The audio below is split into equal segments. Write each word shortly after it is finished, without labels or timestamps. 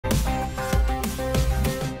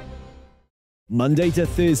Monday to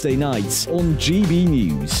Thursday nights on GB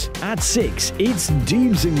News. At 6, it's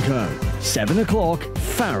Deebs & Co. 7 o'clock,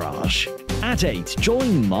 Farage. At 8,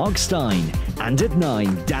 join Mark Stein. And at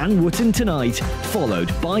 9, Dan Wootton Tonight,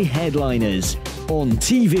 followed by Headliners. On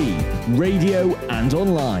TV, radio and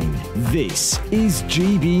online. This is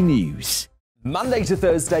GB News. Monday to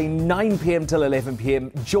Thursday, 9 p.m. till 11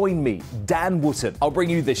 p.m. Join me, Dan Wootton. I'll bring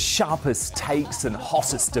you the sharpest takes and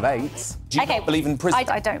hottest debates. Do you not believe in prisons?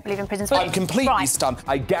 I don't believe in prisons. I'm completely stunned.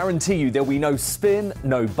 I guarantee you there'll be no spin,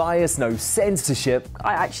 no bias, no censorship.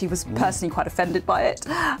 I actually was personally quite offended by it.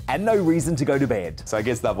 And no reason to go to bed. So I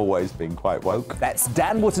guess they've always been quite woke. That's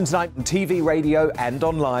Dan Wootton Tonight on TV, radio and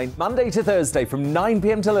online. Monday to Thursday from 9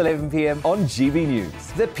 p.m. till 11 p.m. on GB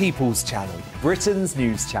News. The People's Channel, Britain's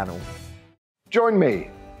news channel. Join me,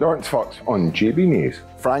 Lawrence Fox, on GB News.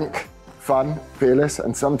 Frank, fun, fearless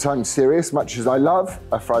and sometimes serious. Much as I love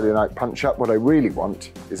a Friday night punch-up, what I really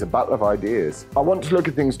want is a battle of ideas. I want to look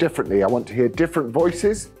at things differently. I want to hear different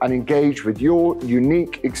voices and engage with your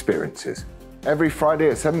unique experiences. Every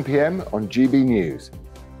Friday at 7 p.m. on GB News.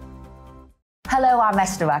 Hello, I'm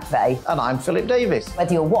Esther McVeigh. And I'm Philip Davis.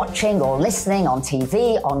 Whether you're watching or listening on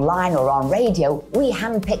TV, online or on radio, we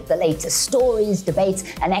handpick the latest stories, debates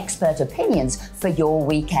and expert opinions for your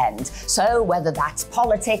weekend. So whether that's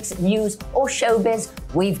politics, news or showbiz,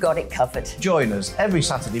 we've got it covered. Join us every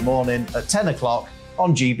Saturday morning at 10 o'clock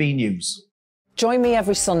on GB News. Join me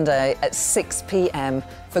every Sunday at 6 p.m.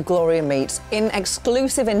 for Gloria Meets. In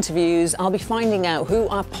exclusive interviews, I'll be finding out who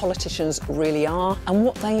our politicians really are and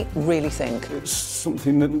what they really think. It's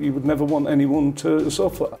something that you would never want anyone to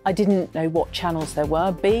suffer. I didn't know what channels there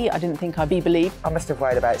were. I didn't think I'd be believed. I must have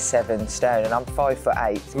weighed about 7 stone and I'm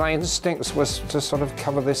 5'8". My instincts was to sort of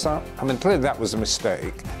cover this up. I mean, clearly that was a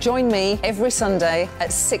mistake. Join me every Sunday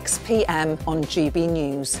at 6 p.m. on GB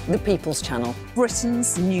News, the People's Channel,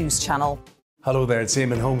 Britain's news channel. Hello there, it's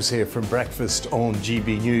Eamon Holmes here from Breakfast on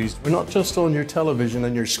GB News. We're not just on your television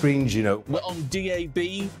and your screens, you know. We're on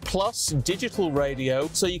DAB plus digital radio,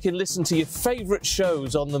 so you can listen to your favourite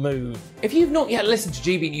shows on the move. If you've not yet listened to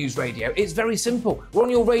GB News Radio, it's very simple. We're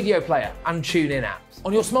on your radio player and TuneIn apps,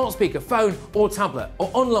 on your smart speaker, phone or tablet,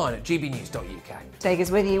 or online at gbnews.uk. Take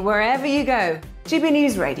us with you wherever you go. GB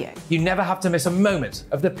News Radio. You never have to miss a moment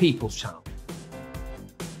of the People's Channel.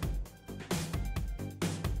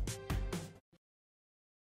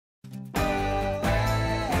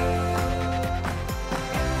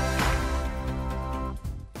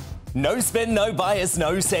 No spin, no bias,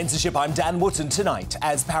 no censorship. I'm Dan Wootton tonight.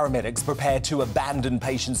 As paramedics prepare to abandon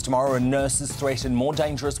patients tomorrow and nurses threaten more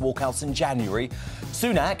dangerous walkouts in January,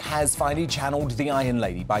 Sunak has finally channeled the Iron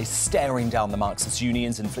Lady by staring down the Marxist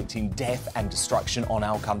unions, inflicting death and destruction on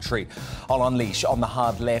our country. I'll unleash on the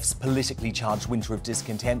hard left's politically charged winter of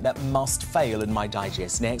discontent that must fail in my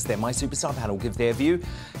digest. Next, then my superstar panel give their view.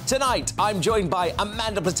 Tonight, I'm joined by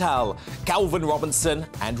Amanda Patel, Calvin Robinson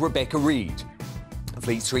and Rebecca Reid.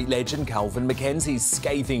 Fleet Street legend Calvin Mackenzie's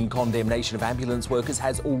scathing condemnation of ambulance workers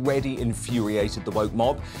has already infuriated the woke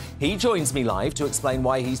mob. He joins me live to explain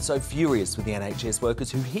why he's so furious with the NHS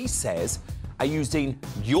workers who he says are using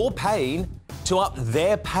your pain to up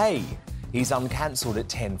their pay. He's uncancelled at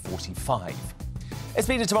 10:45. It's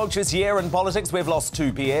been a tumultuous year in politics. We've lost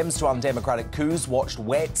 2 PMs to undemocratic coups, watched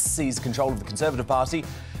Wets seize control of the Conservative Party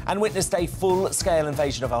and witnessed a full-scale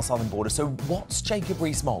invasion of our southern border. So what's Jacob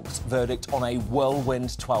Rees-Mogg's verdict on a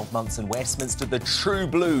whirlwind 12 months in Westminster? The true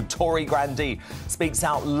blue Tory grandee speaks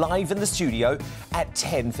out live in the studio at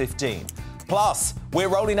 10:15. Plus, we're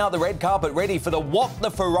rolling out the red carpet ready for the What the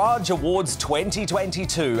Farage Awards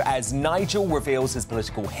 2022 as Nigel reveals his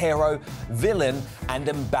political hero, villain and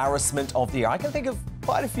embarrassment of the year. I can think of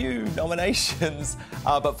quite a few nominations,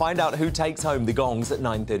 but find out who takes home the gongs at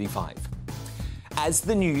 9:35. As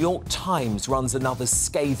the New York Times runs another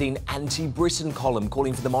scathing anti-Britain column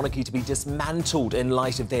calling for the monarchy to be dismantled in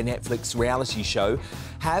light of their Netflix reality show,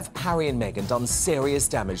 have Harry and Meghan done serious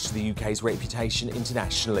damage to the UK's reputation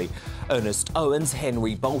internationally? Ernest Owens,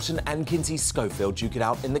 Henry Bolton and Kinsey Schofield duke it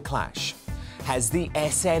out in the clash. Has the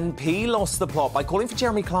SNP lost the plot by calling for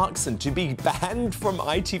Jeremy Clarkson to be banned from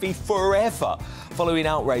ITV forever following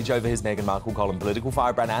outrage over his Meghan Markle column? Political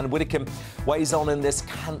firebrand Anne Widdecombe weighs on in this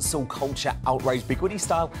cancel culture outrage Big Woody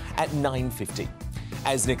style at 9:50.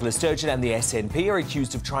 As Nicola Sturgeon and the SNP are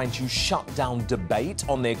accused of trying to shut down debate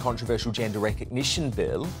on their controversial gender recognition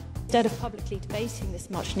bill. Instead of publicly debating this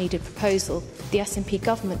much-needed proposal, the SNP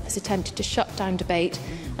government has attempted to shut down debate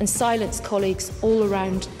and silence colleagues all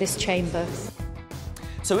around this chamber.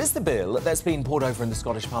 So is the bill that's been poured over in the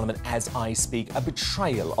Scottish Parliament as I speak a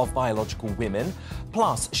betrayal of biological women?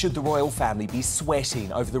 Plus, should the royal family be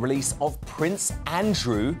sweating over the release of Prince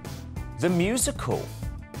Andrew the musical.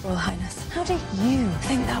 Royal Highness, how do you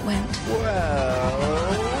think that went?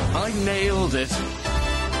 Well, I nailed it.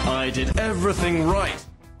 I did everything right.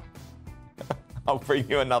 I'll bring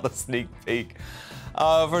you another sneak peek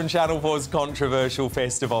from Channel 4's controversial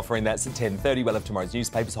festive offering. That's at 10:30. We'll have tomorrow's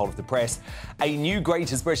newspapers, whole of the press. A new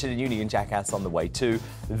Greatest Britain and Union jackass on the way too.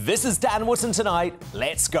 This is Dan Wootton tonight.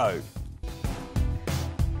 Let's go.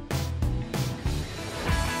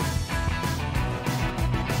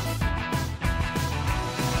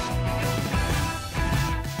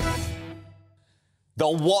 The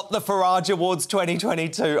What the Farage Awards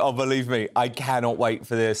 2022. Oh, believe me, I cannot wait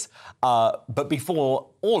for this. But before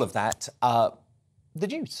all of that, the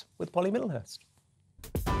news with Polly Middlehurst.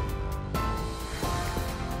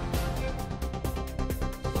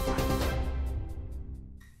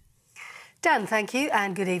 Dan, thank you,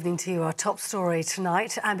 and good evening to you. Our top story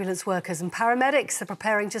tonight, ambulance workers and paramedics are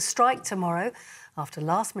preparing to strike tomorrow after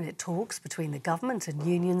last-minute talks between the government and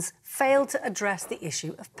unions failed to address the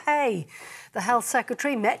issue of pay. The Health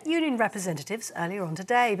Secretary met union representatives earlier on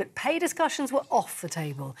today, but pay discussions were off the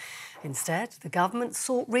table. Instead, the government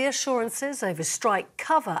sought reassurances over strike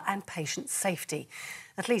cover and patient safety.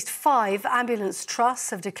 At least 5 ambulance trusts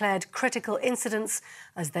have declared critical incidents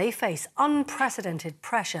as they face unprecedented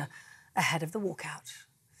pressure ahead of the walkout.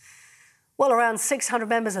 Well, around 600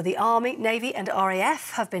 members of the Army, Navy and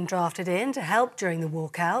RAF have been drafted in to help during the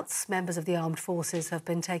walkouts. Members of the armed forces have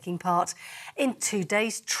been taking part in 2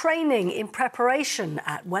 days' training in preparation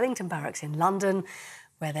at Wellington Barracks in London,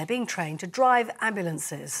 where they're being trained to drive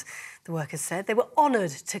ambulances. The workers said they were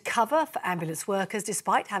honoured to cover for ambulance workers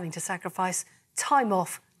despite having to sacrifice time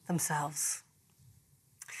off themselves.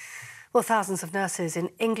 Well, thousands of nurses in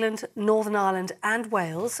England, Northern Ireland and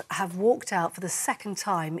Wales have walked out for the second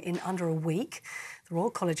time in under a week. The Royal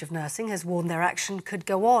College of Nursing has warned their action could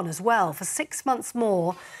go on as well for 6 months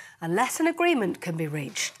more unless an agreement can be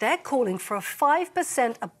reached. They're calling for a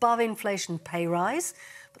 5% above inflation pay rise,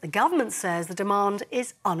 but the government says the demand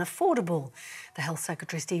is unaffordable. The Health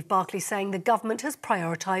Secretary, Steve Barclay, saying the government has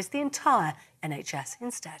prioritised the entire NHS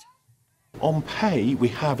instead. On pay, we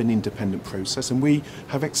have an independent process and we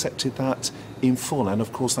have accepted that in full. And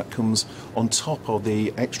of course, that comes on top of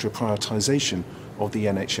the extra prioritisation of the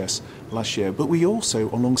NHS last year. But we also,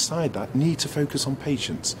 alongside that, need to focus on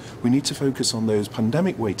patients. We need to focus on those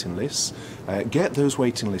pandemic waiting lists, get those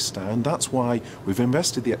waiting lists down. That's why we've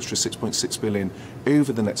invested the extra £6.6 billion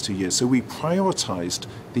over the next 2 years. So we prioritised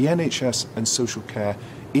the NHS and social care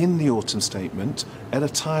in the autumn statement at a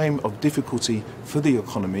time of difficulty for the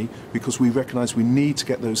economy because we recognise we need to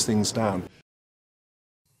get those things down.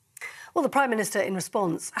 Well, the Prime Minister, in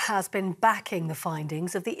response, has been backing the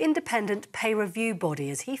findings of the independent pay review body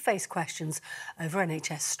as he faced questions over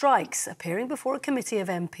NHS strikes. Appearing before a committee of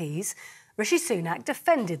MPs, Rishi Sunak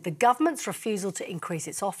defended the government's refusal to increase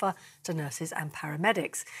its offer to nurses and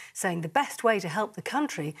paramedics, saying the best way to help the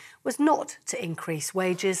country was not to increase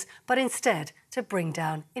wages, but instead to bring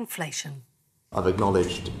down inflation. I've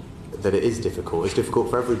acknowledged that it is difficult. It's difficult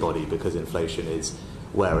for everybody because inflation is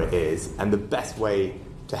where it is, and the best way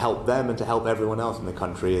to help them and to help everyone else in the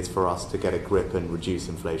country is for us to get a grip and reduce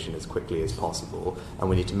inflation as quickly as possible. And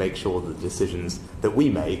we need to make sure that the decisions that we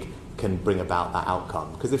make can bring about that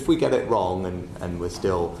outcome. Because if we get it wrong and we're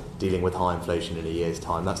still dealing with high inflation in a year's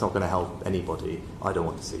time, that's not going to help anybody. I don't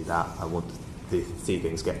want to see that. I want to see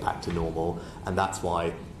things get back to normal. And that's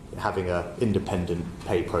why having an independent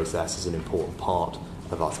pay process is an important part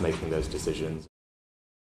of us making those decisions.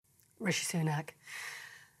 Rishi Sunak.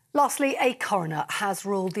 Lastly, a coroner has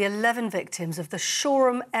ruled the 11 victims of the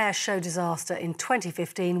Shoreham air show disaster in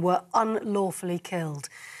 2015 were unlawfully killed.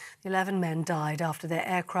 The 11 men died after their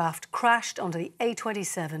aircraft crashed onto the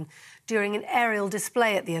A27 during an aerial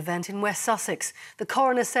display at the event in West Sussex. The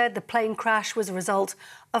coroner said the plane crash was a result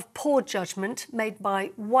of poor judgment made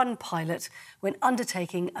by one pilot when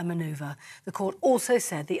undertaking a manoeuvre. The court also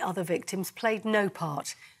said the other victims played no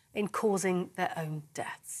part in causing their own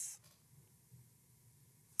deaths.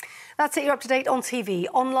 That's it. You're up to date on TV,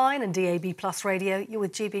 online and DAB+ radio. You're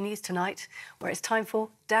with GB News Tonight, where it's time for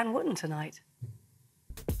Dan Wootton Tonight.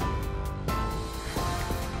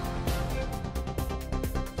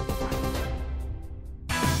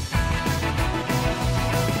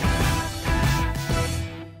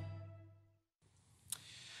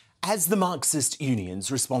 As the Marxist unions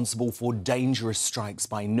responsible for dangerous strikes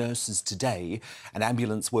by nurses today and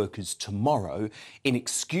ambulance workers tomorrow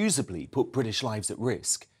inexcusably put British lives at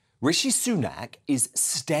risk, Rishi Sunak is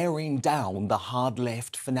staring down the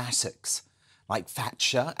hard-left fanatics. Like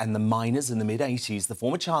Thatcher and the miners in the mid-80s, the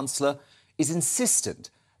former Chancellor is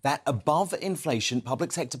insistent that above-inflation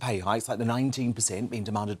public sector pay hikes, like the 19% being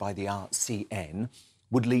demanded by the RCN,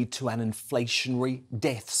 would lead to an inflationary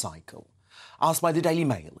death cycle. Asked by the Daily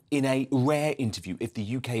Mail in a rare interview if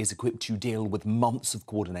the UK is equipped to deal with months of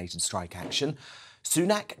coordinated strike action,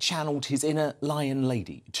 Sunak channelled his inner lion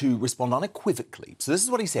lady to respond unequivocally. So this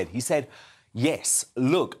is what he said. He said, yes,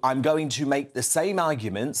 look, I'm going to make the same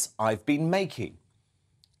arguments I've been making.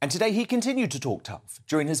 And today he continued to talk tough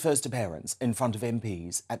during his first appearance in front of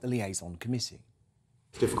MPs at the Liaison Committee.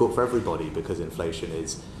 It's difficult for everybody because inflation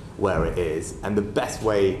is where it is, and the best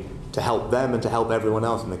way to help them and to help everyone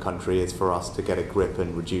else in the country is for us to get a grip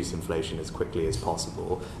and reduce inflation as quickly as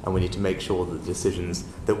possible. And we need to make sure that the decisions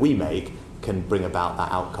that we make can bring about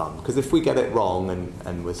that outcome. Because if we get it wrong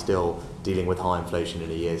and we're still dealing with high inflation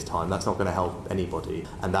in a year's time, that's not going to help anybody.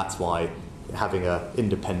 And that's why having an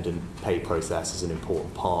independent pay process is an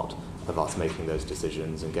important part of us making those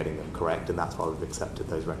decisions and getting them correct. And that's why we've accepted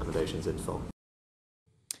those recommendations in full.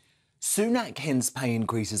 Sunak hints pay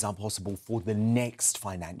increases are possible for the next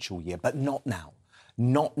financial year, but not now.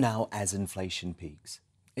 Not now as inflation peaks.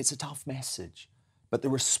 It's a tough message, but the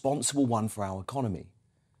responsible one for our economy.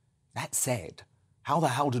 That said, how the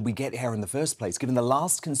hell did we get here in the first place, given the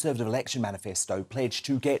last Conservative election manifesto pledged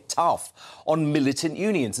to get tough on militant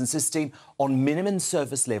unions, insisting on minimum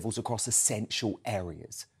service levels across essential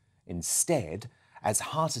areas? Instead, as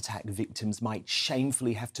heart attack victims might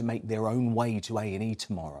shamefully have to make their own way to A&E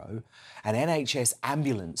tomorrow, an NHS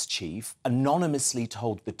ambulance chief anonymously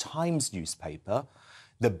told the Times newspaper,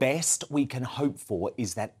 the best we can hope for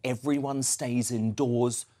is that everyone stays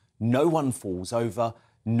indoors, no one falls over,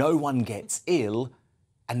 no one gets ill,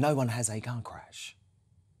 and no one has a car crash.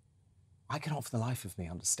 I cannot for the life of me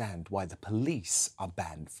understand why the police are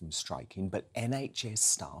banned from striking, but NHS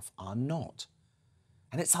staff are not.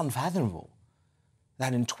 And it's unfathomable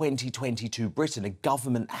that in 2022 Britain, a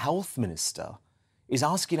government health minister is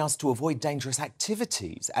asking us to avoid dangerous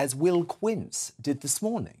activities, as Will Quince did this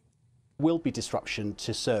morning. Will be disruption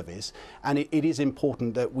to service, and it is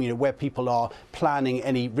important that where people are planning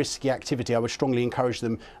any risky activity, I would strongly encourage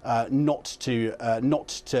them not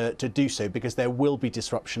to do so, because there will be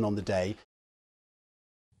disruption on the day.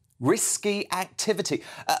 Risky activity?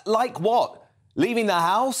 Like what? Leaving the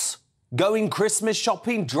house? Going Christmas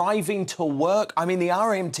shopping? Driving to work? I mean, the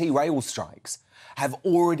RMT rail strikes have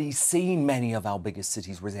already seen many of our biggest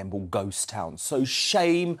cities resemble ghost towns. So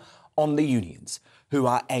shame on the unions, who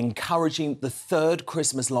are encouraging the third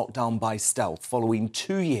Christmas lockdown by stealth following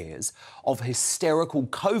 2 years of hysterical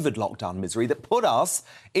COVID lockdown misery that put us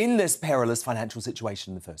in this perilous financial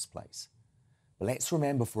situation in the first place. But let's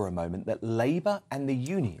remember for a moment that Labour and the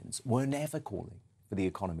unions were never calling for the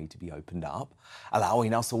economy to be opened up,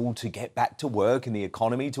 allowing us all to get back to work and the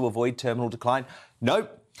economy to avoid terminal decline.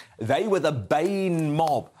 Nope, they were the Bane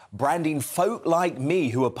mob, branding folk like me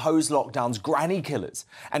who oppose lockdowns granny killers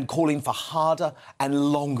and calling for harder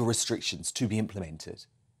and longer restrictions to be implemented.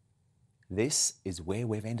 This is where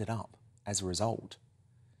we've ended up as a result.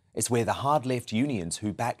 It's where the hard-left unions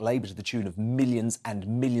who back Labour to the tune of millions and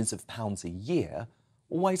millions of pounds a year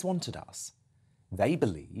always wanted us. They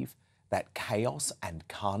believe that chaos and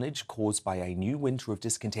carnage caused by a new winter of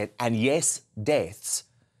discontent and, yes, deaths,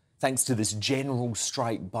 thanks to this general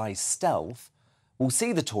strike by stealth, will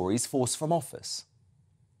see the Tories forced from office.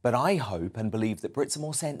 But I hope and believe that Brits are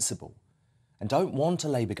more sensible and don't want a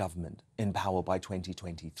Labour government in power by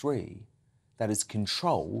 2023 that is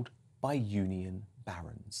controlled by union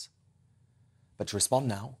barons. But to respond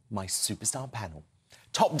now, my superstar panel.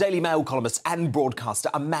 Top Daily Mail columnist and broadcaster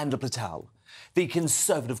Amanda Platel, the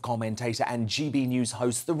Conservative commentator and GB News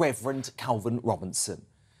host, the Reverend Calvin Robinson,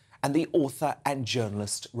 and the author and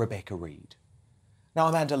journalist Rebecca Reid. Now,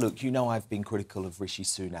 Amanda, look, you know I've been critical of Rishi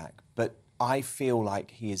Sunak, but I feel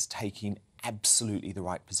like he is taking absolutely the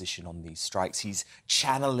right position on these strikes. He's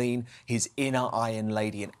channeling his inner Iron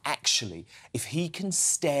Lady, and actually, if he can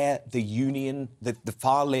stare the union, the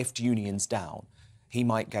far-left unions down, he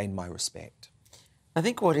might gain my respect. I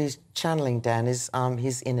think what he's channeling, Dan, is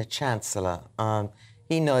his inner chancellor.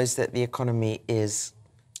 He knows that the economy is...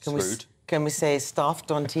 Can we say stuffed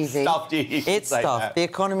on TV? Stuffed, it's stuffed. The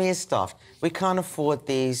economy is stuffed. We can't afford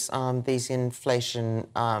these inflation,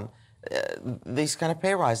 these kind of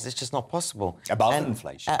pay rises. It's just not possible. Above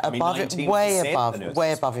inflation. Way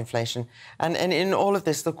above inflation. And in all of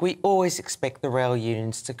this, look, we always expect the rail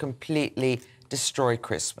unions to completely destroy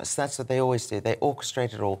Christmas. That's what they always do. They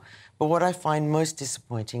orchestrate it all. But what I find most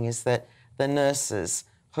disappointing is that the nurses,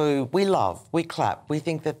 who we love, we clap, we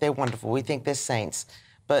think that they're wonderful, we think they're saints,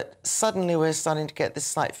 but suddenly we're starting to get this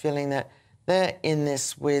slight feeling that they're in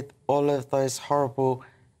this with all of those horrible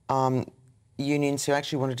unions who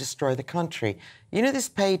actually want to destroy the country. You know, this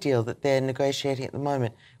pay deal that they're negotiating at the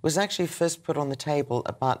moment was actually first put on the table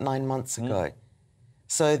about 9 months ago.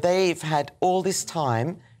 So they've had all this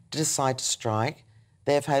time to decide to strike.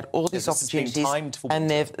 They've had all these opportunities, and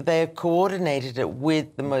they've coordinated it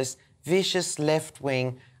with the most vicious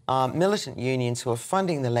left-wing militant unions who are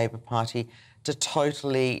funding the Labour Party to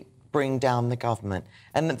totally bring down the government.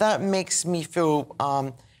 And that makes me feel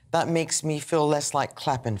less like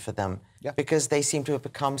clapping for them, because they seem to have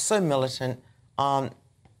become so militant,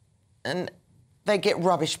 and they get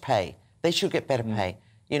rubbish pay. They should get better pay,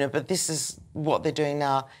 you know. But this is what they're doing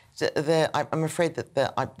now. I'm afraid that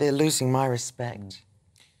they're losing my respect.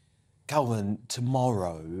 Calvin,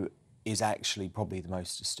 tomorrow is actually probably the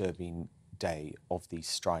most disturbing day of these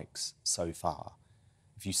strikes so far.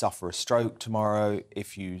 If you suffer a stroke tomorrow,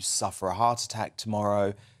 if you suffer a heart attack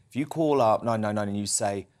tomorrow, if you call up 999 and you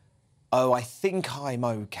say, "Oh, I think I'm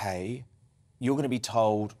okay," you're going to be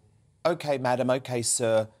told, "OK, madam, OK,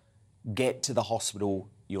 sir, get to the hospital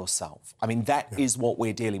yourself." I mean, that is what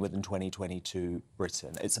we're dealing with in 2022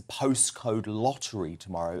 Britain. It's a postcode lottery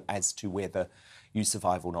tomorrow as to whether you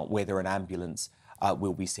survive or not, whether an ambulance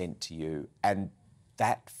will be sent to you. And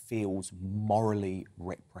that feels morally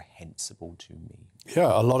reprehensible to me.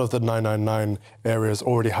 Yeah, a lot of the 999 areas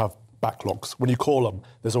already have backlogs. When you call them,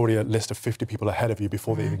 there's already a list of 50 people ahead of you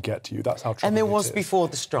before they even get to you. That's how troubling And there was it is. before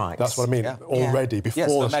the strikes. That's what I mean, already, before the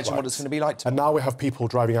strikes. Imagine what it's going to be like tomorrow. And now we have people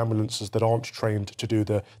driving ambulances that aren't trained to do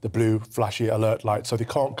the blue, flashy alert light, so they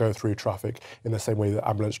can't go through traffic in the same way that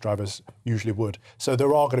ambulance drivers usually would. So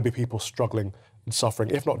there are going to be people struggling and suffering,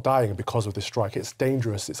 if not dying, because of this strike. It's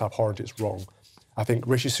dangerous, it's abhorrent, it's wrong. I think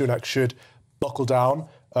Rishi Sunak should buckle down,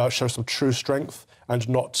 show some true strength, and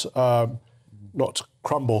not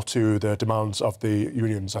crumble to the demands of the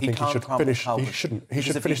unions. I think he should finish. He shouldn't. He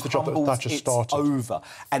should finish the job that Thatcher started. It's over,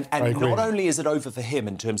 and not only is it over for him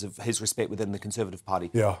in terms of his respect within the Conservative Party.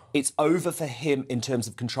 It's over for him in terms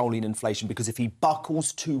of controlling inflation, because if he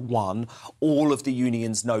buckles to one, all of the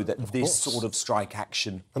unions know that this sort of strike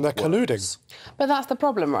action and they're colluding. But that's the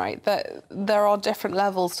problem, right? That there are different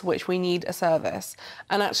levels to which we need a service,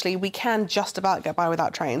 and actually we can just about get by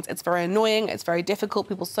without trains. It's very annoying. It's very difficult.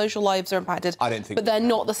 People's social lives are impacted. I don't think. But they're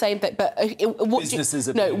not the same thing. But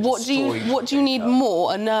what do you need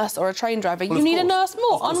more, a nurse or a train driver? Well, you need a nurse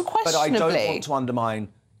more, unquestionably. But I unquestionably. don't want to undermine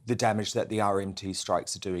the damage that the RMT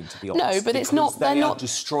strikes are doing, to be honest. No, but it's not. They are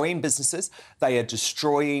destroying businesses. They are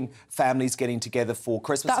destroying families getting together for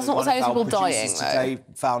Christmas. That's not the same as people dying, though. Today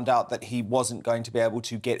found out that he wasn't going to be able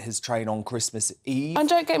to get his train on Christmas Eve. And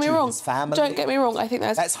don't get me wrong. His family. Don't get me wrong. I think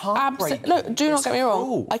that's heartbreaking. No, do not get me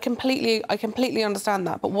wrong. I completely understand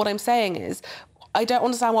that. But what I'm saying is, I don't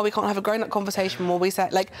understand why we can't have a grown-up conversation where we say,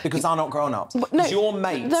 like... Because they're not grown-ups. No, your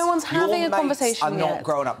mates... No one's having a conversation are not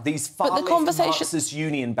grown-up. These far-left Marxist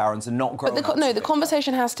union barons are not grown-up. No, the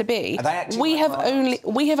conversation has to be, we have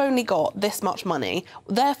only got this much money,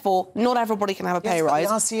 therefore, not everybody can have a pay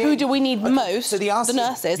rise. Who do we need most? The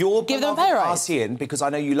nurses. Give them a pay rise. RCN, because I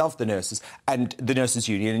know you love the nurses and the nurses'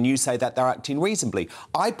 union, and you say that they're acting reasonably.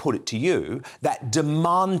 I put it to you that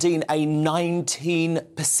demanding a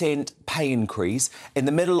 19% pay increase in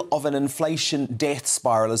the middle of an inflation death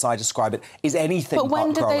spiral, as I describe it, is anything but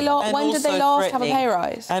when did they last have a pay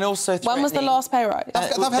rise? And also when was the last pay rise? They've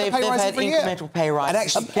had a pay rise every year. Incremental pay rise. And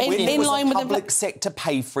actually, in line with the public sector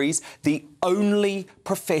pay freeze, the only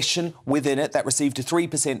profession within it that received a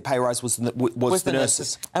 3% pay rise was the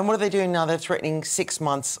nurses. And what are they doing now? They're threatening 6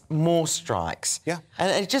 months more strikes. Yeah. And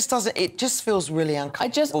it just doesn't. It just feels really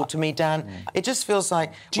uncomfortable to me, Dan. It just feels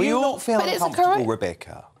like Do you not feel uncomfortable,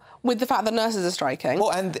 Rebecca? With the fact that nurses are striking.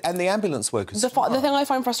 Well, and the ambulance workers. The thing I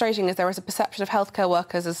find frustrating is there is a perception of healthcare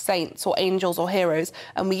workers as saints or angels or heroes,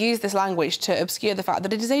 and we use this language to obscure the fact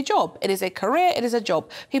that it is a job. It is a career, it is a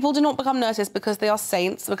job. People do not become nurses because they are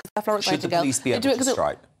saints, because they're Florence Nightingale. Should the police be able to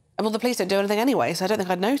strike? Well, the police don't do anything anyway, so I don't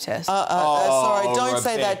think I'd notice. Sorry, don't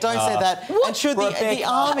say that, don't say that. What? And should the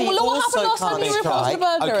army what happened last time you reported a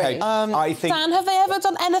burglary? I think... Dan, have they ever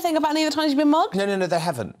done anything about any of the times you've been mugged? No, they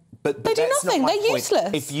haven't. But they do nothing. They're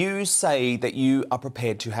useless. If you say that you are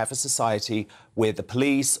prepared to have a society where the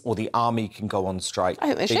police or the army can go on strike, I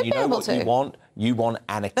think they should be able to. You want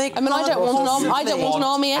anarchy. I mean, I don't want an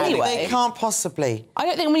army anyway. They can't possibly. I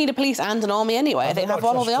don't think we need a police and an army anyway. I think they have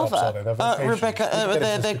one or the other.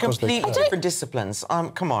 Rebecca, they're completely different disciplines.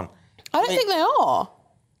 Come on. I don't think they are.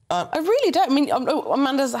 I really don't. I mean,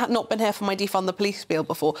 Amanda's not been here for my defund the police spiel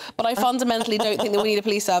before, but I fundamentally don't think that we need a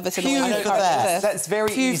police service in the way that currently exists. That's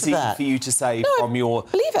very easy for you to say from your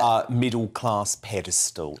middle-class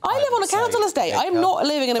pedestal. I live on a council estate. I'm not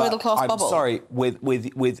living in a middle-class bubble. I'm sorry, with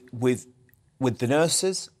with the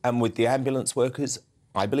nurses and with the ambulance workers,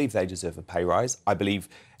 I believe they deserve a pay rise. I believe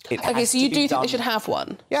it has OK, so you do think they should have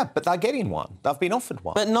one? Yeah, but they're getting one. They've been offered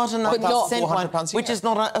one. But not enough, but not one, which is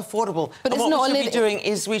not affordable. But and it's what not we should be doing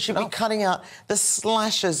is we should be cutting out the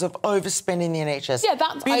slashes of overspending the NHS. Yeah,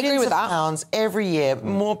 I agree with that. Pounds every year,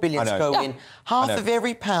 more billions go in. Half of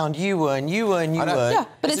every pound you earn. Yeah,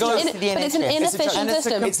 but it's an inefficient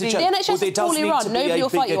system. The NHS is poorly run. Nobody will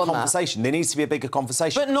fight you on that. There needs to be a bigger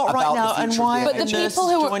conversation. But not right now. And why are the nurses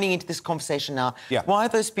joining into this conversation now? Yeah. Why are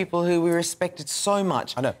those people who we respected so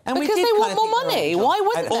much? I know. And because they want more money. Why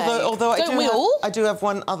wouldn't they? Although Don't we all? I do have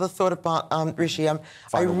one other thought about Rishi.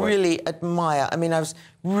 I really admire. I mean, I was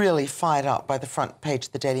really fired up by the front page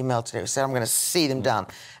of the Daily Mail today. I said, I'm going to see them down.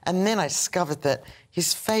 And then I discovered that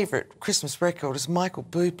his favourite Christmas record is Michael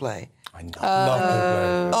Bublé. I know. Love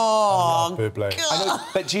Bublé. Oh, Bublé. I know,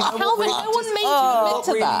 but do you know Calvin, no one made you admit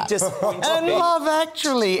to that. Disappointed and me? Love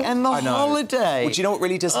Actually, and The Holiday. Well, do you know what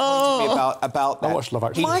really disappointed me about that? I watched Love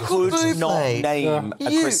Actually. He could not name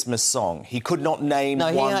a Christmas song. He could not name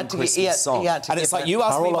one Christmas song. And it's like, you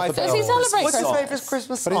asked me my favourite What's his favourite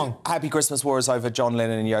Christmas song? Happy Christmas, War is Over, John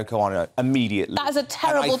Lennon and Yoko Ono, immediately. That is a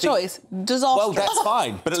terrible choice. Disastrous. Well, that's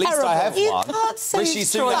fine, but at least I have one. You can't say Rishi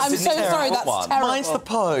Sunak I'm so sorry, that's terrible. Mine's the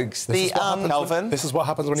Pogues. Calvin. This is what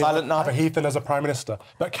happens when you have a heathen as a Prime Minister.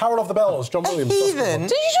 But Carol of the Bells, John Williams. Heathen? Did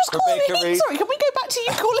you just call me heathen? Sorry, can we go back to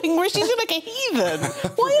you calling Rishi Sunak a heathen?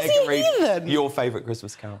 Why is he a heathen? Your favourite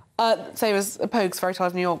Christmas carol? Same as Pogues, Fairy Tale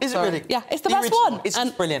of New York. Is it really? Yeah, it's the best one. It's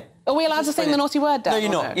brilliant. Are we allowed to sing the naughty word down? No, you're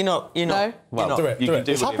not. You're not. Well, do it.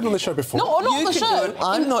 It's happened on the show before. Not on the show.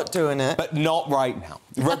 I'm not doing it. But not right now.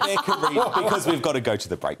 Rebecca Reed, because we've got to go to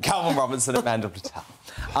the break. Calvin Robinson and Amanda Patel.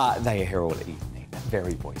 They are here all evening.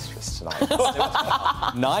 Very boisterous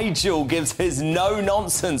tonight. Nigel gives his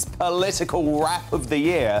no-nonsense political rap of the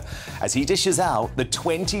year as he dishes out the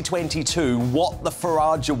 2022 What the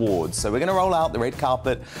Farage Awards. So we're going to roll out the red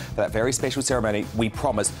carpet for that very special ceremony. We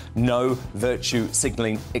promise no virtue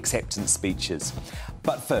signalling acceptance speeches.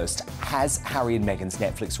 But first, has Harry and Meghan's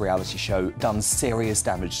Netflix reality show done serious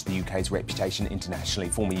damage to the UK's reputation internationally?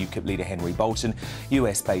 Former UKIP leader Henry Bolton,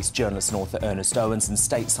 US-based journalist and author Ernest Owens and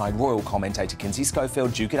stateside royal commentator Kinsey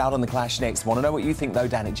Schofield duke it out on The Clash next. Want to know what you think, though?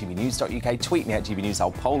 Dan at gbnews.uk. Tweet me at gbnews. Our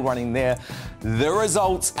poll running there. The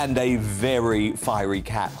results and a very fiery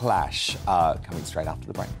cat clash coming straight after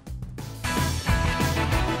the break.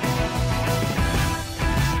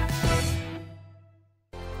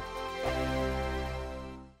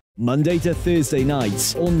 Monday to Thursday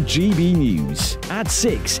nights on GB News. At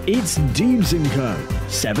 6, it's Deebs & Co.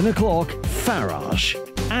 7 o'clock, Farage.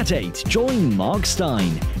 At 8, join Mark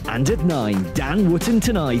Stein. And at 9, Dan Wootton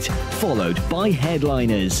Tonight, followed by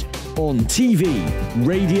Headliners. On TV,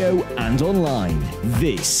 radio and online.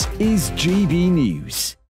 This is GB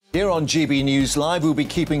News. Here on GB News Live, we'll be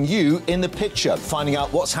keeping you in the picture, finding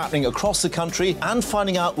out what's happening across the country and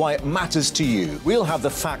finding out why it matters to you. We'll have the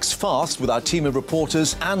facts fast with our team of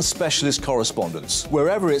reporters and specialist correspondents.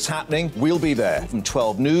 Wherever it's happening, we'll be there from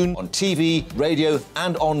 12 noon on TV, radio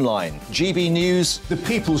and online. GB News, the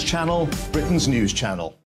People's Channel, Britain's news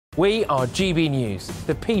channel. We are GB News,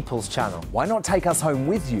 the People's Channel. Why not take us home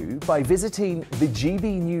with you by visiting the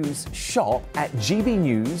GB News shop at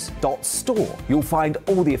gbnews.store. You'll find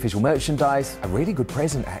all the official merchandise, a really good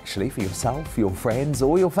present actually for yourself, your friends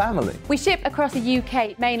or your family. We ship across the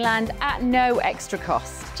UK mainland at no extra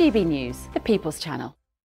cost. GB News, the People's Channel.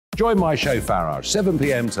 Join my show Farage, 7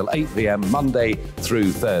 p.m. till 8 p.m. Monday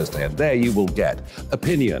through Thursday, and there you will get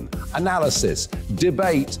opinion, analysis,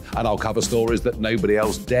 debate, and I'll cover stories that nobody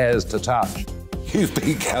else dares to touch. You've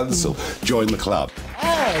been cancelled. Join the club.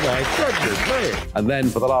 Oh my goodness me! And then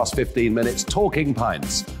for the last 15 minutes, talking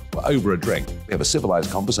pints. We're over a drink. We have a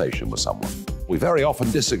civilised conversation with someone. We very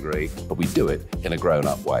often disagree, but we do it in a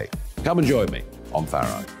grown-up way. Come and join me on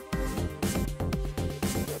Farage.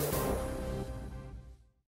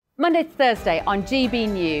 Monday to Thursday on GB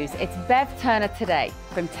News, it's Bev Turner Today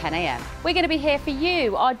from 10 a.m. We're going to be here for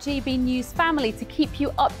you, our GB News family, to keep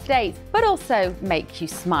you up to date, but also make you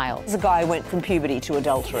smile. The guy went from puberty to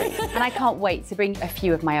adultery. And I can't wait to bring a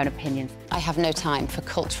few of my own opinions. I have no time for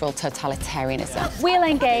cultural totalitarianism. We'll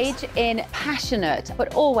engage in passionate,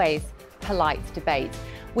 but always polite debate,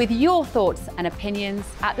 with your thoughts and opinions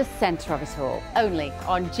at the centre of it all. Only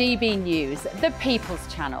on GB News, the People's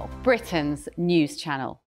Channel, Britain's news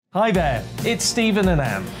channel. Hi there, it's Stephen and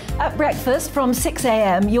Anne. At breakfast from 6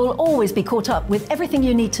 a.m, you'll always be caught up with everything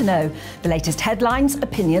you need to know, the latest headlines,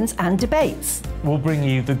 opinions and debates. We'll bring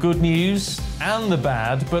you the good news and the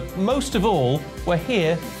bad, but most of all, we're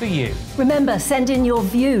here for you. Remember, send in your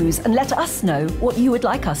views and let us know what you would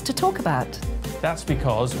like us to talk about. That's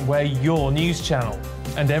because we're your news channel.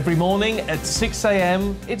 And every morning at 6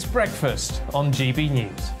 a.m, it's breakfast on GB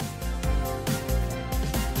News.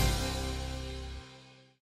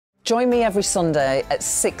 Join me every Sunday at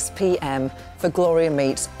 6 p.m. for Gloria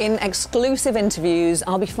Meets. In exclusive interviews,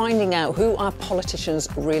 I'll be finding out who our politicians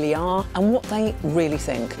really are and what they really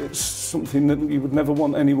think. It's something that you would never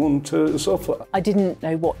want anyone to suffer. I didn't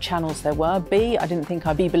know what channels there were. B, I didn't think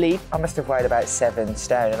I'd be believed. I must have weighed about 7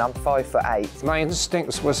 stone and I'm 5'8". My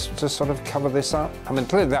instincts was to sort of cover this up. I mean,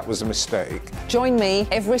 clearly that was a mistake. Join me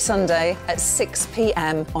every Sunday at 6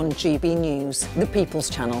 p.m. on GB News, the People's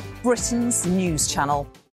Channel, Britain's news channel.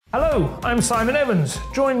 Hello, I'm Simon Evans.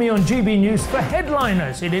 Join me on GB News for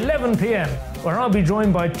Headliners at 11 p.m, where I'll be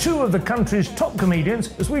joined by 2 of the country's top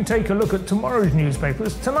comedians as we take a look at tomorrow's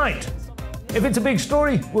newspapers tonight. If it's a big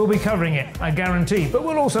story, we'll be covering it, I guarantee, but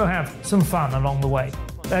we'll also have some fun along the way.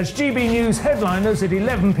 That's GB News Headliners at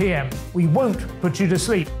 11 p.m. We won't put you to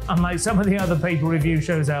sleep, unlike some of the other paper review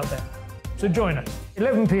shows out there. So join us,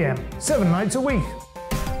 11 p.m, 7 nights a week.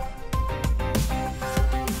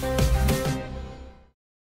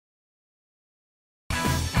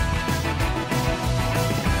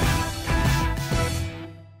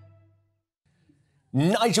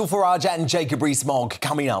 Nigel Farage and Jacob Rees-Mogg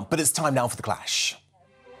coming up, but it's time now for The Clash.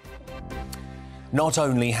 Not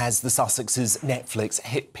only has the Sussex's Netflix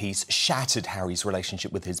hit piece shattered Harry's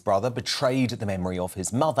relationship with his brother, betrayed the memory of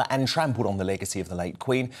his mother and trampled on the legacy of the late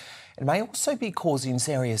Queen, it may also be causing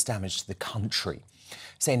serious damage to the country.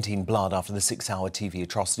 Scenting blood after the 6-hour TV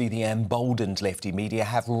atrocity, the emboldened lefty media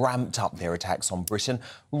have ramped up their attacks on Britain,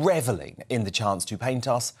 revelling in the chance to paint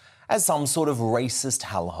us as some sort of racist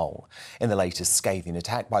hellhole. In the latest scathing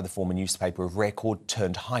attack by the former newspaper of record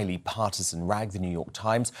turned highly partisan rag, the New York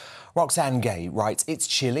Times, Roxanne Gay writes, "It's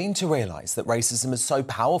chilling to realise that racism is so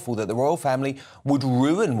powerful that the royal family would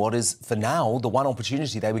ruin what is, for now, the one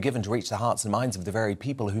opportunity they were given to reach the hearts and minds of the very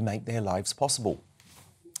people who make their lives possible.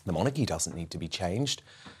 The monarchy doesn't need to be changed.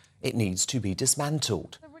 It needs to be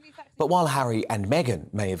dismantled." But while Harry and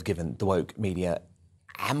Meghan may have given the woke media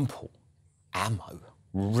ample ammo,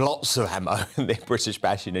 lots of ammo in their British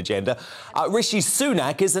bashing agenda, Rishi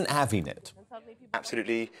Sunak isn't having it.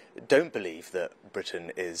 Absolutely don't believe that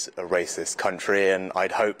Britain is a racist country, and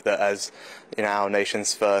I'd hope that as our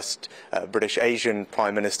nation's first British Asian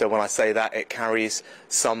Prime Minister, when I say that, it carries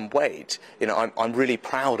some weight. I'm really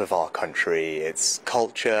proud of our country, its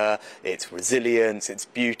culture, its resilience, its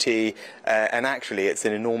beauty, and actually it's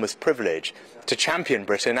an enormous privilege to champion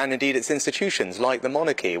Britain and indeed its institutions like the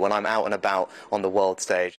monarchy when I'm out and about on the world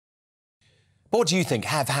stage. What do you think?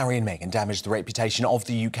 Have Harry and Meghan damaged the reputation of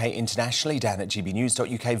the UK internationally? Down at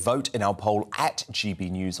gbnews.uk, vote in our poll at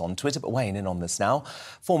gbnews on Twitter. But weighing in on this now,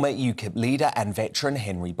 former UKIP leader and veteran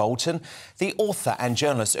Henry Bolton, the author and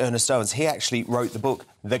journalist Ernest Owens. He actually wrote the book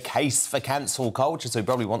The Case for Cancel Culture, so he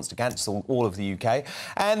probably wants to cancel all of the UK.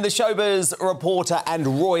 And the Showbiz reporter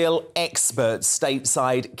and royal expert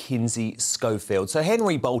stateside Kinsey Schofield. So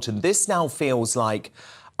Henry Bolton, this now feels like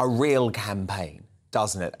a real campaign,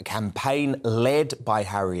 doesn't it? A campaign led by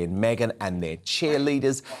Harry and Meghan and their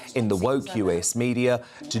cheerleaders in the woke US media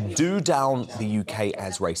to do down the UK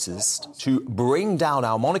as racist, to bring down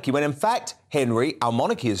our monarchy, when in fact, Henry, our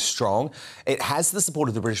monarchy is strong. It has the support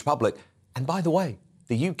of the British public. And by the way,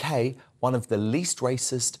 the UK, one of the least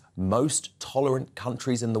racist, most tolerant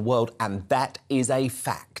countries in the world, and that is a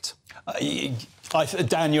fact.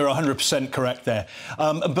 Dan, you're 100% correct there.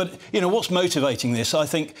 But, what's motivating this? I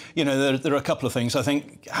think, there are a couple of things. I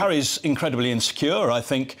think Harry's incredibly insecure. I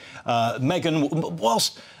think Meghan,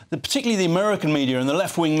 whilst particularly the American media and the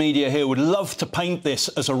left-wing media here would love to paint this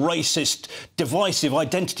as a racist, divisive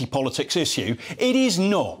identity politics issue, it is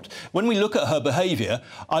not. When we look at her behaviour,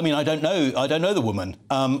 I mean, I don't know the woman.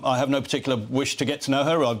 I have no particular wish to get to know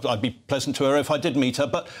her. I'd be pleasant to her if I did meet her,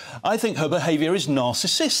 but I think her behaviour is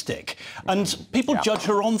narcissistic, and people judge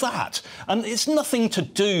her on that. And it's nothing to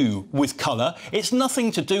do with colour. It's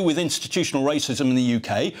nothing to do with institutional racism in the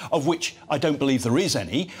UK, of which I don't believe there is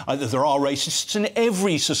any. There are racists in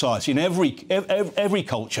every society, in every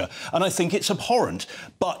culture, and I think it's abhorrent.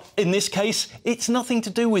 But in this case, it's nothing to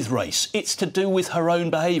do with race. It's to do with her own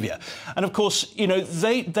behaviour. And of course,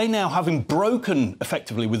 they now, having broken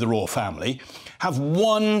effectively with the royal family, have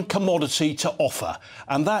one commodity to offer,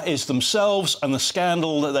 and that is themselves and the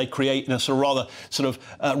scandal that they create in a rather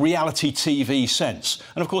reality TV sense.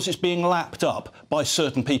 And of course, it's being lapped up by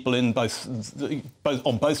certain people in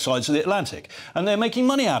on both sides of the Atlantic, and they're making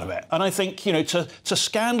money out of it. And I think, you know, to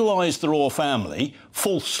scandalise the royal family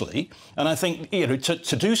falsely, and I think, you know,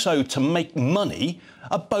 to do so to make money,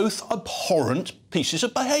 are both abhorrent pieces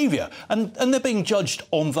of behaviour, and they're being judged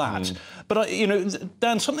on that. But, you know,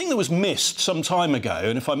 Dan, something that was missed some time ago,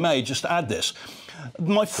 and if I may just add this,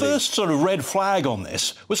 my first sort of red flag on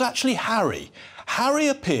this was actually Harry. Harry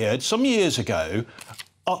appeared some years ago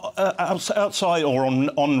outside, or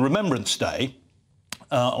on Remembrance Day,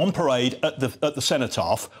 on parade at the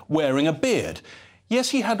Cenotaph, wearing a beard. Yes,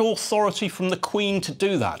 he had authority from the Queen to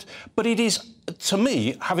do that, but it is, to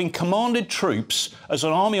me, having commanded troops as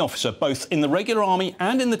an army officer, both in the regular army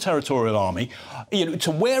and in the territorial army, you know,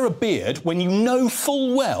 to wear a beard when you know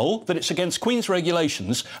full well that it's against Queen's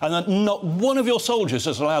regulations and that not one of your soldiers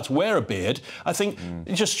is allowed to wear a beard, I think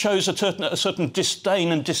it just shows a certain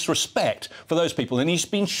disdain and disrespect for those people. And he's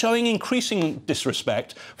been showing increasing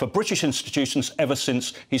disrespect for British institutions ever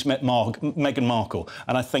since he's met Meghan Markle.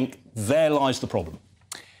 And I think there lies the problem.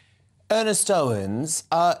 Ernest Owens,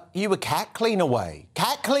 you were cat clean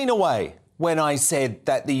away when I said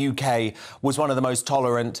that the UK was one of the most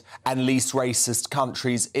tolerant and least racist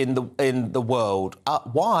countries in the world.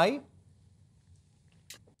 Why?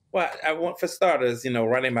 Well, I want, for starters, you know,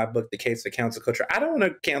 writing my book, The Case for Cancel Culture, I don't want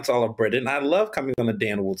to cancel all of Britain. I love coming on the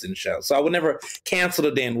Dan Wootton show, so I would never cancel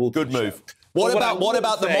the Dan Wootton show. Good move. What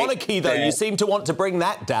about the monarchy, though? You seem to want to bring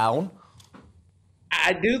that down.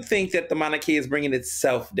 I do think that the monarchy is bringing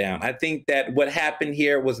itself down. I think that what happened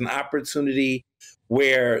here was an opportunity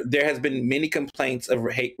where there has been many complaints of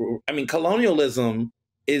hate. I mean, colonialism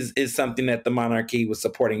is something that the monarchy was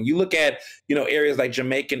supporting. You look at, you know, areas like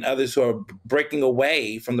Jamaica and others who are breaking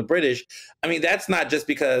away from the British. I mean, that's not just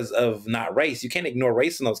because of not race. You can't ignore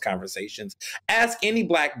race in those conversations. Ask any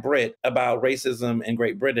Black Brit about racism in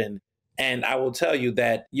Great Britain, and I will tell you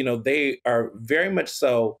that, you know, they are very much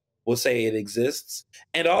so will say it exists.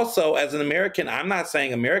 And also, as an American, I'm not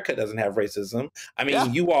saying America doesn't have racism. I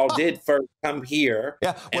mean, you all did first come here.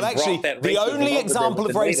 Yeah, well, actually, the only example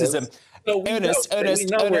of racism...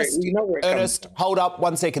 Ernest, hold up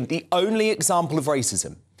 1 second. The only example of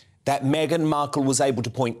racism that Meghan Markle was able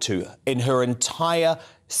to point to in her entire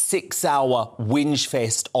 6-hour whinge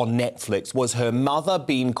fest on Netflix was her mother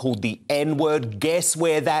being called the N-word. Guess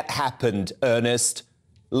where that happened, Ernest?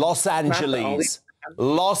 Los Angeles.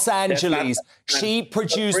 Los Angeles. She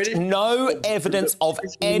produced no evidence of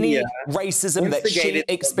any racism that she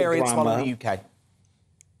experienced while in the UK.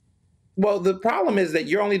 Well, the problem is that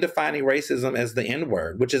you're only defining racism as the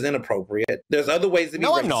N-word, which is inappropriate. There's other ways to be racist.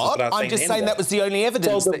 No, I'm not. I'm just saying that was the only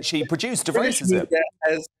evidence that she produced of racism.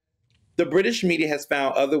 The British media has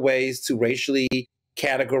found other ways to racially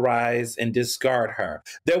categorize and discard her.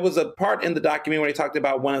 There was a part in the documentary when he talked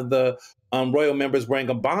about one of the royal members wearing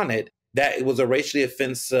a bonnet, that it was a racially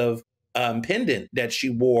offensive pendant that she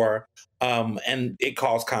wore, and it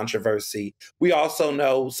caused controversy. We also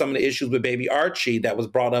know some of the issues with baby Archie that was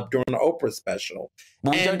brought up during the Oprah special.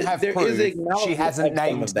 We don't have proof. She hasn't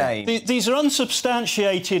named names. These are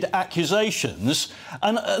unsubstantiated accusations,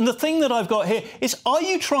 and the thing that I've got here is, are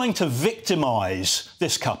you trying to victimise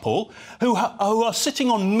this couple who are sitting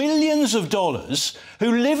on millions of dollars,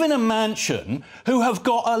 who live in a mansion, who have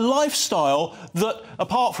got a lifestyle that,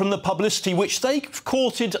 apart from the publicity which they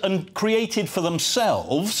courted and created for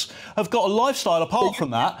themselves, have got a lifestyle apart from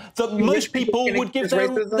that most people would give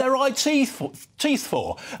their eye teeth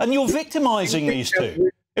for, and you're victimising these two.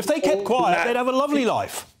 If they kept quiet, they'd have a lovely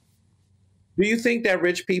life. Do you think that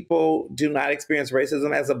rich people do not experience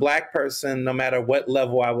racism? As a Black person, no matter what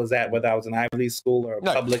level I was at, whether I was in Ivy League school or a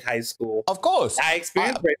public high school, of course, I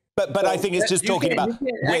experienced racism. But I think it's just talking about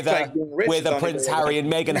whether Prince Harry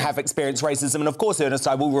and Meghan have experienced racism. And of course, Ernest,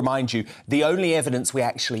 I will remind you, the only evidence we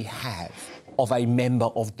actually have of a member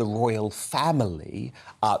of the royal family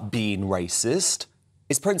being racist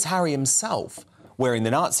is Prince Harry himself, wearing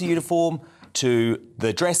the Nazi uniform to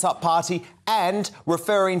the dress-up party and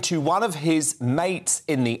referring to one of his mates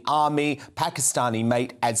in the army, Pakistani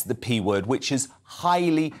mate, as the P word, which is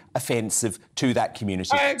highly offensive to that community.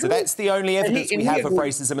 So that's the only evidence we have of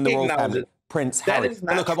racism in the royal family. Prince Harry.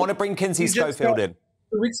 Look, I want to bring Kinsey Schofield in.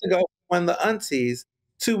 2 weeks ago, when the aunties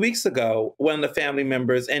 2 weeks ago, one of the family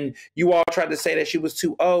members, and you all tried to say that she was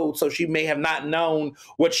too old, so she may have not known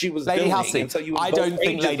what she was Lady doing. Hussey, And so you I don't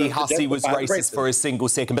think Lady Hussey was racist racism. for a single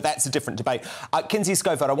second, but that's a different debate. Kinsey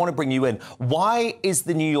Schofield, I want to bring you in. Why is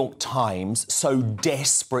the New York Times so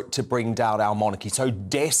desperate to bring down our monarchy, so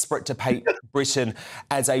desperate to paint Britain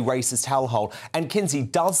as a racist hellhole? And Kinsey,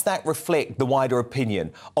 does that reflect the wider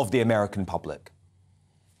opinion of the American public?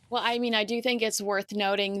 Well, I mean, I do think it's worth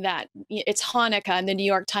noting that it's Hanukkah and the New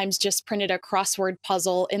York Times just printed a crossword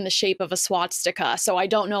puzzle in the shape of a swastika. So I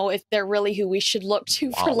don't know if they're really who we should look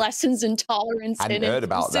to for lessons in tolerance and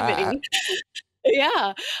inclusivity.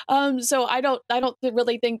 Yeah. So I don't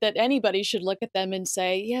really think that anybody should look at them and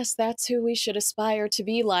say, yes, that's who we should aspire to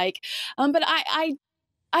be like. But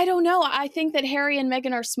I don't know. I think that Harry and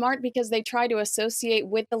Meghan are smart because they try to associate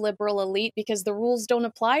with the liberal elite because the rules don't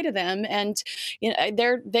apply to them, and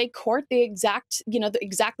they court the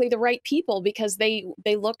exactly the right people because they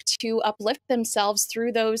look to uplift themselves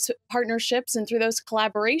through those partnerships and through those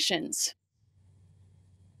collaborations.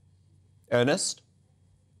 Ernest?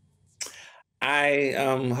 I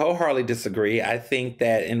wholeheartedly disagree. I think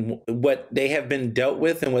that in what they have been dealt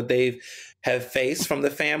with and what they have faced from the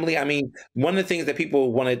family, I mean, one of the things that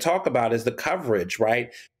people want to talk about is the coverage,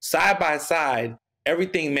 right? Side by side,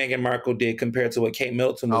 everything Meghan Markle did compared to what Kate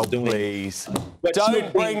Middleton was doing. Please.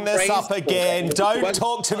 Don't bring this up again. Don't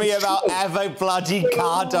talk to me about avocados.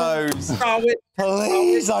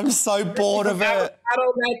 Please, I'm so bored of it.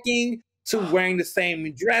 Avocado necking, to wearing the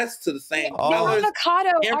same dress, to the same colors. The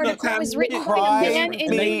avocado article was written by a man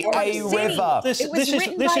in New York City. It was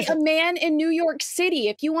written by a man in New York City.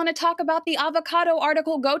 If you want to talk about the avocado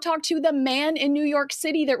article, go talk to the man in New York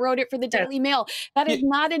City that wrote it for the Daily Mail. That is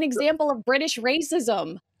not an example of British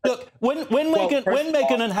racism. Look, when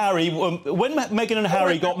Meghan and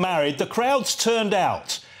Harry got married, the crowds turned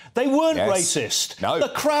out. They weren't racist. No. The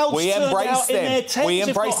crowds we embraced them. In their tens, we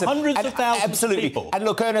embraced them. Hundreds of thousands of people. And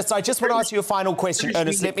look, Ernest, I just want to ask you a final question.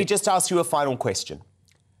 Ernest, let me just ask you a final question.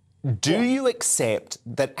 Do you accept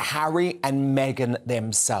that Harry and Meghan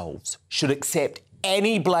themselves should accept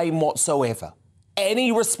any blame whatsoever,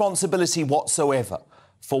 any responsibility whatsoever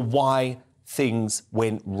for why things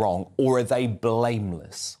went wrong? Or are they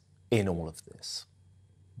blameless in all of this?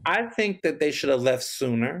 I think that they should have left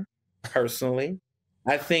sooner, personally.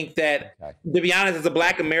 I think that, to be honest, as a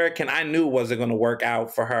Black American, I knew it wasn't going to work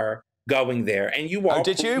out for her going there. And you all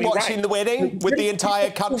did you? Watching the wedding with the entire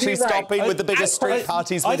country stopping, with the biggest street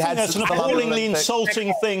parties we've had that's since an the appallingly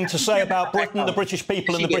insulting thing to say about Britain, the British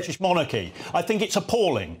people and the British monarchy. I think it's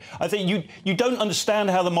appalling. I think you don't understand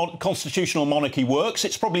how the constitutional monarchy works.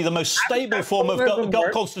 It's probably the most stable form of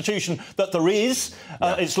constitution that there is.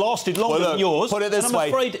 It's lasted longer than yours. Put it this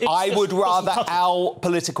way, I would rather our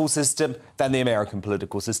political system than the American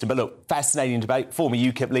political system. But look, fascinating debate. Former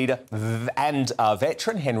UKIP leader and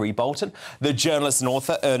veteran Henry Bolton, the journalist and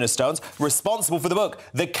author Ernest Jones, responsible for the book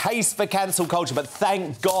The Case for Cancel Culture. But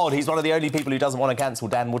thank God he's one of the only people who doesn't want to cancel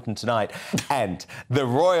Dan Wootton tonight. And the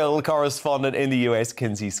royal correspondent in the US,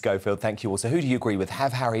 Kinsey Schofield. Thank you also. Who do you agree with?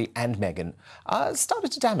 Have Harry and Meghan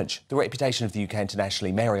started to damage the reputation of the UK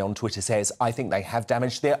internationally? Mary on Twitter says, I think they have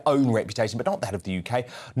damaged their own reputation, but not that of the UK,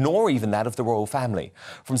 nor even that of the royal family.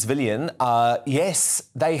 From Civilian, yes,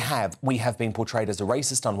 they have. We have been portrayed as a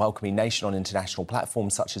racist, unwelcoming nation on international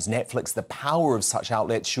platforms such as Netflix. The power of such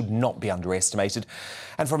outlets should not be underestimated.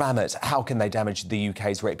 And from Amit, how can they damage the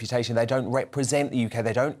UK's reputation? They don't represent the UK.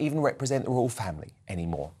 They don't even represent the royal family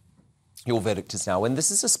anymore. Your verdict is now in.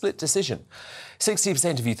 This is a split decision.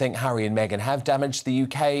 60% of you think Harry and Meghan have damaged the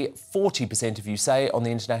UK. 40% of you say on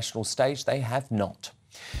the international stage they have not.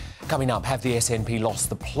 Coming up, have the SNP lost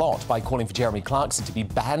the plot by calling for Jeremy Clarkson to be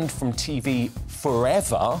banned from TV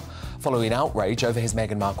forever following outrage over his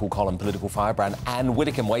Meghan Markle column? Political firebrand Anne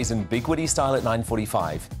Widdecombe weighs in big witty style at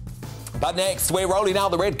 9:45. But next, we're rolling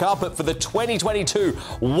out the red carpet for the 2022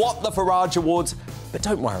 What the Farage Awards. But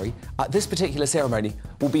don't worry, this particular ceremony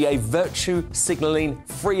will be a virtue-signalling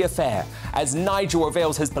free affair as Nigel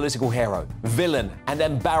reveals his political hero, villain and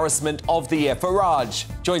embarrassment of the year. Farage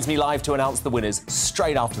joins me live to announce the winners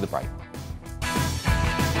straight after the break.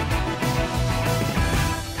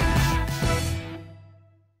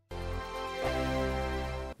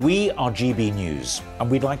 We are GB News, and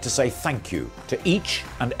we'd like to say thank you to each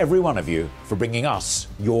and every one of you for bringing us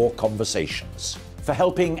your conversations, for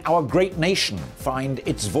helping our great nation find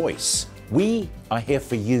its voice. We are here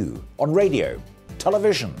for you on radio,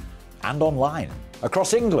 television, and online,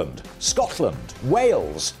 across England, Scotland,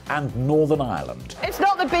 Wales, and Northern Ireland. It's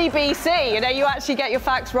not the BBC, you actually get your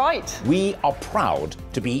facts right. We are proud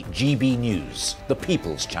to be GB News, the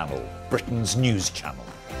People's Channel, Britain's news channel.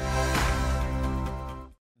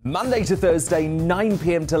 Monday to Thursday, 9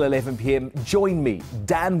 p.m. till 11 p.m. Join me,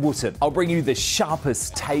 Dan Wootton. I'll bring you the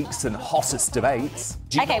sharpest takes and hottest debates.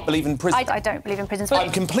 Do you not believe in prisons? I don't believe in prisons. I'm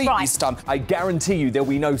completely stunned. I guarantee you there'll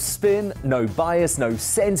be no spin, no bias, no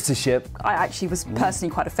censorship. I actually was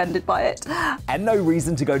personally quite offended by it. And no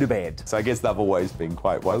reason to go to bed. So I guess they've always been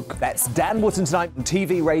quite woke. That's Dan Wootton tonight on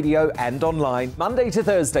TV, radio and online. Monday to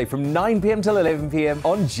Thursday from 9 p.m. till 11 p.m.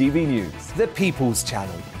 on GB News, the People's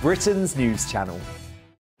Channel, Britain's news channel.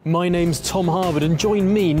 My name's Tom Harwood and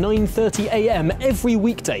join me 9:30 a.m. every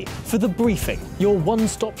weekday for The Briefing, your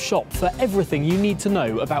one-stop shop for everything you need to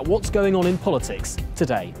know about what's going on in politics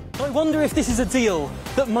today. I wonder if this is a deal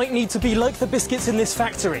that might need to be like the biscuits in this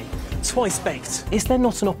factory, twice baked. Is there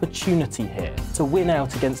not an opportunity here to win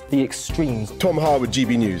out against the extremes? Tom Harwood,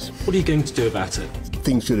 GB News. What are you going to do about it?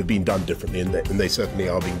 Things should have been done differently, and they certainly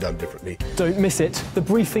are being done differently. Don't miss it. The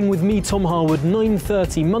Briefing with me, Tom Harwood,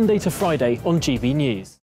 9:30 Monday to Friday on GB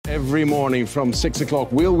News. Every morning from 6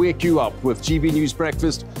 o'clock, we'll wake you up with GB News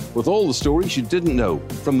Breakfast with all the stories you didn't know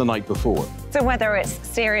from the night before. So whether it's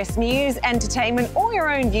serious news, entertainment, or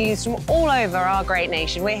your own views from all over our great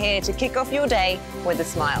nation, we're here to kick off your day with a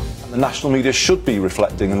smile. The national media should be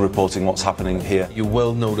reflecting and reporting what's happening here. You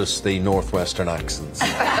will notice the northwestern accents.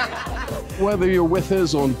 Whether you're with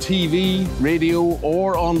us on TV, radio,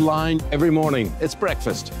 or online, every morning, it's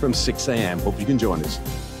breakfast from 6 a.m. Hope you can join us.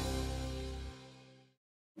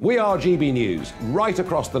 We are GB News, right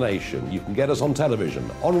across the nation. You can get us on television,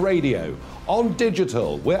 on radio, on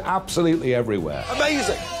digital. We're absolutely everywhere.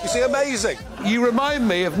 Amazing! You see, amazing! You remind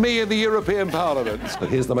me of me in the European Parliament. But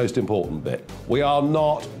here's the most important bit. We are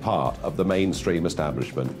not part of the mainstream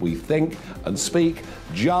establishment. We think and speak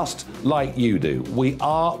just like you do. We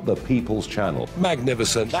are the People's Channel.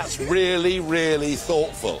 Magnificent. That's really, really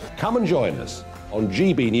thoughtful. Come and join us on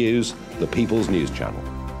GB News, the People's News Channel.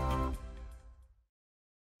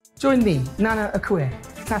 Join me, Nana Akue,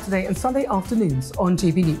 Saturday and Sunday afternoons on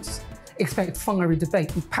GB News. Expect fiery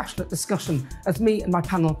debate and passionate discussion as me and my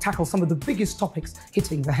panel tackle some of the biggest topics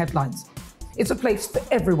hitting the headlines. It's a place for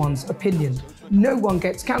everyone's opinion. No one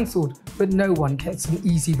gets cancelled, but no one gets an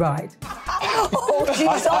easy ride. Oh,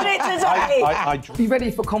 she's on it today! Be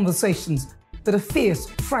ready for conversations that are fierce,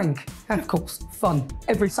 frank, and of course, fun.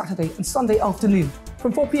 Every Saturday and Sunday afternoon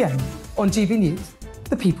from 4 p.m. on GB News,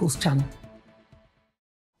 the People's Channel.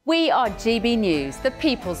 We are GB News, the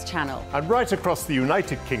People's Channel. And right across the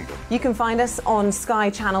United Kingdom. You can find us on Sky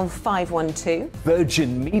Channel 512.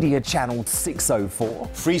 Virgin Media Channel 604.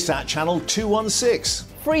 Freesat Channel 216.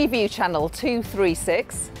 Freeview Channel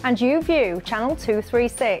 236. And YouView Channel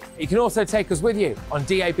 236. You can also take us with you on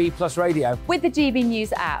DAB+ radio. With the GB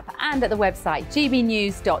News app and at the website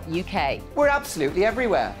gbnews.uk. We're absolutely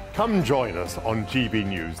everywhere. Come join us on GB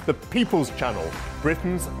News, the People's Channel,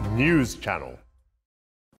 Britain's news channel.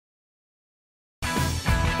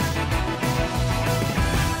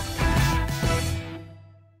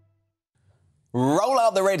 Roll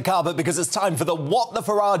out the red carpet because it's time for the What the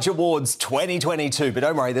Farage Awards 2022. But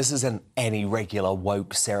don't worry, this isn't any regular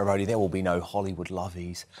woke ceremony. There will be no Hollywood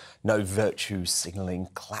lovies, no virtue signalling,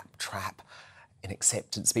 claptrap and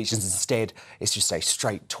acceptance speeches. Instead, it's just a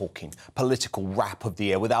straight-talking political rap of the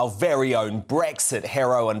year with our very own Brexit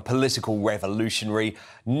hero and political revolutionary,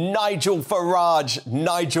 Nigel Farage.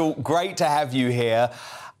 Nigel, great to have you here.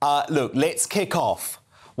 Look, let's kick off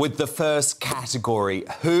with the first category.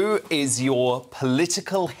 Who is your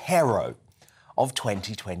political hero of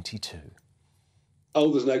 2022?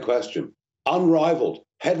 Oh, there's no question. Unrivaled,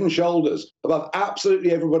 head and shoulders above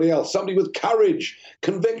absolutely everybody else. Somebody with courage,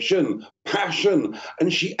 conviction, passion,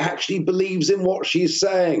 and she actually believes in what she's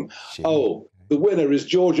saying. Oh, the winner is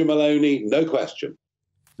Giorgia Meloni, no question.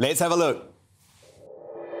 Let's have a look.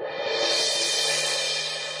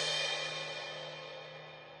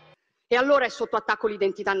 E allora è sotto attacco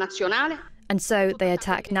l'identità nazionale? And so they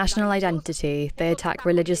attack national identity, they attack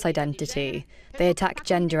religious identity, they attack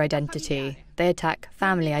gender identity, they attack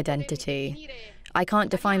family identity. I can't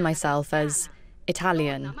define myself as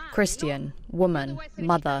Italian, Christian, woman,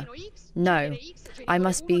 mother. No, I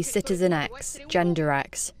must be citizen X, gender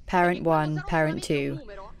X, parent 1, parent 2.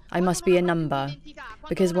 I must be a number,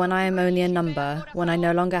 because when I am only a number, when I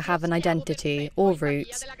no longer have an identity or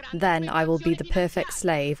roots, then I will be the perfect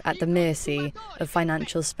slave at the mercy of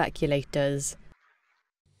financial speculators.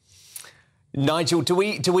 Nigel, do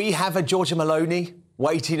we have a Giorgia Meloni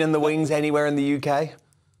waiting in the wings anywhere in the UK?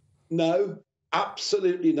 No,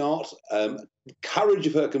 absolutely not. Courage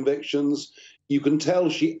of her convictions. You can tell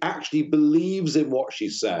she actually believes in what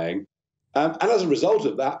she's saying. And as a result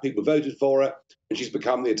of that, people voted for her, and she's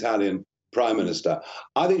become the Italian Prime Minister.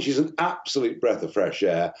 I think she's an absolute breath of fresh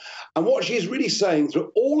air. And what she's really saying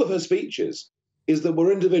through all of her speeches is that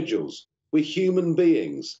we're individuals, we're human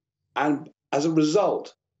beings. And as a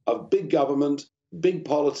result of big government, big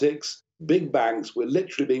politics, big banks, we're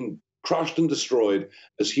literally being crushed and destroyed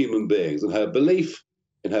as human beings. And her belief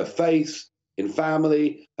in her faith, in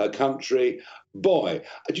family, her country, boy,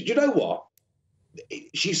 do you know what?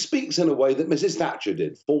 She speaks in a way that Mrs. Thatcher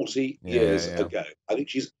did 40 years ago. I think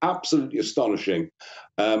she's absolutely astonishing.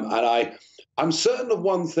 And I'm certain of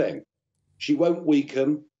one thing. She won't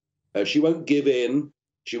weaken. She won't give in.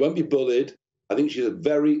 She won't be bullied. I think she's a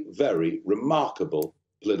very, very remarkable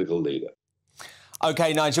political leader.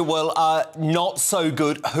 OK, Nigel, well, not so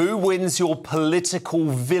good. Who wins your political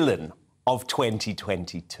villain of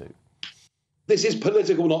 2022? This is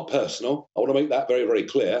political, not personal. I want to make that very, very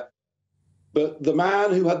clear. But the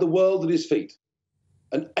man who had the world at his feet,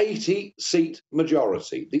 an 80-seat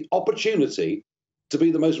majority, the opportunity to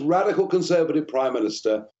be the most radical Conservative Prime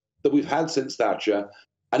Minister that we've had since Thatcher,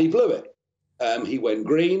 and he blew it. He went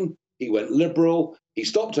green, he went liberal, he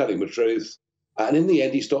stopped telling the truth, and in the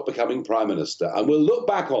end, he stopped becoming Prime Minister. And we'll look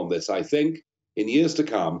back on this, I think, in years to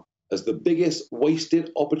come, as the biggest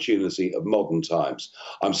wasted opportunity of modern times.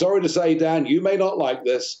 I'm sorry to say, Dan, you may not like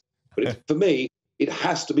this, but for me, it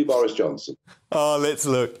has to be Boris Johnson. Oh, let's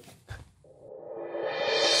look.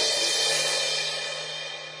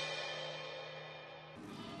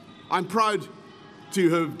 I'm proud to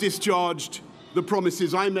have discharged the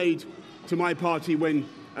promises I made to my party when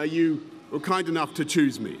you were kind enough to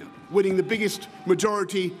choose me. Winning the biggest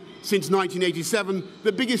majority since 1987,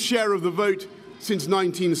 the biggest share of the vote since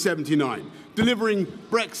 1979. Delivering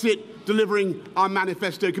Brexit, delivering our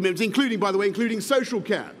manifesto commitments, including, by the way, including social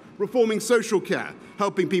care. Reforming social care,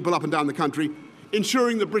 helping people up and down the country,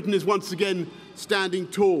 ensuring that Britain is once again standing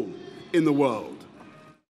tall in the world.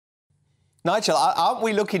 Nigel, aren't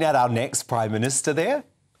we looking at our next Prime Minister there?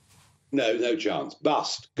 No, no chance.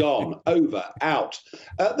 Bust, gone, over, out.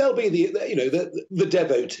 There'll be the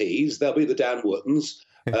devotees. There'll be the Dan Wootons.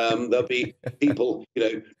 There'll be people,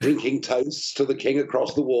 drinking toasts to the king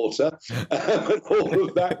across the water, and all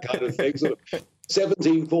of that kind of thing. Sort of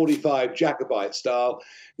 1745 Jacobite style.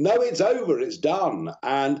 No, it's over. It's done.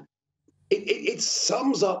 And it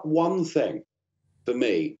sums up one thing for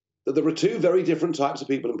me, that there are two very different types of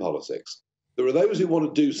people in politics. There are those who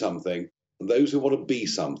want to do something and those who want to be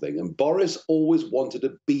something. And Boris always wanted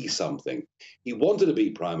to be something. He wanted to be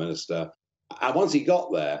Prime Minister. And once he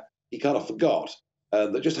got there, he kind of forgot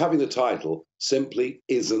that just having the title simply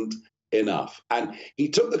isn't enough. And he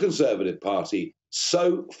took the Conservative Party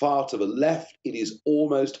so far to the left, it is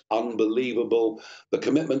almost unbelievable. The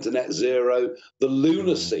commitment to net zero, the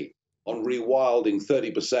lunacy on rewilding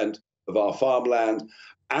 30% of our farmland,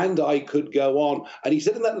 and I could go on. And he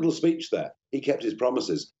said in that little speech there, he kept his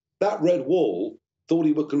promises. That red wall thought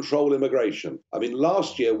he would control immigration. I mean,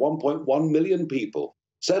 last year, 1.1 million people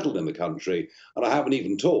settled in the country, and I haven't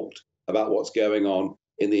even talked about what's going on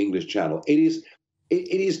in the English Channel. It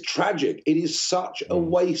is tragic. It is such a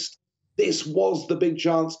waste. This was the big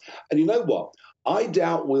chance. And you know what? I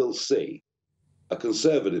doubt we'll see a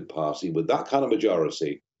Conservative Party with that kind of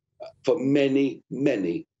majority for many,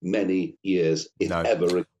 many, many years, if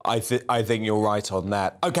ever. I think you're right on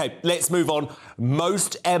that. OK, let's move on.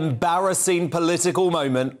 Most embarrassing political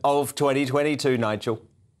moment of 2022, Nigel?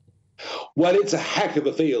 Well, it's a heck of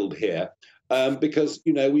a field here because,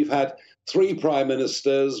 we've had 3 prime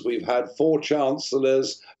ministers, we've had 4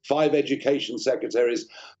 chancellors, 5 education secretaries.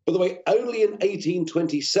 By the way, only in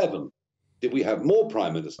 1827 did we have more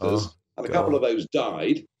prime ministers, and a couple of those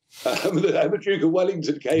died. The Duke of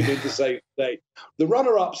Wellington came in to save the day. The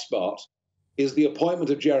runner-up spot is the appointment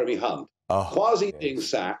of Jeremy Hunt. Kwasi being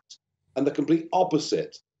sacked, and the complete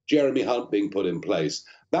opposite, Jeremy Hunt being put in place.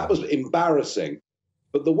 That was embarrassing.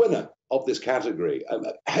 But the winner of this category,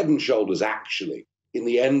 head and shoulders actually, in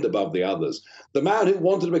the end above the others, the man who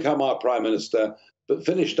wanted to become our prime minister, but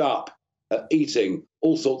finished up eating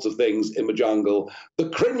all sorts of things in the jungle, the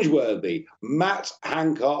cringeworthy Matt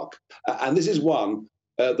Hancock. And this is one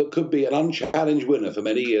that could be an unchallenged winner for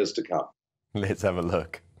many years to come. Let's have a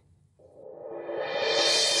look.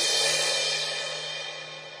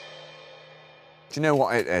 Do you know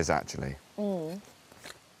what it is, actually?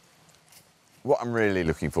 What I'm really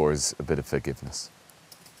looking for is a bit of forgiveness.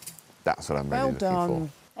 That's what I'm really looking for.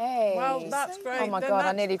 Hey. Well, that's great. Oh, my God,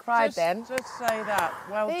 I nearly cried then. Just say that.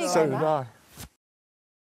 Well done. So did I.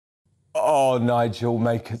 Oh, Nigel,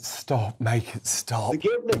 make it stop. Make it stop.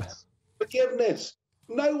 Forgiveness. Forgiveness.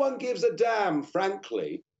 No one gives a damn,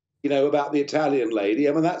 frankly, about the Italian lady.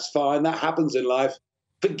 I mean, that's fine. That happens in life.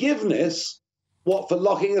 Forgiveness, what, for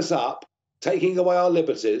locking us up taking away our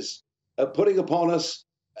liberties, putting upon us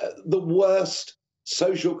the worst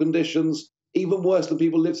social conditions, even worse than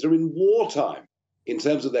people lived through in wartime in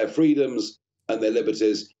terms of their freedoms and their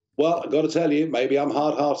liberties. Well, I've got to tell you, maybe I'm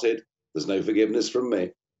hard-hearted. There's no forgiveness from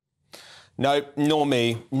me. No, nor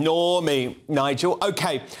me, Nigel.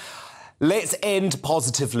 OK, let's end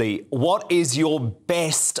positively. What is your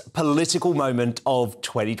best political moment of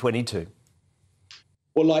 2022?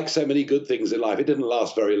 Well, like so many good things in life, it didn't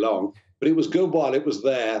last very long, but it was good while it was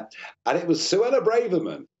there. And it was Suella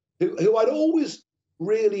Braverman, who I'd always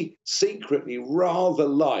really secretly rather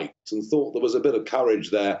liked and thought there was a bit of courage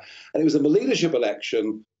there. And it was in the leadership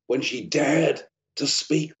election when she dared to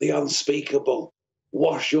speak the unspeakable.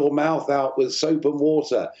 Wash your mouth out with soap and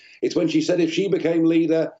water. It's when she said if she became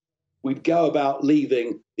leader, we'd go about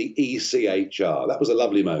leaving the ECHR. That was a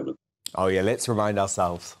lovely moment. Oh, yeah, let's remind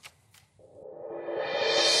ourselves.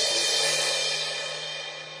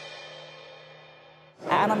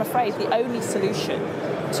 And I'm afraid the only solution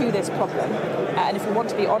to this problem, and if we want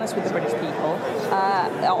to be honest with the British people,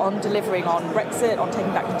 on delivering on Brexit, on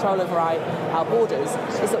taking back control over our borders,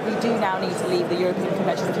 is that we do now need to leave the European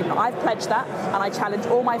Convention of Human Rights. I've pledged that, and I challenge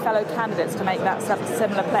all my fellow candidates to make that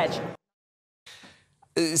similar pledge.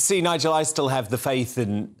 See, Nigel, I still have the faith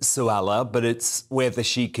in Suella, but it's whether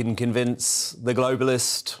she can convince the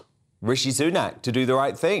globalist Rishi Sunak to do the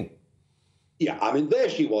right thing. Yeah, I mean, there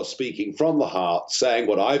she was speaking from the heart, saying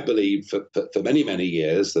what I've believed for many, many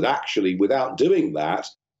years, that actually without doing that,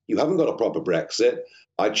 you haven't got a proper Brexit.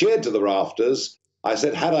 I cheered to the rafters. I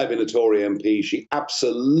said, had I been a Tory MP, she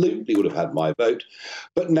absolutely would have had my vote.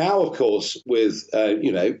 But now, of course, with,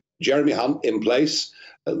 Jeremy Hunt in place,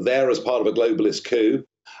 there as part of a globalist coup,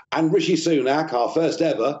 and Rishi Sunak, our first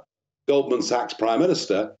ever Goldman Sachs Prime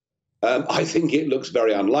Minister, I think it looks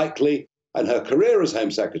very unlikely, and her career as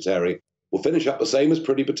Home Secretary will finish up the same as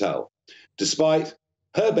Priti Patel. Despite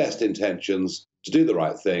her best intentions to do the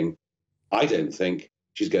right thing, I don't think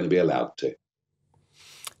she's going to be allowed to.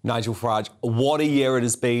 Nigel Farage, what a year it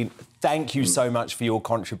has been. Thank you so much for your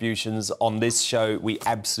contributions on this show. We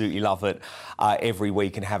absolutely love it every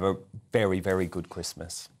week, and have a very, very good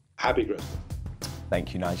Christmas. Happy Christmas.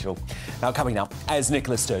 Thank you, Nigel. Now, coming up, as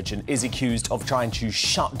Nicola Sturgeon is accused of trying to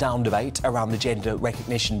shut down debate around the Gender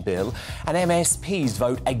Recognition Bill, and MSPs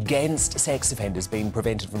vote against sex offenders being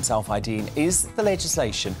prevented from self-IDing, is the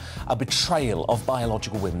legislation a betrayal of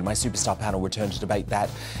biological women? My superstar panel return to debate that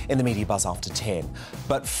in the Media Buzz after 10.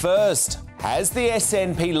 But first, has the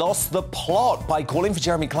SNP lost the plot by calling for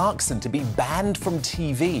Jeremy Clarkson to be banned from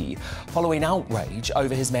TV following outrage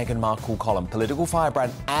over his Meghan Markle column? Political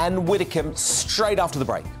firebrand Anne Widdecombe straight after the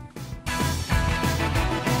break.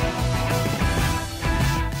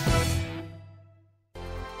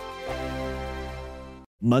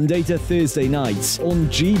 Monday to Thursday nights on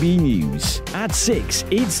GB News. At 6,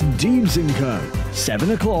 it's Dubes & Co.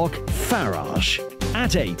 7 o'clock, Farage.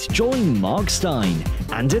 At 8, join Mark Stein.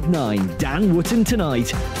 And at 9, Dan Wootton Tonight,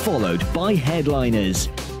 followed by Headliners.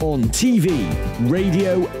 On TV,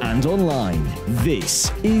 radio and online.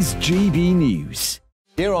 This is GB News.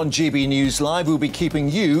 Here on GB News Live, we'll be keeping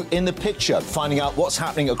you in the picture, finding out what's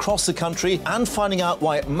happening across the country and finding out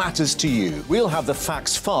why it matters to you. We'll have the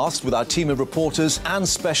facts fast with our team of reporters and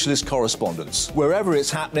specialist correspondents. Wherever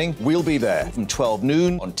it's happening, we'll be there from 12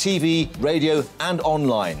 noon on TV, radio and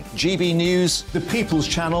online. GB News, the People's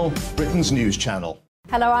Channel, Britain's news channel.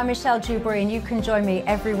 Hello, I'm Michelle Dewberry, and you can join me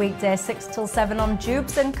every weekday 6 till 7 on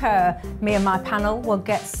Dubes & Co. Me and my panel will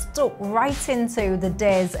get stuck right into the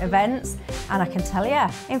day's events, and I can tell you,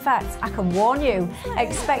 in fact, I can warn you,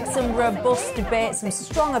 expect some robust debate, some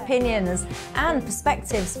strong opinions and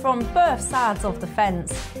perspectives from both sides of the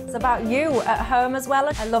fence. It's about you at home as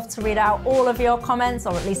well. I love to read out all of your comments,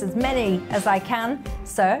 or at least as many as I can.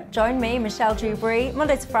 So join me, Michelle Dewberry,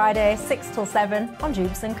 Monday to Friday, 6 till 7 on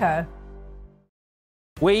Dubes & Co.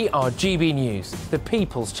 We are GB News, the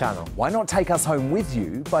People's Channel. Why not take us home with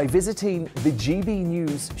you by visiting the GB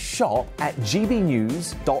News shop at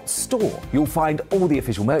gbnews.store. You'll find all the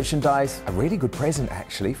official merchandise, a really good present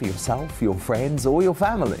actually for yourself, your friends or your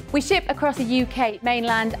family. We ship across the UK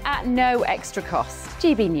mainland at no extra cost.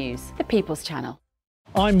 GB News, the People's Channel.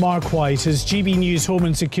 I'm Mark White. As GB News Home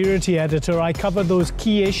and Security Editor, I cover those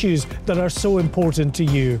key issues that are so important to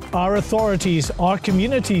you. Our authorities, our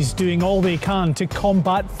communities doing all they can to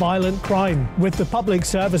combat violent crime. With the public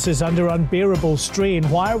services under unbearable strain,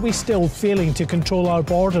 why are we still failing to control our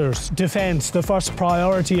borders? Defence, the first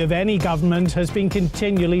priority of any government, has been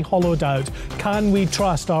continually hollowed out. Can we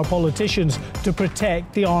trust our politicians to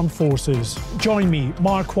protect the armed forces? Join me,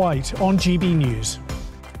 Mark White, on GB News.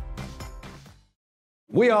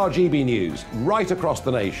 We are GB News, right across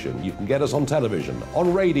the nation. You can get us on television,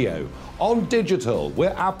 on radio, on digital.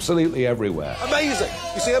 We're absolutely everywhere. Amazing!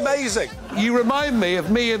 You see, amazing! You remind me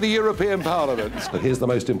of me in the European Parliament. But here's the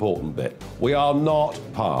most important bit. We are not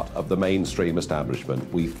part of the mainstream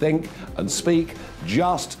establishment. We think and speak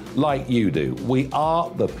just like you do. We are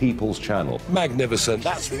the People's Channel. Magnificent.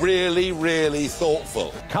 That's really, really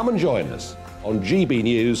thoughtful. Come and join us on GB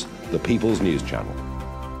News, the People's News Channel.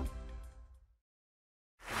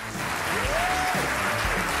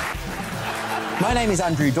 My name is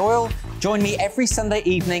Andrew Doyle. Join me every Sunday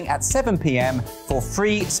evening at 7 p.m. for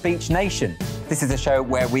Free Speech Nation. This is a show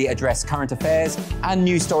where we address current affairs and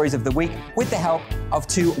news stories of the week with the help of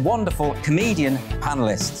two wonderful comedian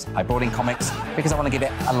panellists. I brought in comics because I want to give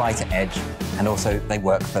it a lighter edge, and also they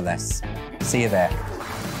work for less. See you there.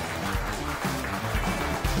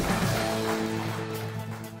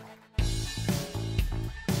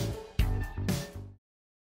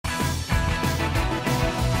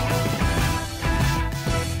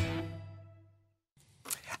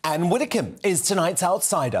 Anne Widdecombe is tonight's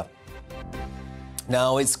outsider.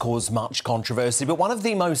 Now, it's caused much controversy, but one of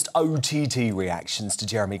the most OTT reactions to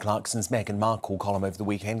Jeremy Clarkson's Meghan Markle column over the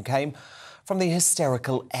weekend came from the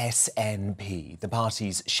hysterical SNP. The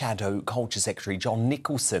party's shadow culture secretary, John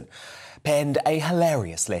Nicholson, penned a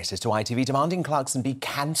hilarious letter to ITV demanding Clarkson be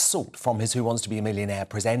cancelled from his Who Wants to Be a Millionaire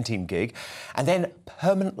presenting gig and then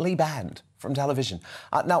permanently banned from television.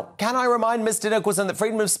 Now, can I remind Mr Nicholson that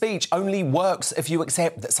freedom of speech only works if you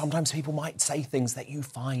accept that sometimes people might say things that you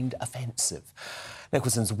find offensive?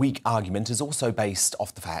 Nicholson's weak argument is also based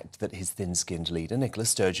off the fact that his thin-skinned leader, Nicola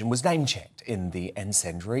Sturgeon, was name-checked in the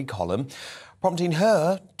incendiary column, prompting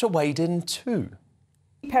her to wade in too.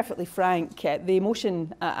 Perfectly frank, the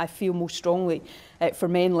emotion I feel most strongly for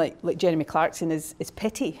men like Jeremy Clarkson is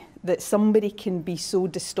pity. That somebody can be so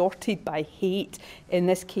distorted by hate, in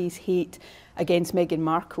this case hate against Meghan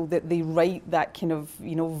Markle, that they write that kind of,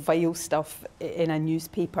 vile stuff in a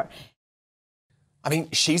newspaper. I mean,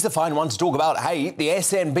 she's the fine one to talk about hate. The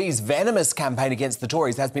SNP's venomous campaign against the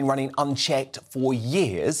Tories has been running unchecked for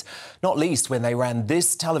years, not least when they ran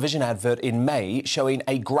this television advert in May showing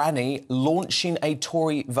a granny launching a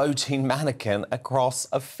Tory voting mannequin across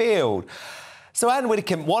a field. So, Anne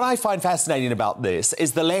Widdecombe, what I find fascinating about this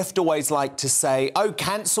is the left always like to say, oh,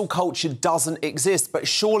 cancel culture doesn't exist, but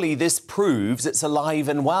surely this proves it's alive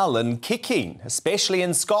and well and kicking, especially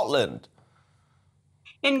in Scotland.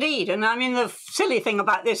 Indeed, and I mean, the silly thing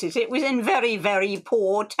about this is it was in very, very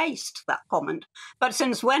poor taste, that comment. But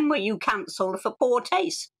since when were you cancelled for poor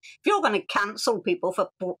taste? If you're going to cancel people for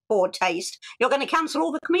poor taste, you're going to cancel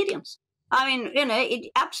all the comedians. I mean, it's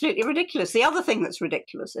absolutely ridiculous. The other thing that's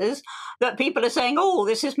ridiculous is that people are saying, oh,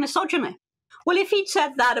 this is misogyny. Well, if he'd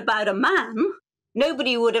said that about a man,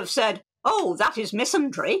 nobody would have said, oh, that is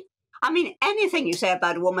misandry. I mean, anything you say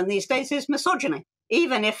about a woman these days is misogyny,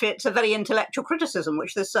 even if it's a very intellectual criticism,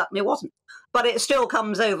 which this certainly wasn't. But it still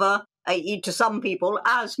comes over to some people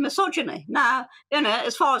as misogyny. Now,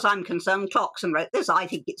 as far as I'm concerned, Clarkson wrote this. I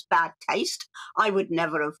think it's bad taste. I would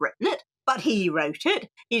never have written it. But he wrote it.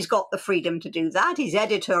 He's got the freedom to do that. His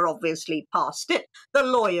editor obviously passed it. The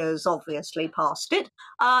lawyers obviously passed it.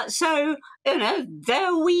 So,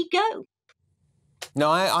 there we go.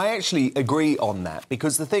 No, I actually agree on that,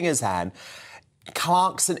 because the thing is, Anne,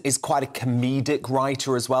 Clarkson is quite a comedic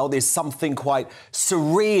writer as well. There's something quite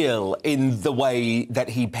surreal in the way that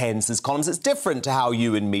he pens his columns. It's different to how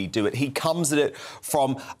you and me do it. He comes at it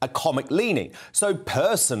from a comic leaning. So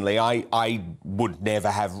personally, I would never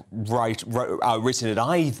have written it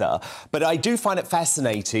either. But I do find it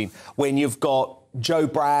fascinating when you've got Joe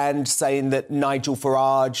Brand saying that Nigel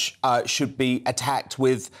Farage should be attacked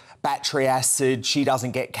with battery acid, she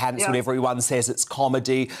doesn't get cancelled, everyone says it's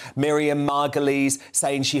comedy. Miriam Margolyes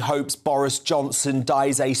saying she hopes Boris Johnson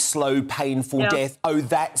dies a slow, painful death. Oh,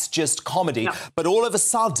 that's just comedy. But all of a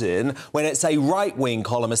sudden, when it's a right-wing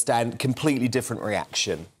columnist, and completely different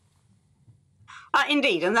reaction.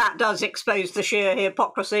 Indeed, and that does expose the sheer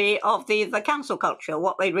hypocrisy of the cancel culture.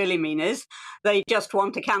 What they really mean is they just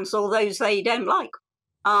want to cancel those they don't like.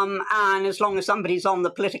 And as long as somebody's on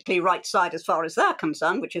the politically right side as far as they're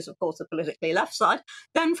concerned, which is, of course, the politically left side,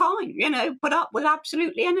 then fine, put up with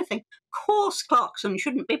absolutely anything. Of course, Clarkson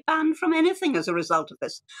shouldn't be banned from anything as a result of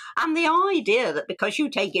this. And the idea that because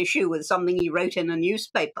you take issue with something he wrote in a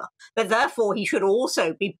newspaper, that therefore he should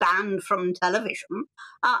also be banned from television,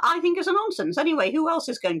 I think is a nonsense. Anyway, who else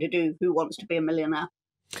is going to do Who Wants to Be a Millionaire?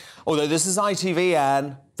 Although this is ITV,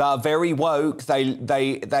 Anne, they're very woke.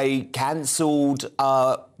 They cancelled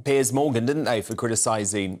Piers Morgan, didn't they, for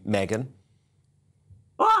criticising Meghan?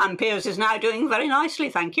 Well, and Piers is now doing very nicely,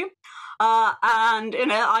 thank you. And, you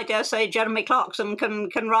know, I dare say Jeremy Clarkson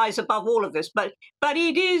can rise above all of this. But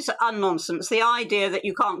it is a nonsense, the idea that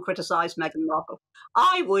you can't criticise Meghan Markle.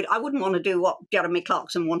 I wouldn't want to do what Jeremy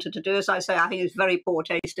Clarkson wanted to do. As I say, I think it's very poor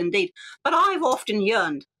taste indeed. But I've often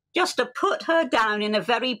yearned just to put her down in a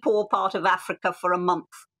very poor part of Africa for a month,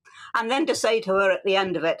 and then to say to her at the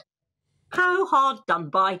end of it, how hard done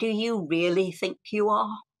by do you really think you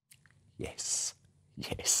are? Yes.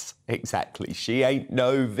 Yes, exactly. She ain't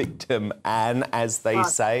no victim, Anne, as they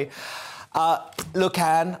say. Look,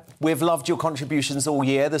 Anne, we've loved your contributions all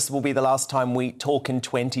year. This will be the last time we talk in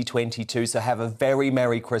 2022, so have a very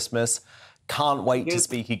Merry Christmas. Can't wait to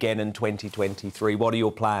speak again in 2023. What are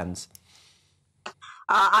your plans?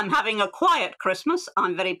 I'm having a quiet Christmas,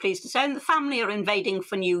 I'm very pleased to say, and the family are invading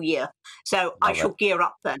for New Year. So I shall gear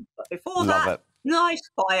up then. But before that, nice,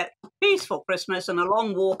 quiet, peaceful Christmas and a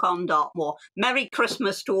long walk on Dartmoor. Merry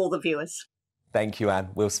Christmas to all the viewers. Thank you, Anne.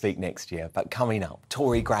 We'll speak next year. But coming up,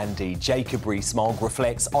 Tory grandee Jacob Rees-Mogg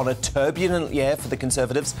reflects on a turbulent year for the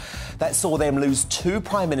Conservatives that saw them lose 2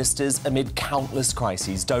 Prime Ministers amid countless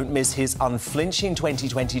crises. Don't miss his unflinching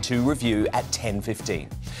 2022 review at 10:15.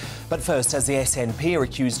 But first, as the SNP are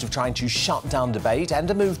accused of trying to shut down debate and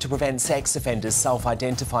a move to prevent sex offenders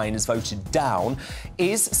self-identifying as voted down,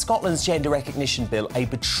 is Scotland's gender recognition bill a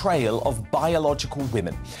betrayal of biological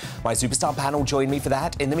women? My superstar panel join me for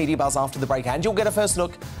that in the Media Buzz after the break, and you'll get a first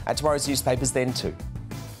look at tomorrow's newspapers then too.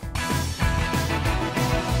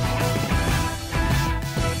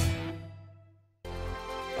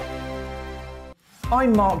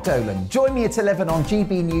 I'm Mark Dolan. Join me at 11 on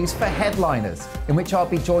GB News for Headliners, in which I'll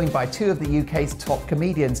be joined by 2 of the UK's top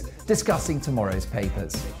comedians discussing tomorrow's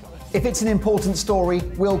papers. If it's an important story,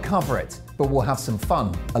 we'll cover it, but we'll have some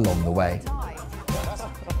fun along the way.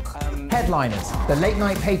 Headliners, the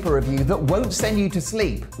late-night paper review that won't send you to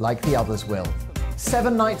sleep like the others will.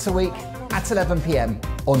 7 nights a week at 11 p.m.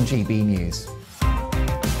 on GB News.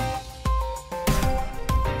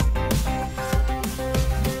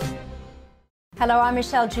 Hello, I'm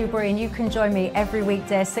Michelle Dewberry and you can join me every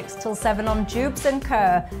weekday 6 till 7 on Jubes and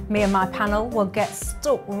Kerr. Me and my panel will get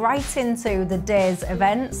stuck right into the day's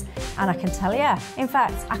events, and I can tell you, in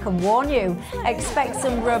fact, I can warn you, expect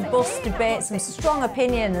some robust debates, some strong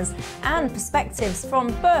opinions and perspectives from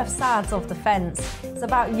both sides of the fence. It's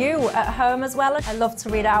about you at home as well. I love to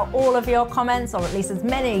read out all of your comments, or at least as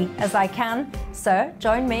many as I can. So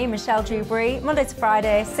join me, Michelle Dewberry, Monday to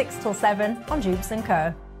Friday, 6 till 7 on Jubes and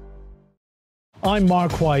Kerr. I'm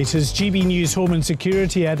Mark White. As GB News Home and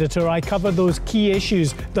Security Editor, I cover those key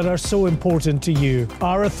issues that are so important to you.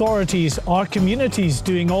 Our authorities, our communities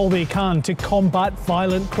doing all they can to combat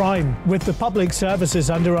violent crime. With the public services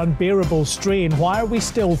under unbearable strain, why are we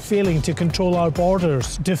still failing to control our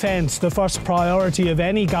borders? Defence, the first priority of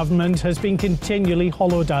any government, has been continually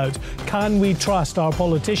hollowed out. Can we trust our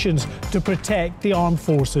politicians to protect the armed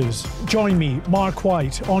forces? Join me, Mark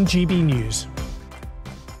White, on GB News.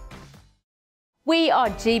 We are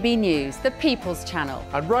GB News, the People's Channel.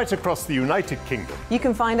 And right across the United Kingdom. You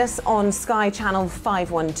can find us on Sky Channel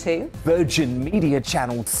 512. Virgin Media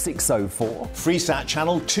Channel 604. Freesat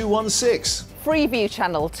Channel 216. Freeview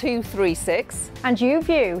Channel 236. And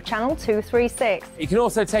YouView Channel 236. You can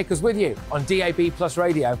also take us with you on DAB Plus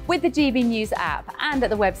Radio. With the GB News app and at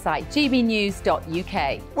the website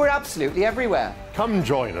gbnews.uk. We're absolutely everywhere. Come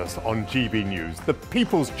join us on GB News, the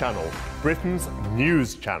People's Channel, Britain's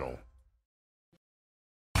news channel.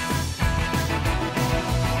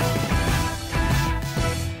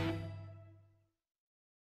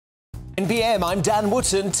 In PM, I'm Dan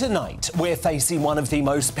Wootton. Tonight, we're facing one of the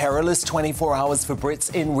most perilous 24 hours for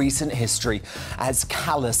Brits in recent history, as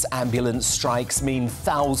callous ambulance strikes mean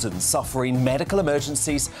thousands suffering medical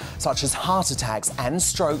emergencies such as heart attacks and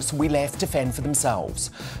strokes will be left to fend for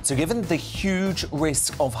themselves. So given the huge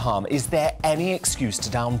risk of harm, is there any excuse to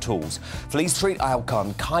down tools? Fleet Street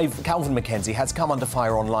icon Calvin Mackenzie has come under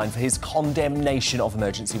fire online for his condemnation of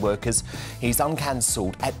emergency workers. He's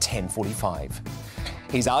uncancelled at 10:45.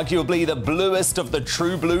 He's arguably the bluest of the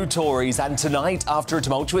true blue Tories, and tonight, after a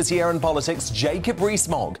tumultuous year in politics, Jacob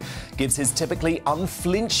Rees-Mogg gives his typically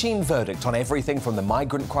unflinching verdict on everything from the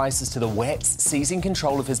migrant crisis to the Wets seizing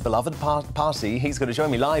control of his beloved party. He's going to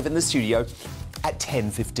join me live in the studio at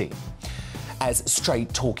 10:15. As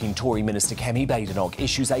straight-talking Tory Minister Kemi Badenoch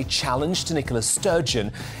issues a challenge to Nicola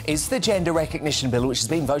Sturgeon, is the gender recognition bill, which has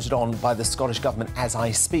been voted on by the Scottish Government as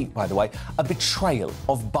I speak, by the way, a betrayal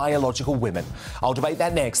of biological women? I'll debate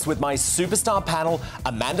that next with my superstar panel,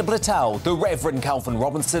 Amanda Blattel, the Reverend Calvin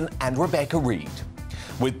Robinson and Rebecca Reid.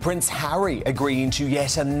 With Prince Harry agreeing to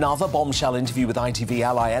yet another bombshell interview with ITV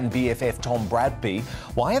ally and BFF Tom Bradby,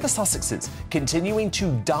 why are the Sussexes continuing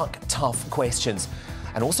to duck tough questions?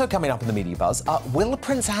 And also coming up in the media buzz, will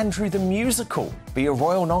Prince Andrew the musical be a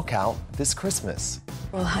royal knockout this Christmas?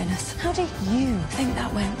 Royal Highness, how do you think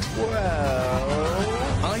that went?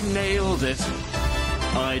 Well, I nailed it.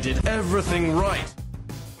 I did everything right.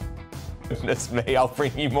 Goodness me, I'll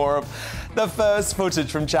bring you more of the first footage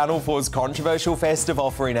from Channel 4's controversial festive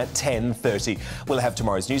offering at 10:30. We'll have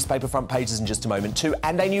tomorrow's newspaper front pages in just a moment too,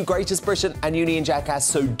 and a new Greatest Britain and Union Jackass,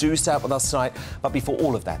 so do stay up with us tonight. But before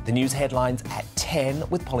all of that, the news headlines at 10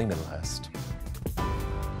 with Polly Middlehurst.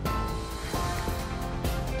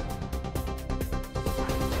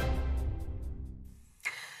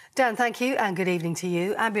 Dan, thank you and good evening to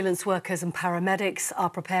you. Ambulance workers and paramedics are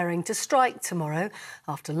preparing to strike tomorrow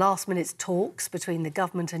after last-minute talks between the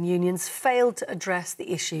government and unions failed to address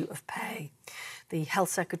the issue of pay. The Health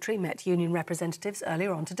Secretary met union representatives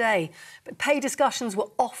earlier on today, but pay discussions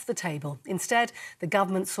were off the table. Instead, the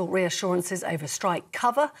government sought reassurances over strike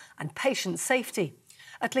cover and patient safety.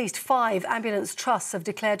 At least 5 ambulance trusts have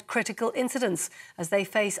declared critical incidents as they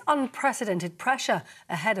face unprecedented pressure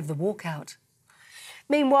ahead of the walkout.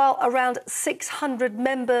 Meanwhile, around 600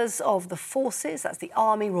 members of the forces, that's the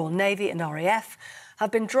Army, Royal Navy and RAF,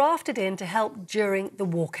 have been drafted in to help during the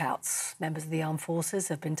walkouts. Members of the armed forces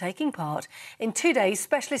have been taking part in 2 days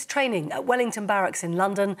specialist training at Wellington Barracks in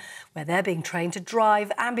London, where they're being trained to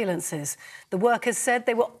drive ambulances. The workers said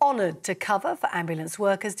they were honoured to cover for ambulance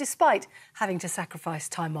workers despite having to sacrifice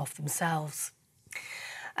time off themselves.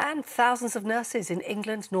 And thousands of nurses in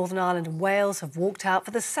England, Northern Ireland and Wales have walked out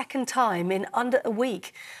for the second time in under a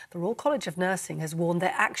week. The Royal College of Nursing has warned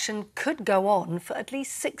their action could go on for at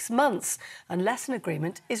least 6 months unless an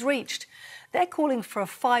agreement is reached. They're calling for a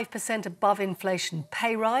 5% above inflation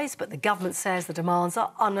pay rise, but the government says the demands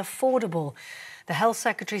are unaffordable. The Health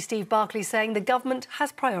Secretary, Steve Barclay, saying the government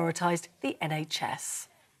has prioritised the NHS.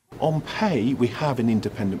 On pay, we have an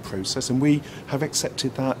independent process and we have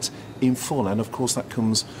accepted that in full, and of course that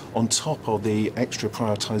comes on top of the extra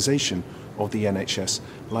prioritisation of the NHS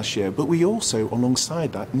last year. But we also,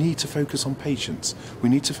 alongside that, need to focus on patients. We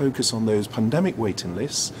need to focus on those pandemic waiting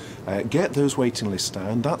lists, get those waiting lists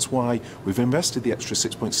down. That's why we've invested the extra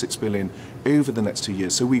 £6.6 billion over the next 2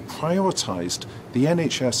 years. So we prioritised the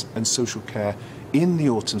NHS and social care in the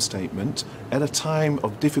autumn statement at a time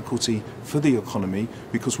of difficulty for the economy,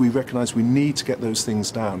 because we recognise we need to get those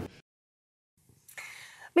things down.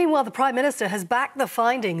 Meanwhile, the Prime Minister has backed the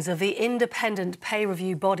findings of the independent pay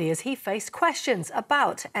review body as he faced questions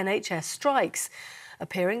about NHS strikes.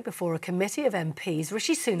 Appearing before a committee of MPs,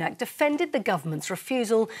 Rishi Sunak defended the government's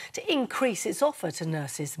refusal to increase its offer to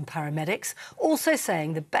nurses and paramedics, also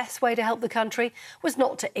saying the best way to help the country was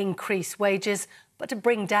not to increase wages, but to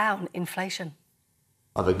bring down inflation.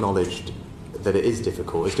 I've acknowledged that it is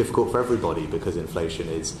difficult. It's difficult for everybody because inflation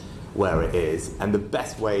is where it is. And the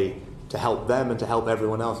best way to help them and to help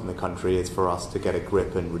everyone else in the country is for us to get a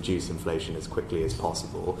grip and reduce inflation as quickly as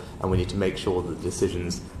possible. And we need to make sure that the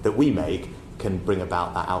decisions that we make can bring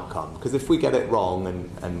about that outcome. Because if we get it wrong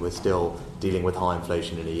and we're still dealing with high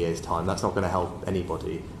inflation in a year's time, that's not going to help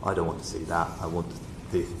anybody. I don't want to see that. I want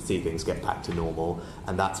to see things get back to normal.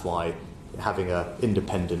 And that's why having an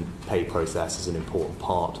independent pay process is an important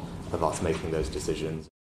part of us making those decisions.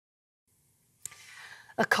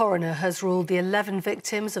 A coroner has ruled the 11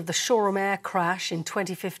 victims of the Shoreham Air crash in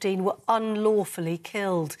 2015 were unlawfully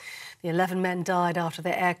killed. The 11 men died after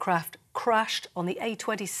their aircraft crashed on the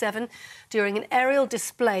A27 during an aerial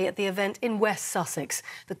display at the event in West Sussex.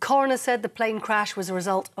 The coroner said the plane crash was a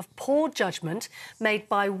result of poor judgment made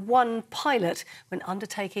by one pilot when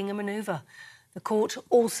undertaking a manoeuvre. The court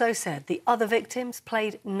also said the other victims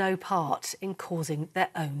played no part in causing their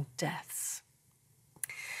own deaths.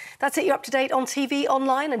 That's it. You're up to date on TV,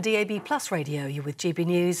 online and DAB+ radio. You're with GB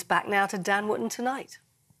News. Back now to Dan Wootton tonight.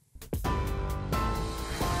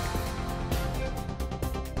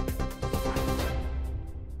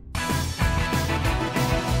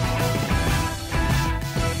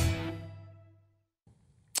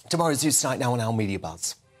 Tomorrow's News Tonight now on our Media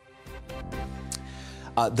Buzz.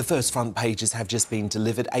 The first front pages have just been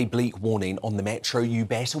delivered. A bleak warning on the Metro. You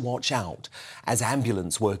better watch out as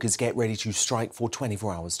ambulance workers get ready to strike for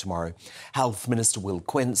 24 hours tomorrow. Health Minister Will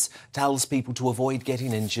Quince tells people to avoid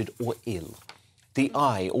getting injured or ill. The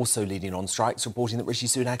Eye also leading on strikes, reporting that Rishi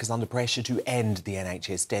Sunak is under pressure to end the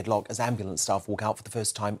NHS deadlock as ambulance staff walk out for the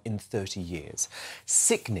first time in 30 years.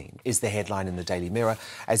 Sickening is the headline in the Daily Mirror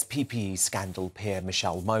as PPE scandal peer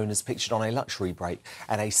Michelle Mone is pictured on a luxury break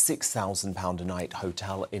at a £6,000 a night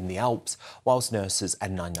hotel in the Alps, whilst nurses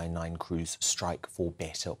and 999 crews strike for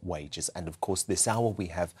better wages. And of course, this hour we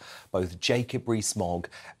have both Jacob Rees-Mogg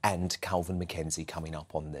and Calvin Mackenzie coming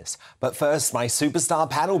up on this. But first, my superstar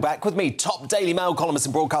panel back with me. Top Daily Mail columnist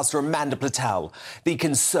and broadcaster Amanda Platel, the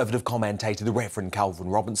Conservative commentator the Reverend Calvin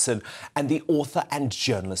Robinson, and the author and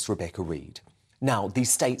journalist Rebecca Reid. Now, the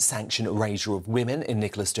state-sanctioned erasure of women in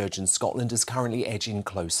Nicola Sturgeon's Scotland is currently edging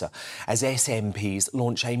closer as SNPs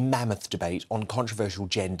launch a mammoth debate on controversial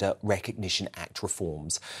Gender Recognition Act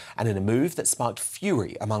reforms. And in a move that sparked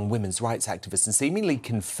fury among women's rights activists and seemingly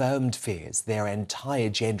confirmed fears their entire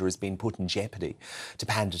gender has been put in jeopardy to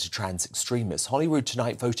pander to trans extremists, Holyrood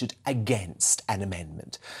tonight voted against an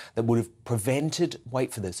amendment that would have prevented,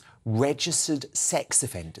 wait for this, registered sex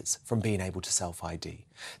offenders from being able to self-ID.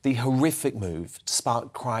 The horrific move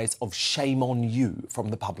sparked cries of shame on you from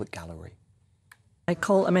the public gallery. I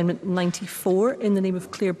call Amendment 94 in the name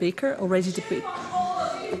of Claire Baker, already debated.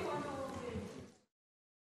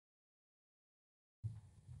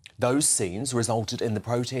 Those scenes resulted in the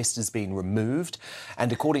protesters being removed,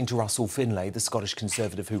 and according to Russell Finlay, the Scottish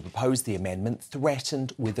Conservative who proposed the amendment,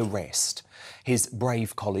 threatened with arrest. His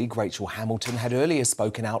brave colleague, Rachel Hamilton, had earlier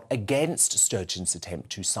spoken out against Sturgeon's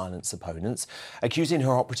attempt to silence opponents, accusing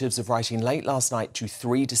her operatives of writing late last night to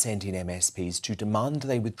 3 dissenting MSPs to demand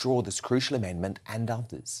they withdraw this crucial amendment and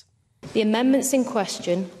others. The amendments in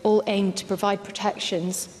question all aim to provide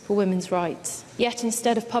protections for women's rights. Yet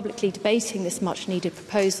instead of publicly debating this much-needed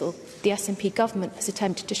proposal, the SNP government has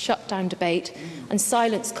attempted to shut down debate and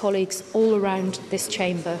silence colleagues all around this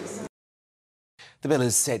chamber. The bill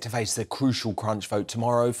is set to face a crucial crunch vote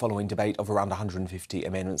tomorrow following debate of around 150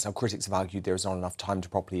 amendments. Now, critics have argued there is not enough time to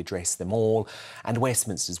properly address them all, and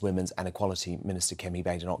Westminster's Women's and Equality Minister Kemi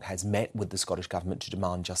Badenoch has met with the Scottish Government to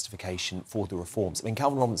demand justification for the reforms. I mean,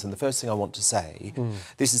 Calvin Robinson, the first thing I want to say,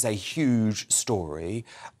 this is a huge story,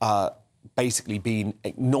 basically being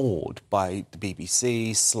ignored by the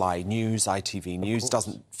BBC, Sly News, ITV News.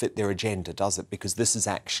 Doesn't fit their agenda, does it? Because this is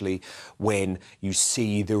actually when you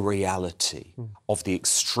see the reality of the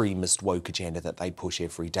extremist woke agenda that they push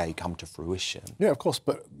every day come to fruition. Yeah, of course,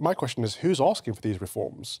 but my question is, who's asking for these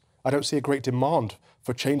reforms? I don't see a great demand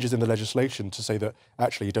for changes in the legislation to say that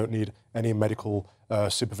actually you don't need any medical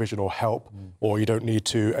supervision or help, or you don't need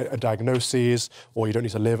to diagnoses, or you don't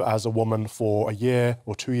need to live as a woman for a year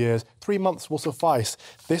or 2 years. 3 months will suffice.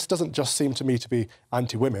 This doesn't just seem to me to be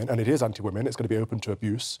anti-women, and it is anti-women. It's going to be open to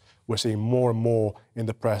abuse. We're seeing more and more in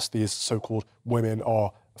the press these so-called women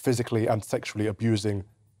are physically and sexually abusing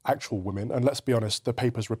actual women. And let's be honest, the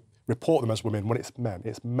papers report them as women when it's men.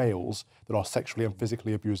 It's males that are sexually and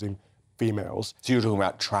physically abusing females. So you're talking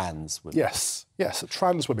about trans women? Yes, yes,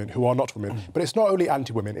 trans women who are not women. But it's not only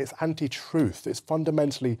anti-women, it's anti-truth. It's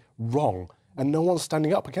fundamentally wrong, and no one's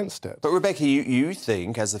standing up against it. But Rebecca, you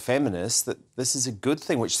think, as a feminist, that this is a good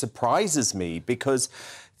thing, which surprises me, because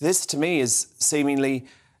this, to me, is seemingly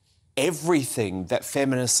everything that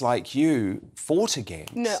feminists like you fought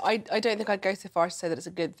against. No, I don't think I'd go so far as to say that it's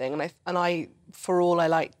a good thing. And I, for all I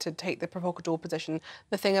like to take the provocateur position,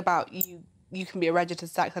 the thing about you can be a registered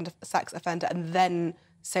sex offender and then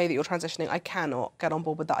say that you're transitioning, I cannot get on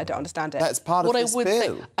board with that. I don't understand it. That's part of this bill.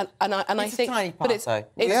 Say, and I think, a tiny part, but it's though.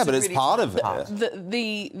 Yeah, but it's really part of it.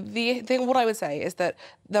 The thing, what I would say is that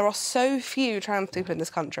there are so few trans people in this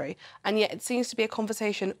country, and yet it seems to be a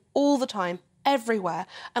conversation all the time, everywhere,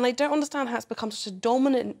 and I don't understand how it's become such a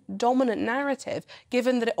dominant narrative,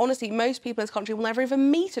 given that honestly most people in this country will never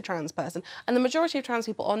even meet a trans person, and the majority of trans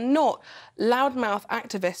people are not loudmouth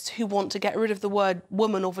activists who want to get rid of the word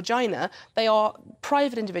woman or vagina. They are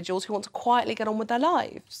private individuals who want to quietly get on with their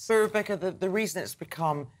lives. So, Rebecca, the reason it's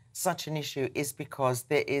become such an issue is because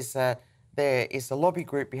there is a lobby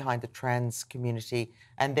group behind the trans community,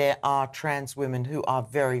 and there are trans women who are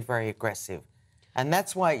very, very aggressive. And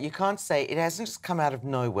that's why you can't say it hasn't just come out of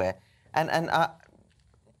nowhere. And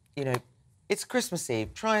you know, it's Christmas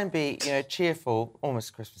Eve. Try and be, cheerful,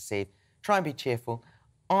 almost Christmas Eve. Try and be cheerful.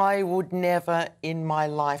 I would never in my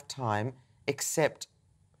lifetime accept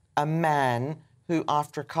a man who,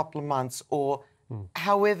 after a couple of months or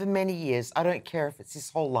however many years, I don't care if it's his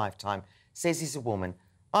whole lifetime, says he's a woman.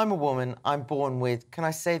 I'm a woman. I'm born with, can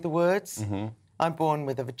I say the words? I'm born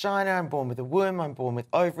with a vagina. I'm born with a womb. I'm born with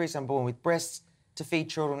ovaries. I'm born with breasts. to feed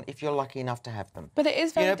children if you're lucky enough to have them. But it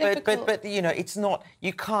is very difficult. But you know, it's not.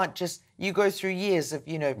 You can't just. You go through years of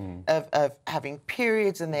of having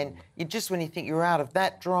periods, and then when you think you're out of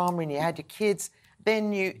that drama and you had your kids,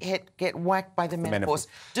 then you get whacked by the menopause.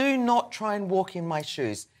 Do not try and walk in my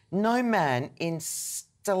shoes. No man in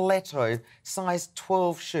stiletto size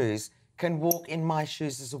 12 shoes can walk in my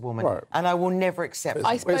shoes as a woman, and I will never accept it.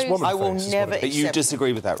 I will never accept it. But you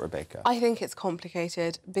disagree with that, Rebecca? I think it's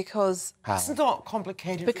complicated because... How? It's not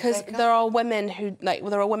complicated, because Rebecca. there are women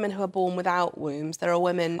who are born without wombs. There are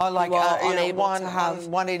women who are unable to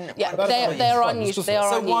have... They are unusual.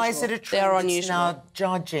 So why is it a trend that's now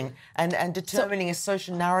judging and determining a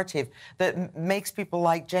social narrative that makes people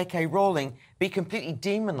like J.K. Rowling be completely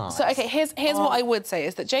demonised? So, OK, here's what I would say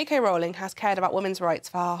is that J.K. Rowling has cared about women's rights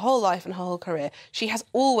for her whole life and her whole career. She has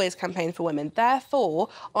always campaigned for women. Therefore,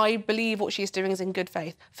 I believe what she's doing is in good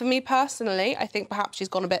faith. For me personally, I think perhaps she's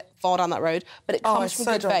gone a bit far down that road, but it comes from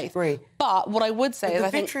good faith. Agree. But what I would say is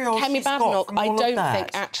I think Kemi Badenoch, I don't think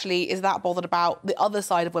actually is that bothered about the other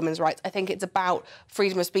side of women's rights. I think it's about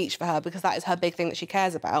freedom of speech for her because that is her big thing that she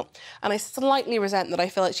cares about. And I slightly resent that I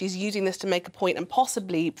feel like she's using this to make a point and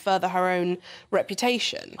possibly further her own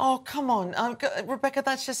reputation. Oh, come on. Rebecca,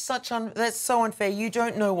 that's just that's so unfair. You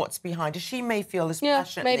don't know what's behind her. She may feel as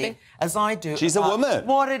passionately as I do. She's a woman.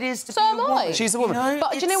 What it is to be a woman. She's a woman.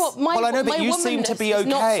 But do you know what? I know, but you seem to be okay.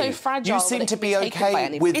 Not so fragile. You seem to be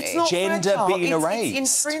okay with gender being erased.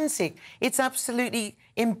 It's intrinsic. It's absolutely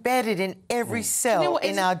embedded in every cell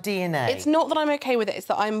in our DNA. It's not that I'm okay with it. It's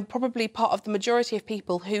that I'm probably part of the majority of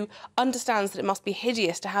people who understands that it must be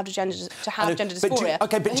hideous to have gender dysphoria.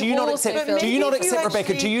 But do you not accept,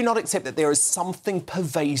 Rebecca, do you not accept that there is something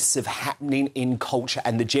pervasive happening in culture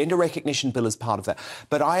and the gender recognition bill is part of that?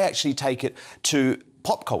 But I actually take it to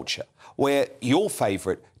pop culture, where your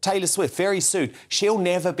favourite, Taylor Swift, very soon, she'll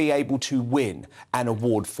never be able to win an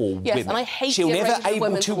award for women. And I hate she'll never be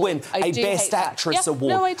able to win a Best Actress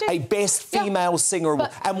award, a Best Female Singer award.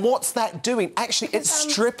 And what's that doing? Actually, it's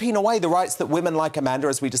stripping away the rights that women like Amanda,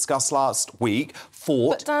 as we discussed last week,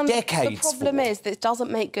 fought decades for. The problem is that it doesn't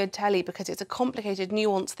make good telly because it's a complicated,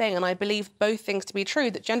 nuanced thing, and I believe both things to be true,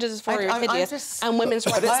 that gender dysphoria is hideous and women's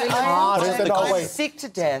rights are I'm sick to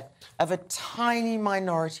death of a tiny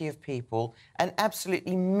minority of people, an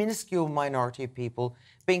absolutely minuscule minority of people,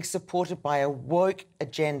 being supported by a woke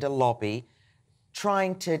agenda lobby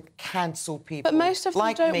trying to cancel people. But most of them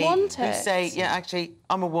like don't me, want it. who say, yeah, actually,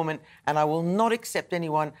 I'm a woman and I will not accept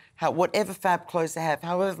anyone, whatever fab clothes they have,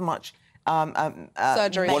 however much...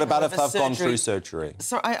 surgery. What about if I've gone through surgery?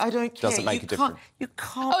 So I don't care. Doesn't make a difference. You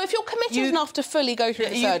can't... Oh, if you're committed enough to fully go through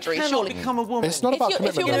the surgery, surely... You cannot become a woman. It's not about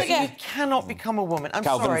commitment. You cannot become a woman. I'm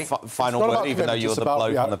Calvin, sorry. final word, even though you're the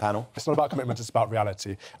bloke on the panel. It's not about commitment, it's about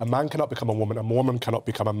reality. A man cannot become a woman cannot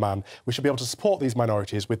become a man. We should be able to support these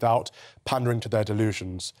minorities without pandering to their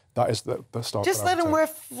delusions. That is the start. Just let them wear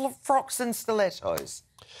frocks and stilettos.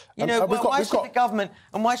 You know, why should the government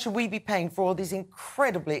and why should we be paying for all these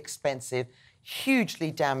incredibly expensive, hugely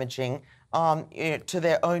damaging to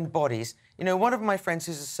their own bodies? You know, one of my friends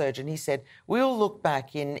who's a surgeon, he said, we'll look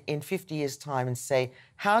back in 50 years' time and say,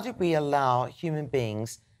 how did we allow human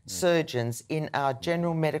beings, surgeons in our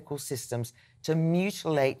general medical systems, to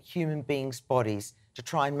mutilate human beings' bodies to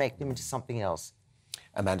try and make them into something else?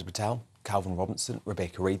 Amanda Patel, Calvin Robinson,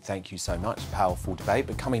 Rebecca Reid, thank you so much. Powerful debate.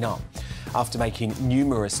 But coming up, after making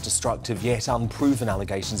numerous destructive yet unproven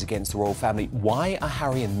allegations against the royal family, why are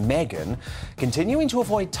Harry and Meghan continuing to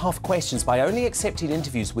avoid tough questions by only accepting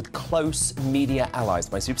interviews with close media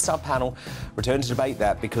allies? My superstar panel return to debate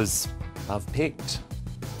that because I've picked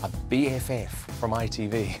a BFF from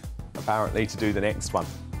ITV, apparently, to do the next one.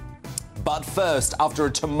 But first, after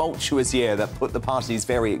a tumultuous year that put the party's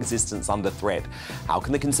very existence under threat, how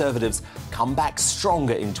can the Conservatives come back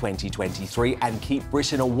stronger in 2023 and keep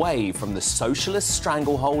Britain away from the socialist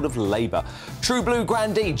stranglehold of Labour? True Blue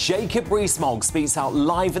grandee Jacob Rees-Mogg speaks out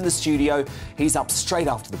live in the studio. He's up straight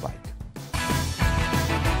after the break.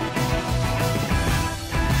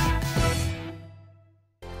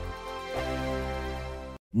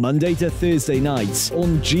 Monday to Thursday nights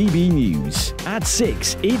on GB News. At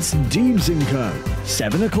 6, it's Dubes & Co.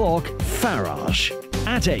 7 o'clock, Farage.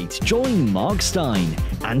 At 8, join Mark Stein.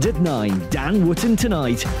 And at 9, Dan Wootton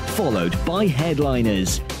Tonight, followed by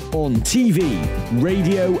Headliners. On TV,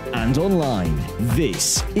 radio and online.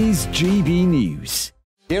 This is GB News.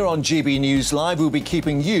 Here on GB News Live, we'll be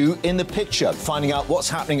keeping you in the picture, finding out what's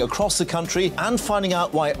happening across the country and finding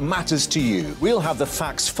out why it matters to you. We'll have the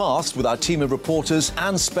facts fast with our team of reporters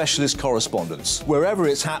and specialist correspondents. Wherever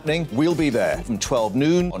it's happening, we'll be there from 12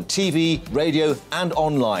 noon on TV, radio and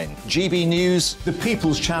online. GB News, the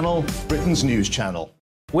People's Channel, Britain's news channel.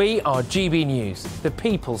 We are GB News, the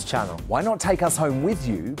People's Channel. Why not take us home with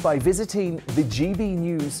you by visiting the GB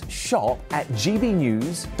News shop at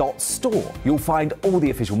gbnews.store. You'll find all the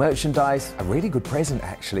official merchandise, a really good present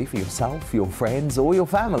actually for yourself, your friends or your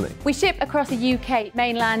family. We ship across the UK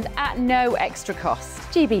mainland at no extra cost.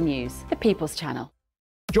 GB News, the People's Channel.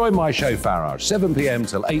 Join my show Farage, 7 p.m.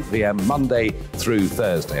 till 8 p.m. Monday through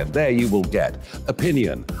Thursday, and there you will get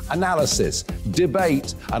opinion, analysis,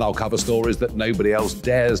 debate, and I'll cover stories that nobody else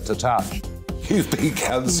dares to touch. You've been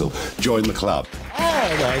cancelled. Join the club. Oh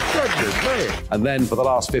my goodness me. And then for the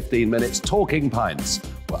last 15 minutes, talking pints.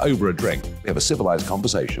 We're over a drink. We have a civilised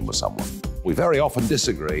conversation with someone. We very often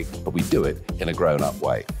disagree, but we do it in a grown-up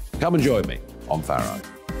way. Come and join me on Farage.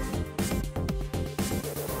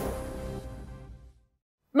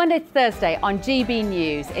 Monday to Thursday on GB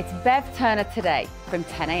News, it's Bev Turner Today from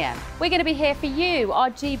 10 a.m. We're going to be here for you, our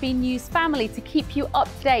GB News family, to keep you up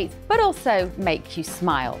to date, but also make you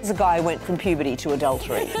smile. The guy went from puberty to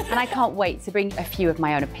adultery. And I can't wait to bring a few of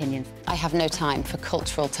my own opinions. I have no time for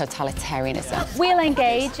cultural totalitarianism. We'll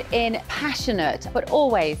engage in passionate, but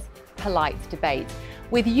always polite debate,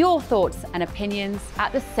 with your thoughts and opinions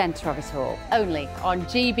at the centre of it all. Only on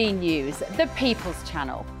GB News, the People's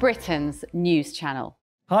Channel, Britain's news channel.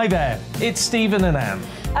 Hi there, it's Stephen and Anne.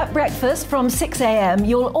 At breakfast from 6 a.m,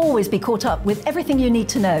 you'll always be caught up with everything you need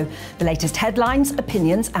to know, the latest headlines,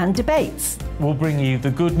 opinions and debates. We'll bring you the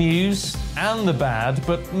good news and the bad,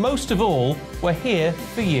 but most of all, we're here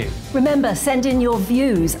for you. Remember, send in your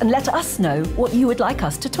views and let us know what you would like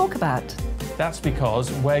us to talk about. That's because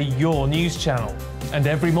we're your news channel. And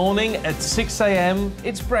every morning at 6 a.m,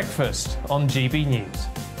 it's breakfast on GB News.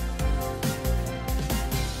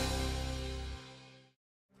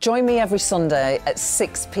 Join me every Sunday at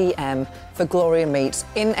 6 p.m. for Gloria Meets.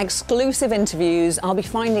 In exclusive interviews, I'll be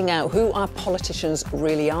finding out who our politicians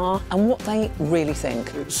really are and what they really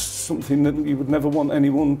think. It's something that you would never want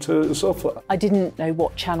anyone to suffer. I didn't know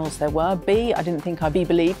what channels there were. I didn't think I'd be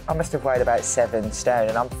believed. I must have weighed about 7 stone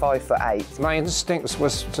and I'm 5'8". My instincts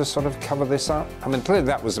was to sort of cover this up. I mean, clearly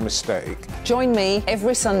that was a mistake. Join me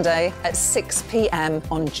every Sunday at 6 p.m.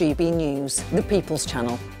 on GB News, the People's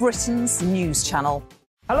Channel, Britain's news channel.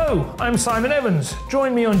 Hello, I'm Simon Evans.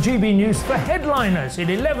 Join me on GB News for Headliners at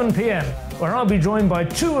 11 p.m, where I'll be joined by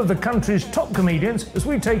two of the country's top comedians as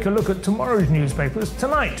we take a look at tomorrow's newspapers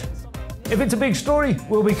tonight. If it's a big story,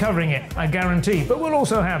 we'll be covering it, I guarantee, but we'll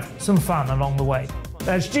also have some fun along the way.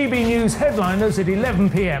 That's GB News Headliners at 11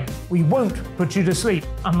 p.m. We won't put you to sleep,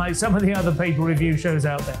 unlike some of the other paper review shows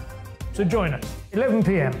out there. So join us, 11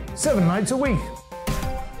 p.m, 7 nights a week.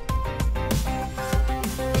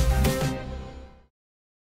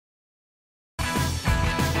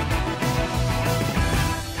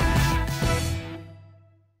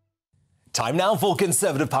 Time now for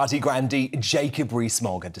Conservative Party grandee Jacob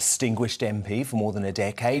Rees-Mogg, a distinguished MP for more than a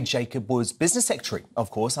decade. Jacob was Business Secretary, of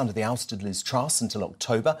course, under the ousted Liz Truss until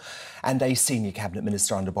October, and a senior Cabinet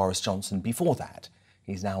Minister under Boris Johnson before that.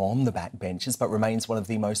 He's now on the backbenches, but remains one of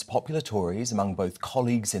the most popular Tories among both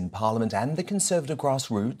colleagues in Parliament and the Conservative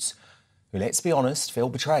grassroots, who, let's be honest, feel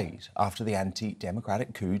betrayed after the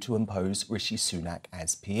anti-democratic coup to impose Rishi Sunak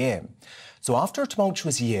as PM. So after a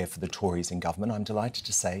tumultuous year for the Tories in government, I'm delighted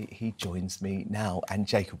to say he joins me now. And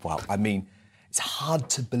Jacob, well, I mean, it's hard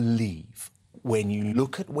to believe when you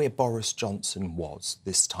look at where Boris Johnson was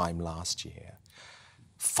this time last year,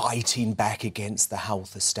 fighting back against the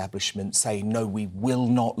health establishment, saying, no, we will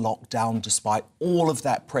not lock down despite all of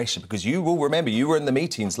that pressure, because you will remember, you were in the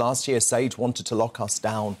meetings last year, Sage wanted to lock us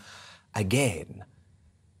down again.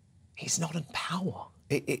 He's not in power.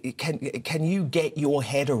 Can you get your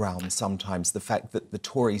head around sometimes the fact that the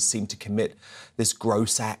Tories seem to commit this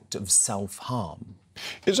gross act of self-harm?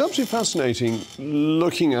 It's absolutely fascinating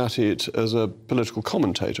looking at it as a political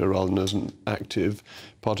commentator rather than as an active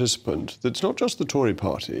participant. It's not just the Tory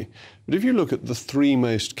party, but if you look at the three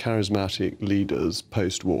most charismatic leaders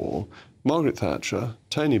post-war, Margaret Thatcher,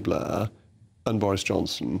 Tony Blair and Boris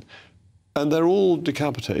Johnson, and they're all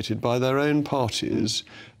decapitated by their own parties.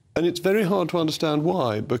 And it's very hard to understand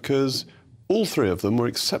why, because all three of them were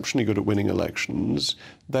exceptionally good at winning elections.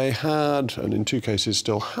 They had, and in two cases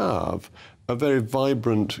still have, a very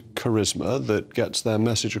vibrant charisma that gets their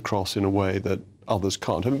message across in a way that others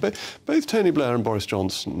can't. I mean, both Tony Blair and Boris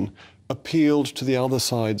Johnson appealed to the other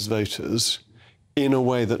side's voters in a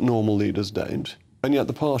way that normal leaders don't. and yet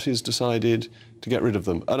the party's decided to get rid of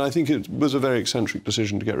them. And I think it was a very eccentric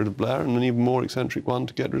decision to get rid of Blair, and an even more eccentric one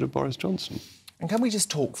to get rid of Boris Johnson. And can we just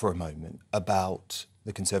talk for a moment about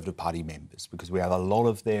the Conservative Party members? Because we have a lot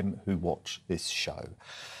of them who watch this show,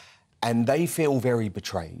 and they feel very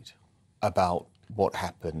betrayed about what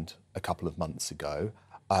happened a couple of months ago.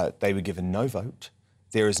 They were given no vote.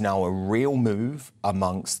 There is now a real move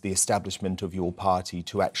amongst the establishment of your party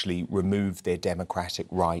to actually remove their democratic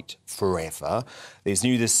right forever. There's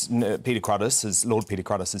Lord Peter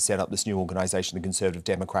Cruddas has set up this new organisation, the Conservative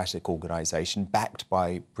Democratic Organisation, backed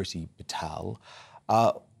by Priti Patel.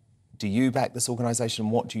 Do you back this organisation?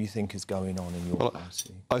 What do you think is going on in your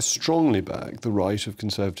party? I strongly back the right of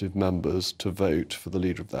Conservative members to vote for the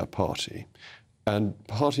leader of their party. And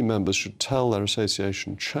party members should tell their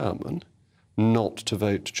association chairman not to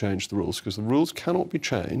vote to change the rules, because the rules cannot be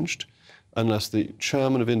changed unless the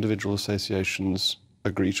chairman of individual associations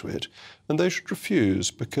agree to it. And they should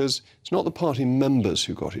refuse, because it's not the party members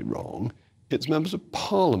who got it wrong, it's members of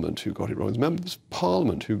Parliament who got it wrong. It's members of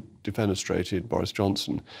Parliament who defenestrated Boris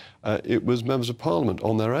Johnson. It was members of Parliament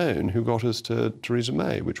on their own who got us to Theresa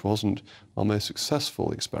May, which wasn't our most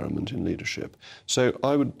successful experiment in leadership. So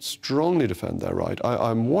I would strongly defend their right.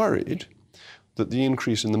 I'm worried that the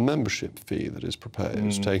increase in the membership fee that is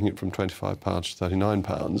proposed, taking it from £25 to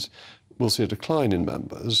 £39, will see a decline in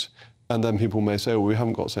members, and then people may say, well, we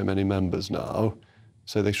haven't got so many members now,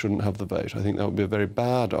 so they shouldn't have the vote. I think that would be a very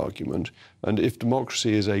bad argument, and if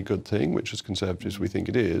democracy is a good thing, which as Conservatives we think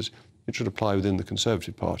it is, it should apply within the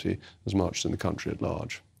Conservative Party as much as in the country at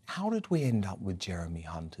large. How did we end up with Jeremy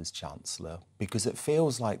Hunt as Chancellor? Because it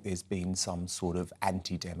feels like there's been some sort of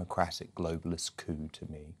anti-democratic globalist coup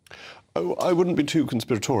to me. Oh, I wouldn't be too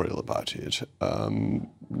conspiratorial about it.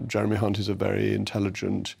 Jeremy Hunt is a very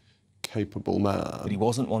intelligent, capable man. But he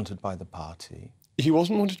wasn't wanted by the party. He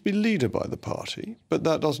wasn't wanted to be leader by the party, but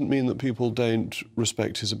that doesn't mean that people don't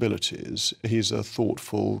respect his abilities. He's a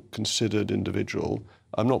thoughtful, considered individual.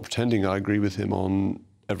 I'm not pretending I agree with him on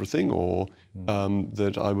everything, or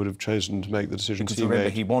that I would have chosen to make the decisions because he remember,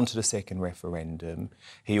 made. he wanted a second referendum.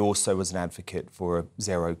 He also was an advocate for a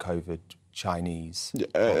zero-COVID Chinese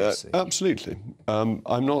policy. Absolutely.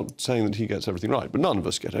 I'm not saying that he gets everything right, but none of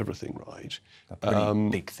us get everything right. Pretty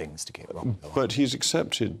big things to get wrong. But he's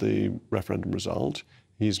accepted the referendum result.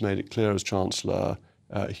 He's made it clear as Chancellor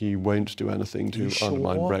he won't do anything to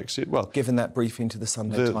undermine Brexit. Well, given that briefing to the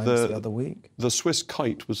Sunday Times the other week, the Swiss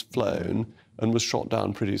kite was flown and was shot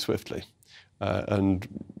down pretty swiftly, and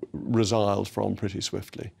resiled from pretty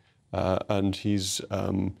swiftly, and he's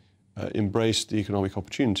embraced the economic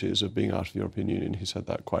opportunities of being out of the European Union. He said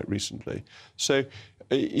that quite recently. So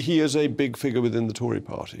he is a big figure within the Tory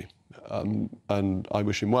party, and I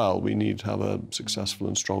wish him well. We need to have a successful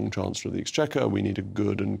and strong Chancellor of the Exchequer. We need a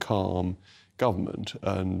good and calm government,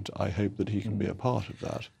 and I hope that he can be a part of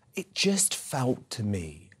that. It just felt to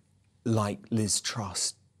me like Liz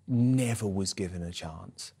Truss never was given a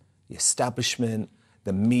chance. The establishment,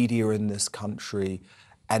 the media in this country,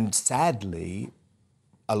 and sadly,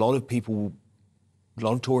 a lot of people, a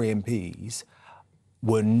lot of Tory MPs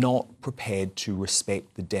were not prepared to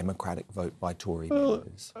respect the democratic vote by Tory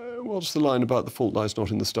members. What's the line about the fault lies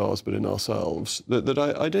not in the stars but in ourselves? I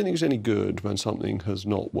don't think it's any good when something has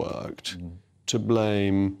not worked to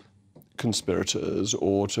blame conspirators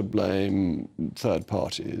or to blame third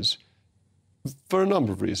parties. For a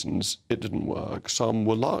number of reasons, it didn't work. Some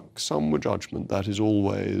were luck, some were judgment. That is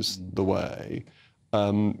always the way.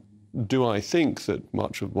 Do I think that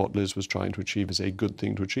much of what Liz was trying to achieve is a good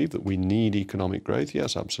thing to achieve, that we need economic growth?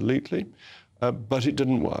 Yes, absolutely. But it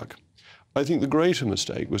didn't work. I think the greater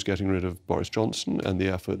mistake was getting rid of Boris Johnson and the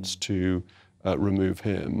efforts to remove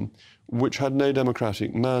him, which had no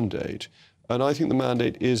democratic mandate. And I think the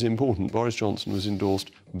mandate is important. Boris Johnson was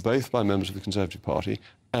endorsed both by members of the Conservative Party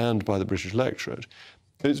and by the British electorate.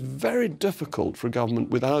 And it's very difficult for a government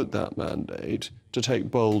without that mandate to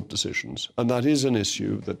take bold decisions. And that is an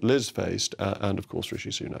issue that Liz faced and, of course, Rishi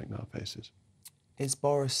Sunak now faces. Is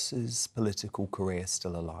Boris's political career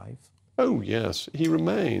still alive? Oh, yes. He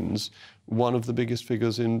remains one of the biggest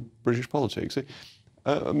figures in British politics.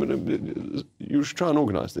 You should try and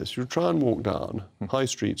organise this. You should try and walk down high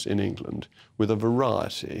streets in England with a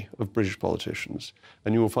variety of British politicians,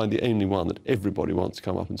 and you will find the only one that everybody wants to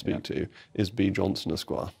come up and speak to is B. Johnson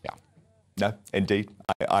Esquire. Yeah. No, indeed.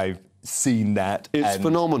 I've seen that. It's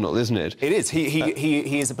phenomenal, isn't it? It is.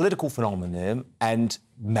 He is a political phenomenon, and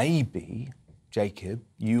maybe, Jacob,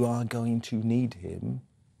 you are going to need him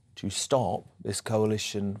to stop this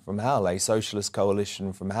coalition from hell, a socialist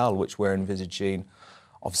coalition from hell, which we're envisaging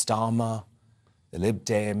of Starmer, the Lib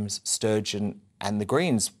Dems, Sturgeon and the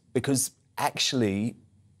Greens. Because actually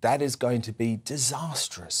that is going to be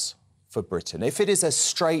disastrous for Britain. If it is a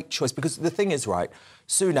straight choice, because the thing is, right,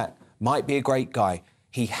 Sunak might be a great guy.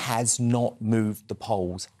 He has not moved the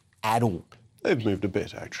polls at all. They've moved a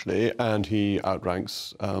bit, actually, and he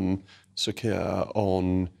outranks Sir Keir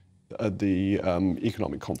on the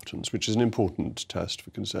economic competence, which is an important test for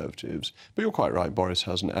Conservatives. But you're quite right, Boris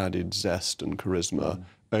has an added zest and charisma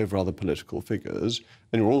over other political figures.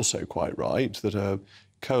 And you're also quite right that a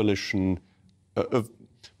coalition of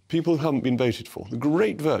people who haven't been voted for, the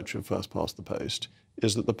great virtue of first past the post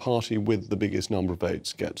is that the party with the biggest number of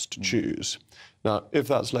votes gets to choose. Now, if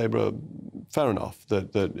that's Labour, fair enough.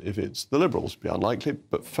 That if it's the Liberals, it'd be unlikely,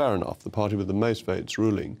 but fair enough, the party with the most votes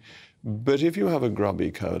ruling. But if you have a grubby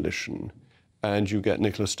coalition and you get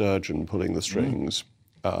Nicola Sturgeon pulling the strings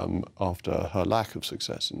after her lack of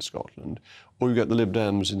success in Scotland, or you get the Lib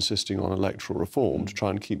Dems insisting on electoral reform to try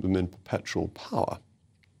and keep them in perpetual power,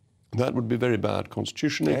 that would be very bad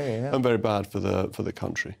constitutionally and very bad for the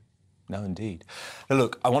country. No, indeed. Now,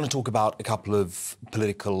 look, I want to talk about a couple of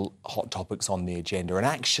political hot topics on the agenda. And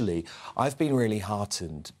actually, I've been really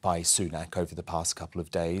heartened by Sunak over the past couple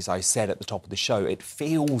of days. I said at the top of the show, it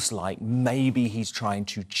feels like maybe he's trying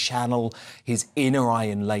to channel his inner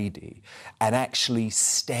Iron Lady and actually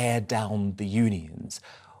stare down the unions,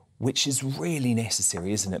 which is really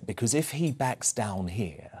necessary, isn't it? Because if he backs down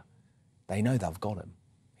here, they know they've got him.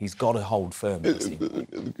 He's got to hold firm.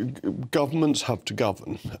 Governments have to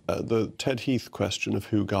govern. The Ted Heath question of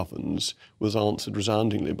who governs was answered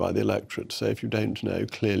resoundingly by the electorate to say, if you don't know,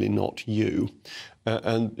 clearly not you.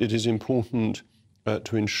 And it is important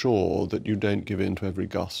to ensure that you don't give in to every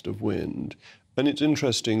gust of wind. And it's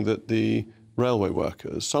interesting that the railway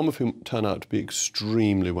workers, some of whom turn out to be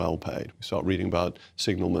extremely well paid. We start reading about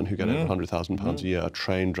signalmen who get over £100,000 a year,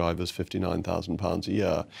 train drivers £59,000 a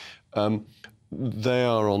year. They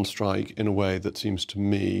are on strike in a way that seems to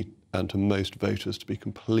me and to most voters to be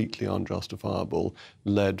completely unjustifiable,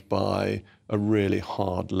 led by a really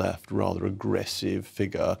hard left, rather aggressive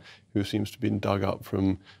figure who seems to have been dug up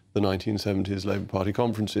from the 1970s Labour Party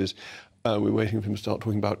conferences. We're waiting for him to start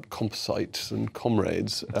talking about composites and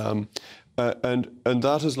comrades. And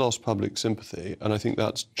that has lost public sympathy, and I think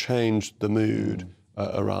that's changed the mood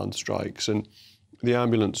around strikes. And the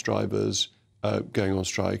ambulance drivers going on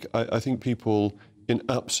strike, I think people in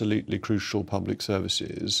absolutely crucial public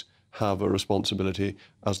services have a responsibility,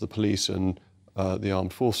 as the police and the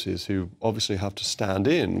armed forces, who obviously have to stand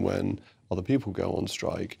in when other people go on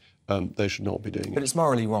strike. They should not be doing it. But it's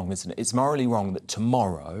morally wrong, isn't it? It's morally wrong that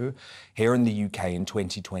tomorrow, here in the UK in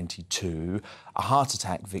 2022, a heart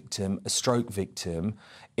attack victim, a stroke victim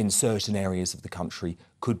in certain areas of the country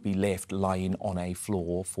could be left lying on a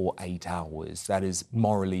floor for 8 hours. That is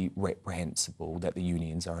morally reprehensible that the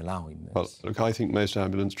unions are allowing this. Well, look, I think most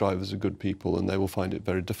ambulance drivers are good people, and they will find it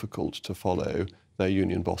very difficult to follow their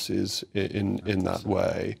union bosses in that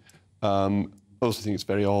way. I also think it's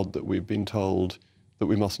very odd that we've been told that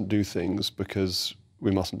we mustn't do things because we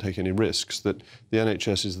mustn't take any risks, that the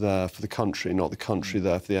NHS is there for the country, not the country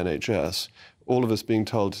there for the NHS. All of us being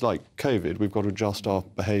told, it's like COVID, we've got to adjust our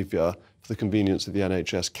behaviour for the convenience of the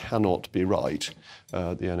NHS cannot be right.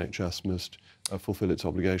 The NHS must fulfil its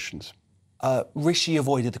obligations. Rishi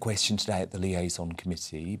avoided the question today at the liaison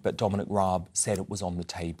committee, but Dominic Raab said it was on the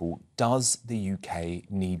table. Does the UK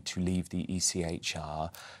need to leave the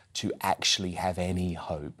ECHR to actually have any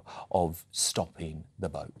hope of stopping the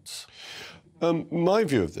votes? My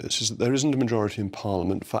view of this is that there isn't a majority in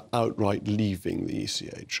Parliament for outright leaving the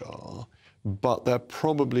ECHR, but there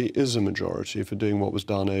probably is a majority for doing what was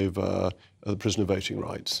done over the prisoner voting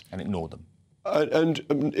rights. And ignore them. And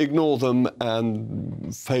ignore them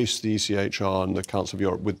and face the ECHR and the Council of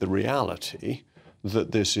Europe with the reality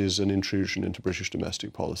that this is an intrusion into British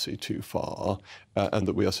domestic policy too far, and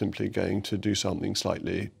that we are simply going to do something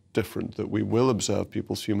slightly different, that we will observe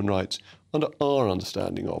people's human rights under our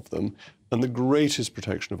understanding of them. And the greatest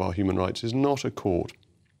protection of our human rights is not a court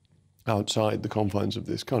outside the confines of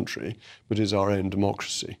this country, but is our own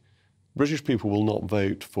democracy. British people will not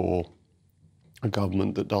vote for a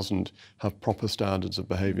government that doesn't have proper standards of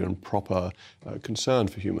behaviour and proper concern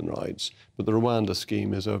for human rights. But the Rwanda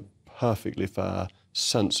scheme is a perfectly fair,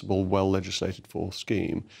 sensible, well-legislated for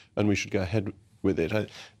scheme, and we should go ahead with it.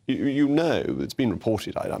 You know, it's been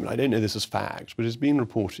reported, I mean, I don't know this as fact, but it's been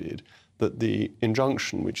reported that the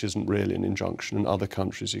injunction, which isn't really an injunction and other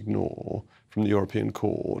countries ignore, from the European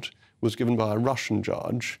Court, was given by a Russian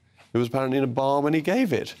judge who was apparently in a bar when he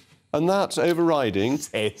gave it. And that's overriding.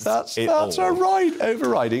 That's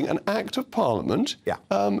overriding an act of Parliament. Yeah.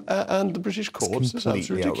 And the British courts. It's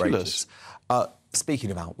absolutely ridiculous.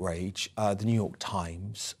 Speaking of outrage, the New York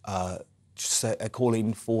Times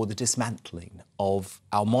calling for the dismantling of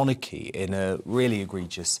our monarchy in a really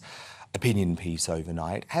egregious opinion piece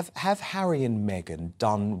overnight. Have Harry and Meghan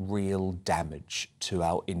done real damage to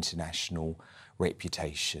our international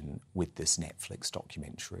reputation with this Netflix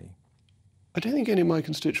documentary? I don't think any of my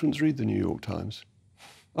constituents read the New York Times.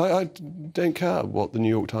 I don't care what the New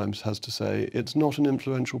York Times has to say. It's not an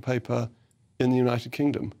influential paper in the United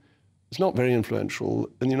Kingdom. It's not very influential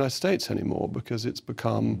in the United States anymore because it's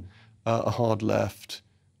become a hard left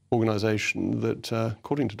organisation that,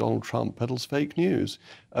 according to Donald Trump, peddles fake news.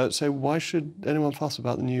 So why should anyone fuss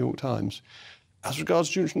about the New York Times? As regards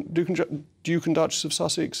Duke and Duchess of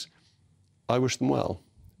Sussex, I wish them well.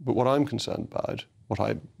 But what I'm concerned about, what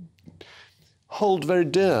I hold very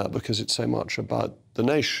dear because it's so much about the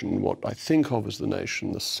nation, what I think of as the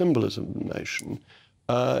nation, the symbolism of the nation,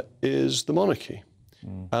 is the monarchy.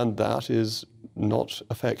 And that is not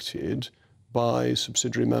affected by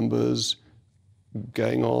subsidiary members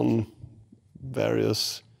going on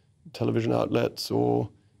various television outlets or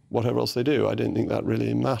whatever else they do. I don't think that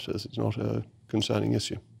really matters. It's not a concerning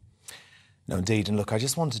issue. No, indeed. And look, I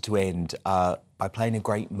just wanted to end by playing a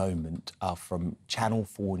great moment from Channel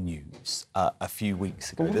 4 News a few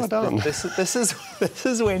weeks ago. This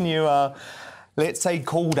is when you, let's say,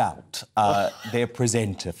 called out their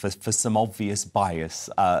presenter for some obvious bias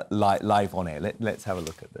live on air. Let's have a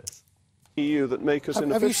look at this. EU that make us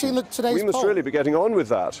inefficient. Have you seen today's We must poll? really be getting on with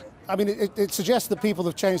that. I mean, it suggests that people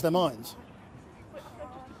have changed their minds.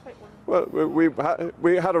 Well,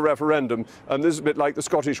 we had a referendum, and this is a bit like the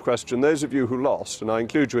Scottish question. Those of you who lost, and I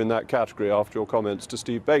include you in that category after your comments to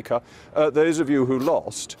Steve Baker, those of you who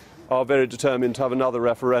lost are very determined to have another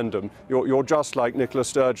referendum. You're just like Nicola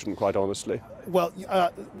Sturgeon, quite honestly. Well,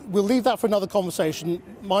 we'll leave that for another conversation.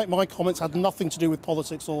 My comments had nothing to do with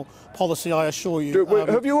politics or policy, I assure you.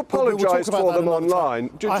 Have you apologised for them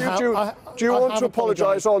online? Do you want to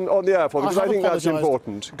apologise on the air for them? Because I think that's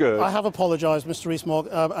important. Good. I have apologised, Mr Rees-Mogg,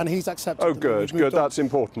 and he's accepted. Oh, good. That's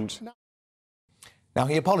important. Now,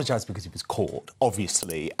 he apologised because he was caught,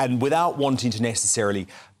 obviously, and without wanting to necessarily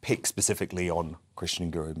pick specifically on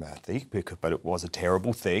Krishnan Guru Murthy, but it was a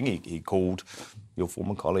terrible thing. He called your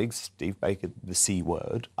former colleague, Steve Baker, the C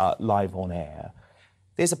word, live on air.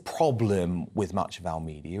 There's a problem with much of our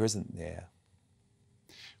media, isn't there?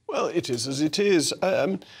 Well, it is as it is.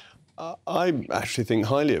 I actually think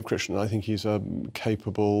highly of Krishnan. I think he's a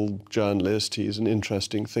capable journalist. He's an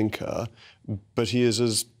interesting thinker, but he is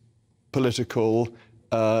as political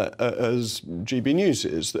as GB News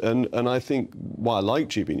is. And I think why I like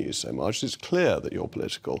GB News so much, it's clear that you're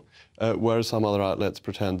political, whereas some other outlets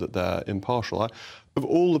pretend that they're impartial. Of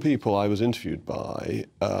all the people I was interviewed by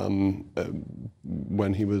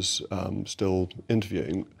when he was still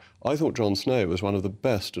interviewing, I thought Jon Snow was one of the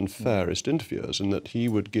best and fairest interviewers in that he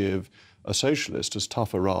would give a socialist as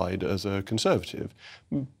tough a ride as a conservative.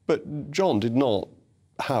 But Jon did not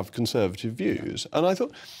have conservative views. And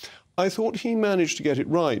I thought he managed to get it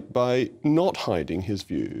right by not hiding his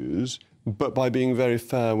views, but by being very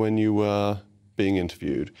fair when you were being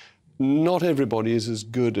interviewed. Not everybody is as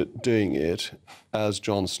good at doing it as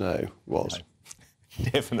Jon Snow was. No,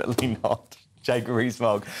 definitely not. Jacob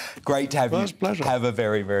Rees-Mogg, great to have you. Pleasure. Have a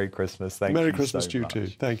very Merry Christmas. Thank you. Merry Christmas to you much. too.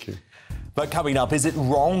 Thank you. But coming up, is it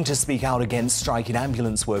wrong to speak out against striking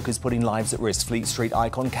ambulance workers putting lives at risk? Fleet Street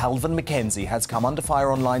icon Calvin McKenzie has come under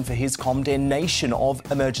fire online for his condemnation of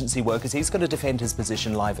emergency workers. He's going to defend his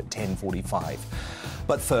position live at 10:45.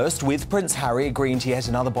 But first, with Prince Harry agreeing to yet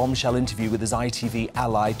another bombshell interview with his ITV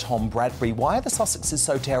ally Tom Bradbury, why are the Sussexes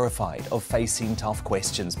so terrified of facing tough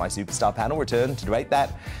questions? My superstar panel return to debate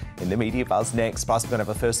that in the Media Buzz next. Plus, we're going to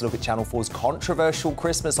have a first look at Channel 4's controversial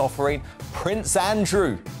Christmas offering, Prince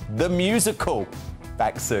Andrew, the musical.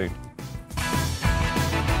 Back soon.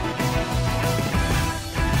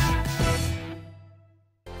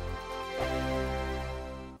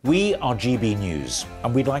 We are GB News,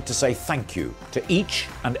 and we'd like to say thank you to each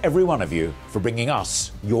and every one of you for bringing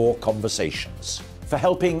us your conversations, for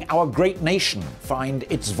helping our great nation find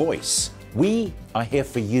its voice. We are here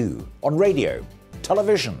for you on radio,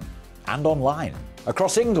 television, and online,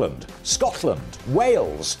 across England, Scotland,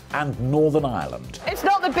 Wales, and Northern Ireland. It's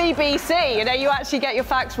not the BBC, you actually get your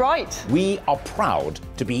facts right. We are proud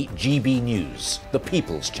to be GB News, the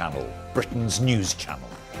People's Channel, Britain's news channel.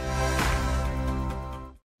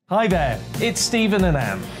 Hi there, it's Stephen and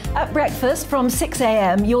Anne. At breakfast from 6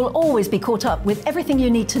 a.m, you'll always be caught up with everything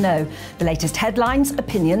you need to know, the latest headlines,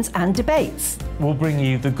 opinions and debates. We'll bring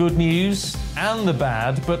you the good news and the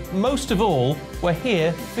bad, but most of all, we're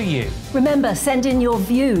here for you. Remember, send in your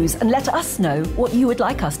views and let us know what you would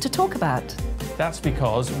like us to talk about. That's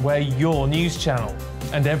because we're your news channel.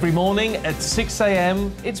 And every morning at 6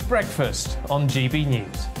 a.m, it's breakfast on GB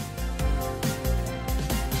News.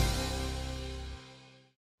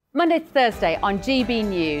 Monday to Thursday on GB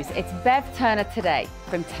News, it's Bev Turner Today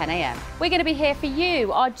from 10 a.m. We're going to be here for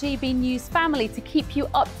you, our GB News family, to keep you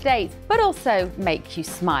up to date, but also make you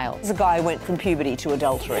smile. The guy went from puberty to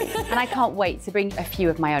adultery. And I can't wait to bring a few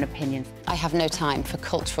of my own opinions. I have no time for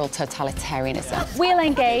cultural totalitarianism. We'll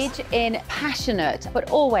engage in passionate,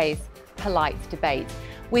 but always polite debate,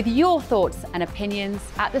 with your thoughts and opinions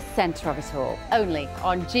at the centre of it all. Only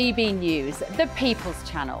on GB News, the People's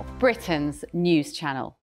Channel, Britain's news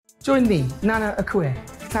channel. Join me, Nana Akue,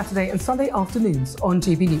 Saturday and Sunday afternoons on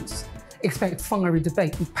GB News. Expect fiery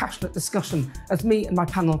debate and passionate discussion as me and my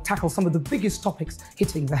panel tackle some of the biggest topics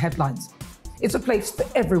hitting the headlines. It's a place for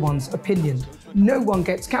everyone's opinion. No one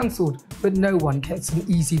gets cancelled, but no one gets an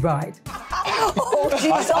easy ride. Oh,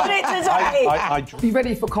 she's on it today! Be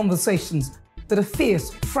ready for conversations that are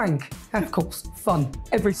fierce, frank, and of course, fun.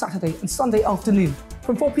 Every Saturday and Sunday afternoon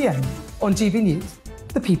from 4 p.m. on GB News,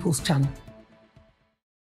 the People's Channel.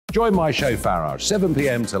 Join my show Farage, 7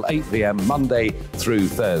 p.m. till 8 p.m. Monday through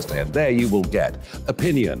Thursday, and there you will get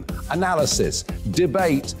opinion, analysis,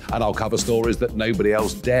 debate, and I'll cover stories that nobody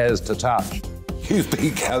else dares to touch. You've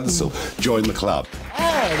been cancelled. Join the club.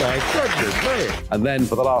 Oh my goodness me. And then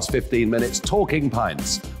for the last 15 minutes, talking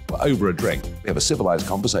pints. We're over a drink. We have a civilised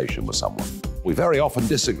conversation with someone. We very often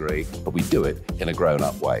disagree, but we do it in a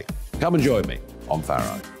grown-up way. Come and join me on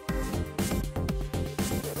Farage.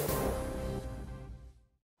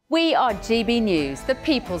 We are GB News, the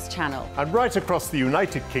People's Channel. And right across the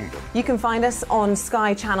United Kingdom. You can find us on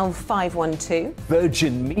Sky Channel 512.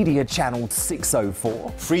 Virgin Media Channel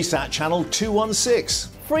 604. Freesat Channel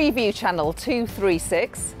 216. Freeview Channel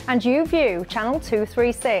 236. And YouView Channel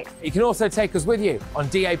 236. You can also take us with you on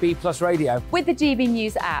DAB+ radio. With the GB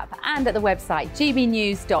News app and at the website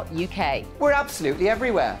gbnews.uk. We're absolutely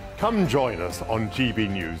everywhere. Come join us on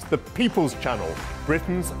GB News, the People's Channel,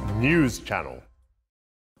 Britain's news channel.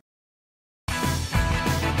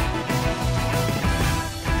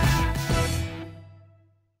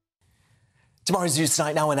 Tomorrow's News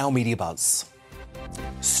Tonight now in our Media Buzz.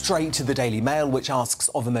 Straight to the Daily Mail, which asks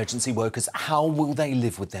of emergency workers, how will they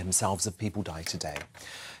live with themselves if people die today?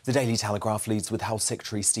 The Daily Telegraph leads with Health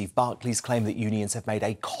Secretary Steve Barclay's claim that unions have made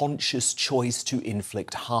a conscious choice to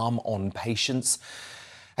inflict harm on patients.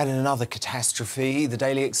 And in another catastrophe, the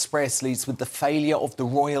Daily Express leads with the failure of the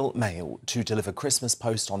Royal Mail to deliver Christmas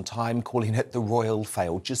Post on time, calling it the Royal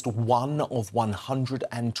Fail. Just one of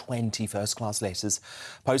 120 first-class letters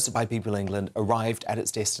posted by People in England arrived at its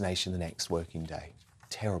destination the next working day.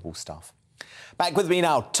 Terrible stuff. Back with me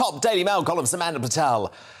now, top Daily Mail columnist Amanda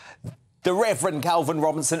Patel, the Reverend Calvin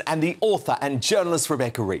Robinson and the author and journalist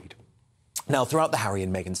Rebecca Reid. Now, throughout the Harry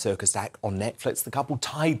and Meghan circus act on Netflix, the couple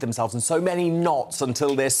tied themselves in so many knots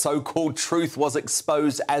until their so-called truth was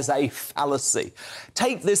exposed as a fallacy.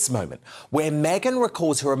 Take this moment, where Meghan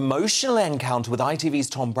records her emotional encounter with ITV's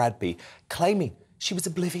Tom Bradby, claiming she was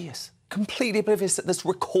oblivious, completely oblivious that this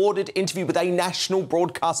recorded interview with a national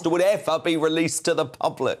broadcaster would ever be released to the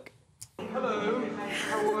public. Hello,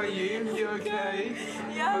 how are you? You okay?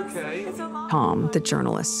 Yes. Okay. Tom, the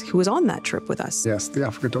journalist who was on that trip with us. Yes, the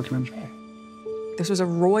Africa documentary. This was a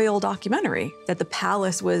royal documentary that the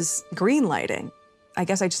palace was greenlighting. I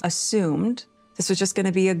guess I just assumed this was just going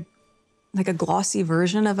to be a glossy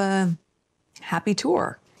version of a happy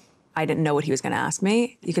tour. I didn't know what he was going to ask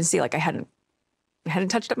me. You can see, like, I hadn't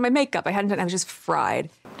touched up my makeup. I was just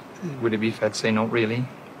fried. Would it be fair to say not really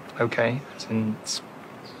okay, since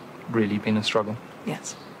really been a struggle?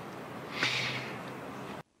 Yes.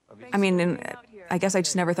 I mean, I guess I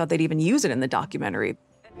just never thought they'd even use it in the documentary.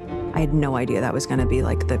 I had no idea that was going to be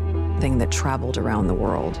like the thing that traveled around the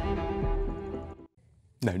world.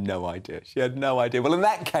 No idea. She had no idea. Well, in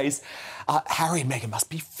that case, Harry and Meghan must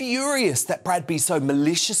be furious that Bradby so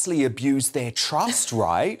maliciously abused their trust,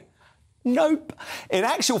 right? Nope. In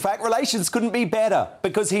actual fact, relations couldn't be better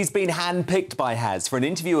because he's been handpicked by Has for an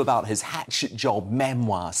interview about his hatchet job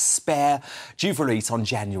memoir, Spare, due for release on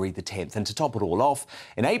January the 10th. And to top it all off,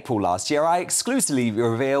 in April last year, I exclusively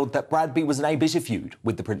revealed that Bradby was in a bitter feud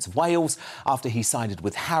with the Prince of Wales after he sided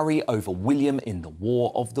with Harry over William in the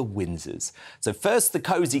War of the Windsors. So first, the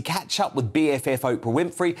cosy catch-up with BFF Oprah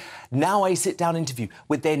Winfrey, now a sit-down interview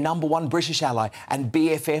with their #1 British ally and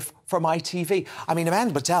BFF from ITV. I mean,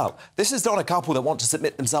 Amanda Patel, this is not a couple that want to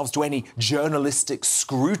submit themselves to any journalistic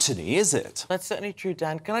scrutiny, is it? That's certainly true,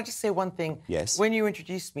 Dan. Can I just say one thing? Yes. When you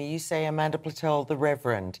introduced me, you say Amanda Patel, the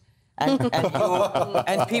Reverend.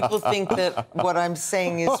 and people think that what I'm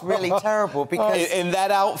saying is really terrible because... In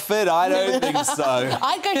that outfit, I don't think so.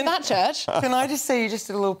 I'd go to that church. Can I just say you just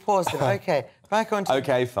did a little pause there? OK, back on to...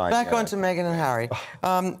 OK, fine. Back on to Meghan and Harry.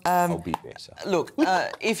 I'll be better. Look,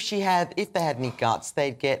 if they had any guts,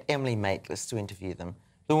 they'd get Emily Maitlis to interview them.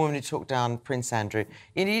 The woman who took down Prince Andrew.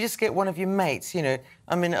 You know, you just get one of your mates, you know.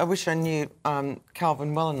 I mean, I wish I knew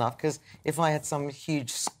Calvin well enough, because if I had some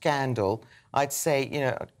huge scandal, I'd say, you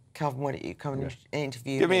know, Calvin, why don't you come and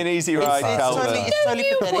interview Give me an easy ride, Calvin. It's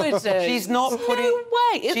totally pathetic. She's not putting... No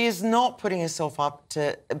way. She is not putting herself up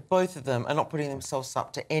to... Both of them are not putting themselves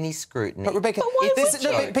up to any scrutiny. But Rebecca,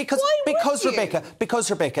 because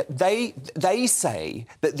Rebecca, they say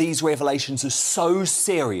that these revelations are so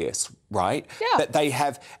serious, right? Yeah. That they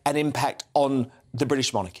have an impact on the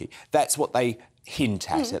British monarchy. That's what they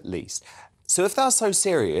hint at least. So if they're so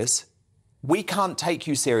serious, we can't take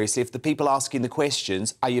you seriously if the people asking the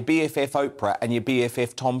questions are your BFF Oprah and your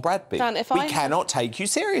BFF Tom Bradby. Dan, we cannot take you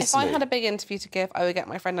seriously. If I had a big interview to give, I would get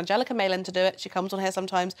my friend Angelica Malin to do it. She comes on here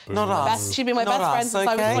sometimes. Not us. She'd be my best friend since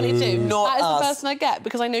I was 22. That is the person I get,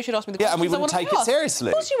 because I know she'd ask me the questions. Yeah, and we wouldn't take it seriously.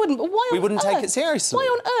 Of course you wouldn't, but why on We wouldn't earth? take it seriously. Why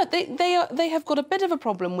on earth? They have got a bit of a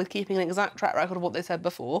problem with keeping an exact track record of what they said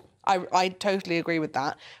before. I totally agree with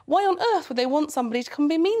that. Why on earth would they want somebody to come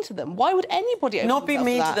be mean to them? Why would anybody not be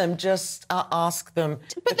mean to them, just ask them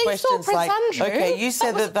But the they saw questions Prince like, Andrew. OK, you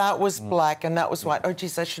said that was black and that was white. Oh,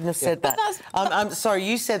 jeez, I shouldn't have said that. I'm sorry,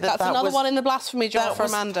 you said that That's another one in the blasphemy jar for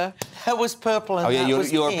was- Amanda. That was purple and that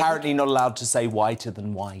was you're pink. apparently not allowed to say whiter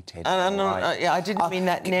than white anymore. Yeah, I didn't mean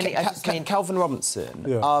that in any... I just mean... Calvin Robinson,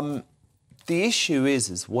 the issue is,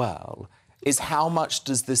 as well, is how much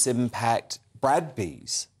does this impact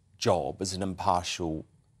Bradby's job as an impartial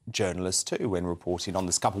journalist too when reporting on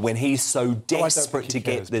this couple, when he's so desperate to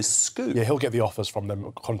get this scoop? Yeah, he'll get the offers from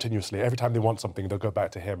them continuously. Every time they want something, they'll go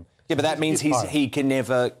back to him. Yeah, but that means he can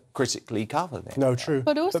never critically cover them. No, true.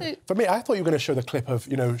 But also... for me, I thought you were going to show the clip of,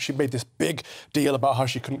 you know, she made this big deal about how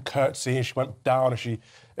she couldn't curtsy and she went down and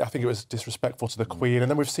I think it was disrespectful to the Queen. And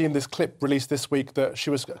then we've seen this clip released this week that she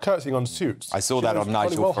was curtsying on Suits. I saw that on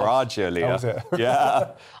Nigel Farage earlier. That was it.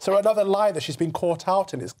 Yeah. So another lie that she's been caught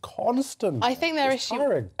out in is constant. I think their issue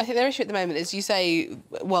at the moment is, you say,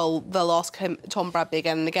 well, they'll ask him, Tom Bradby,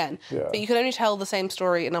 again and again. Yeah. But you can only tell the same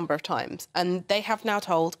story a number of times. And they have now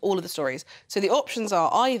told all of the stories. So the options are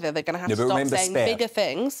either they're going to have to stop saying bigger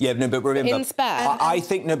things. Yeah, no, but remember... In Spare. I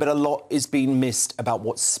think, but a lot is being missed about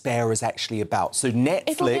what Spare is actually about. So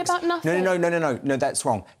Netflix... It'll be about nothing. No, that's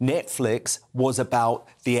wrong. Netflix was about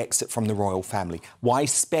the exit from the royal family. Why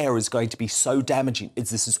Spare is going to be so damaging is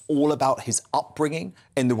this is all about his upbringing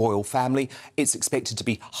in the royal family. It's expected to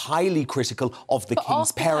be highly critical of the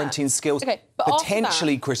king's parenting skills,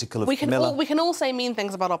 potentially critical of Camilla. We can all say mean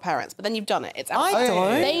things about our parents, but then you've done it. It's I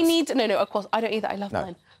don't. They need to... No, of course, I don't either. I love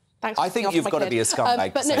mine. Thanks for I think off you've my got to kid. be a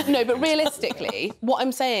scumbag. But realistically, what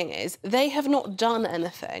I'm saying is they have not done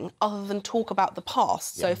anything other than talk about the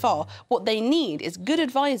past so far. What they need is good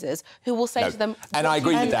advisors who will say to them... And I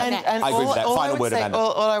agree with that. I agree with that. Final word, Amanda.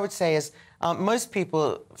 All I would say is most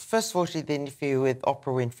people, first of all, she did the interview with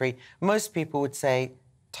Oprah Winfrey, most people would say,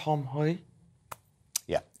 Tom who?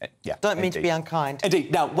 Yeah. Don't mean to be unkind.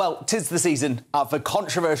 Indeed. Now, well, 'tis the season for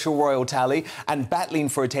controversial royal tally and battling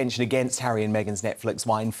for attention against Harry and Meghan's Netflix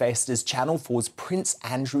wine fest is Channel 4's Prince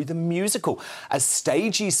Andrew the Musical, a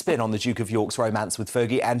stagey spin on the Duke of York's romance with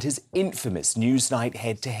Fergie and his infamous Newsnight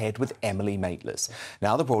head-to-head with Emily Maitlis.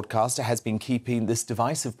 Now, the broadcaster has been keeping this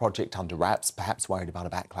divisive project under wraps, perhaps worried about a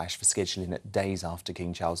backlash for scheduling it days after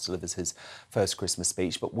King Charles delivers his first Christmas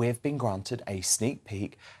speech, but we've been granted a sneak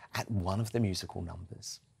peek at one of the musical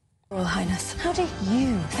numbers. Royal Highness, how do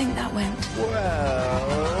you think that went?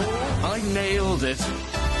 Well, I nailed it.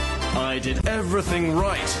 I did everything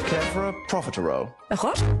right. Care for a profiterole? A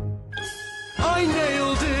what? I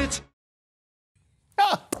nailed it!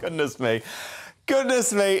 Goodness me.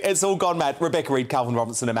 Goodness me, it's all gone mad. Rebecca Reid, Calvin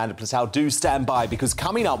Robinson, Amanda Platel, do stand by, because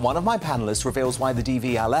coming up, one of my panellists reveals why the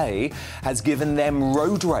DVLA has given them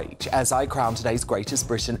road rage as I crown today's greatest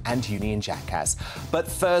Britain and Union jackass. But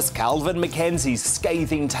first, Calvin Mackenzie's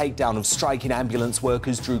scathing takedown of striking ambulance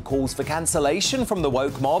workers drew calls for cancellation from the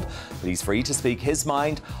woke mob, but he's free to speak his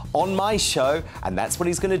mind on my show, and that's what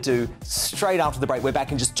he's going to do straight after the break. We're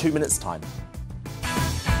back in just 2 minutes' time.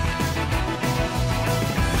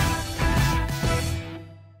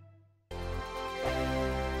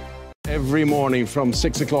 every morning from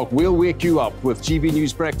 6 o'clock. We'll wake you up with GB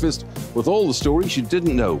News Breakfast with all the stories you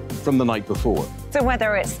didn't know from the night before. So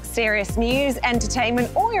whether it's serious news,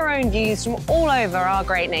 entertainment, or your own views from all over our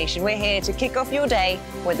great nation, we're here to kick off your day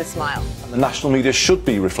with a smile. The national media should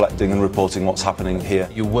be reflecting and reporting what's happening here.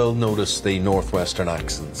 You will notice the northwestern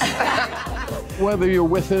accents. Whether you're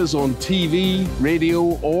with us on TV,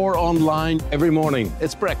 radio, or online, every morning,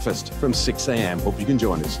 it's breakfast from 6 a.m. Hope you can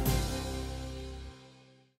join us.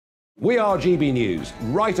 We are GB News,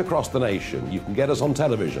 right across the nation. You can get us on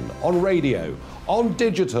television, on radio, on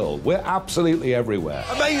digital. We're absolutely everywhere.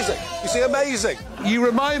 Amazing! You see, amazing! You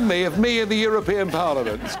remind me of me in the European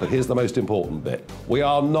Parliament. But here's the most important bit. We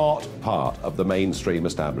are not part of the mainstream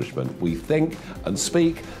establishment. We think and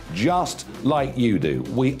speak just like you do.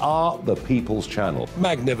 We are the People's Channel.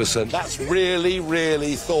 Magnificent. That's really,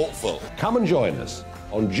 really thoughtful. Come and join us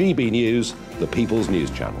on GB News, the People's News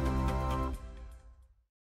Channel.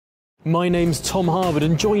 My name's Tom Harwood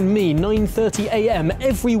and join me 9:30 a.m.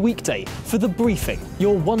 every weekday for The Briefing,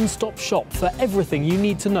 your one-stop shop for everything you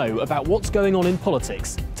need to know about what's going on in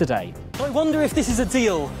politics today. I wonder if this is a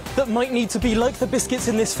deal that might need to be like the biscuits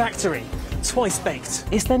in this factory, twice baked.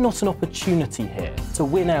 Is there not an opportunity here to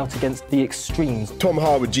win out against the extremes? Tom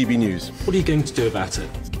Harwood, GB News. What are you going to do about it?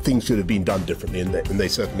 Things should have been done differently, and they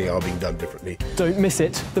certainly are being done differently. Don't miss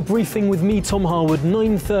it. The Briefing with me, Tom Harwood,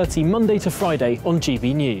 9:30 Monday to Friday on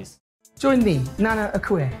GB News. Join me, Nana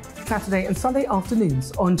Akue, Saturday and Sunday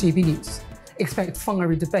afternoons on GB News. Expect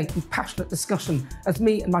fiery debate and passionate discussion as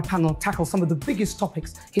me and my panel tackle some of the biggest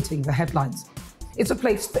topics hitting the headlines. It's a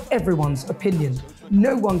place for everyone's opinion.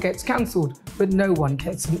 No one gets cancelled, but no one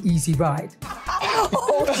gets an easy ride.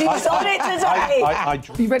 Oh, she's on it today!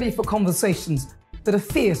 Be ready for conversations that are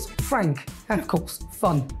fierce, frank, and of course,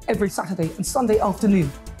 fun. Every Saturday and Sunday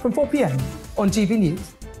afternoon from 4 p.m. on GB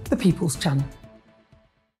News, the People's Channel.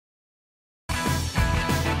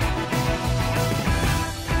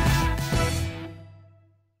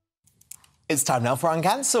 It's time now for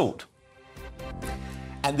Uncancelled.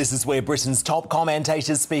 And this is where Britain's top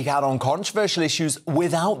commentators speak out on controversial issues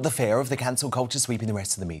without the fear of the cancel culture sweeping the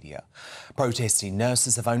rest of the media. Protesting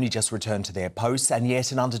nurses have only just returned to their posts, and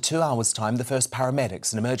yet in under 2 hours' time, the first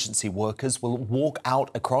paramedics and emergency workers will walk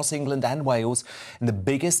out across England and Wales in the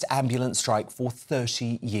biggest ambulance strike for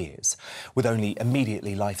 30 years. With only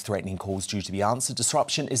immediately life-threatening calls due to be answered,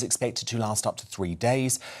 disruption is expected to last up to 3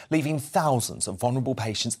 days, leaving thousands of vulnerable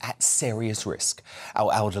patients at serious risk.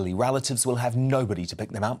 Our elderly relatives will have nobody to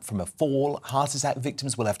pick them up from a fall. Heart attack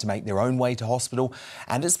victims will have to make their own way to hospital.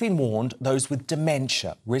 And it's been warned those with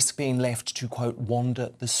dementia risk being left to, quote, wander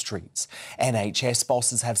the streets. NHS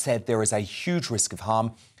bosses have said there is a huge risk of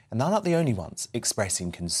harm, and they're not the only ones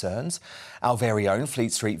expressing concerns. Our very own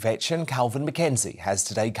Fleet Street veteran, Calvin McKenzie, has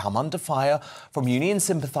today come under fire from union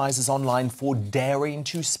sympathisers online for daring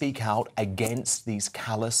to speak out against these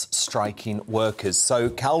callous striking workers. So,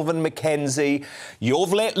 Calvin McKenzie,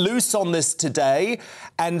 you've let loose on this today,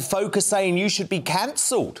 and folk are saying you should be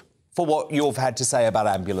cancelled for what you've had to say about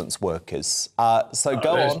ambulance workers. So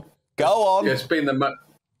go on. Go on. There's been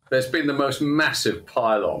the most massive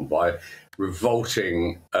pile-on by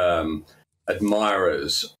revolting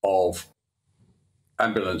admirers of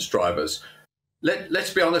ambulance drivers.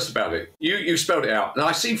 Let's be honest about it. You spelled it out. And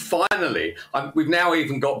I see finally, we've now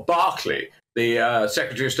even got Barclay, the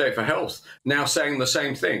Secretary of State for Health, now saying the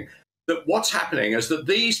same thing. That what's happening is that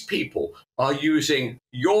these people are using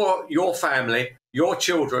your family, your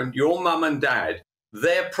children, your mum and dad,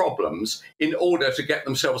 their problems in order to get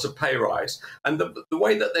themselves a pay rise. And the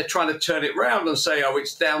way that they're trying to turn it round and say, oh,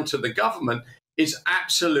 it's down to the government is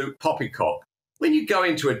absolute poppycock. When you go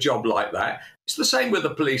into a job like that, it's the same with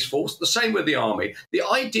the police force, the same with the army. The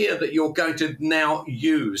idea that you're going to now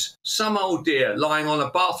use some old dear lying on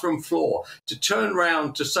a bathroom floor to turn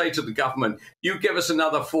round to say to the government, you give us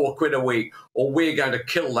another £4 a week or we're going to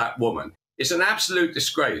kill that woman. It's an absolute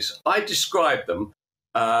disgrace. I describe them,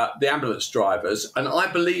 the ambulance drivers, and I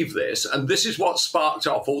believe this, and this is what sparked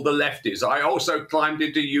off all the lefties. I also climbed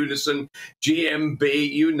into Unison,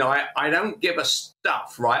 GMB, Unite. I don't give a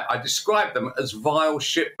stuff, right? I describe them as vile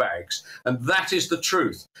shitbags, and that is the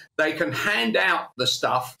truth. They can hand out the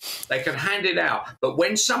stuff, they can hand it out, but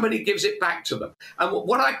when somebody gives it back to them, and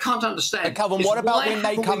what I can't understand Calvin, is what about why when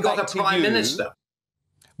they haven't come we got back a to prime you? minister?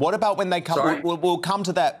 What about when they come... Sorry? We'll come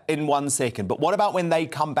to that in 1 second, but what about when they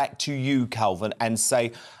come back to you, Calvin, and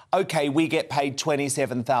say, OK, we get paid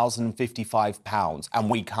 £27,055 and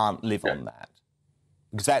we can't live on that?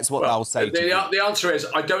 Because that's what they'll say to you. The answer is,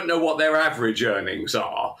 I don't know what their average earnings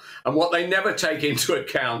are. And what they never take into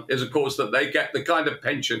account is, of course, that they get the kind of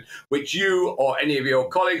pension which you or any of your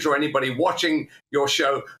colleagues or anybody watching your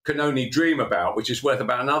show can only dream about, which is worth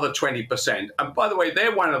about another 20%. And by the way,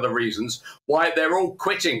 they're one of the reasons why they're all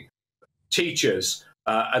quitting teachers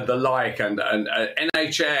and the like, and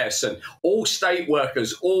NHS and all state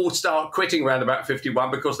workers all start quitting around about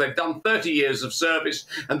 51 because they've done 30 years of service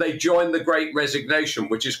and they join the Great Resignation,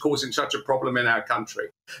 which is causing such a problem in our country.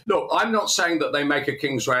 Look, I'm not saying that they make a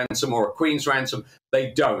king's ransom or a queen's ransom.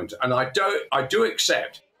 They don't. And I do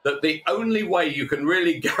accept that the only way you can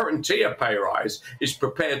really guarantee a pay rise is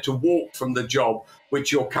prepared to walk from the job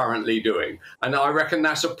which you're currently doing. And I reckon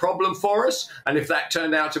that's a problem for us. And if that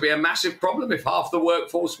turned out to be a massive problem, if half the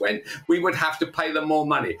workforce went, we would have to pay them more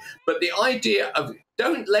money. But the idea of,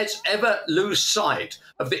 let's ever lose sight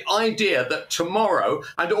of the idea that tomorrow,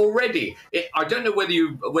 and already, I don't know whether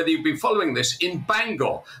you've been following this, in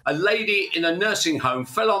Bangor, a lady in a nursing home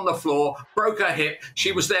fell on the floor, broke her hip.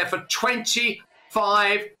 She was there for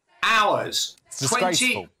 25 hours.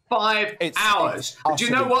 25 hours. Do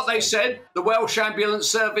you know what they said? The Welsh Ambulance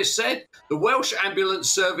Service said? The Welsh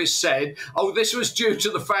Ambulance Service said, oh, this was due to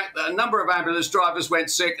the fact that a number of ambulance drivers went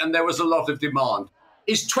sick and there was a lot of demand.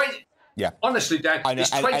 Is 20... Yeah. Honestly, Dan, is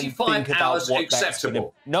 25 hours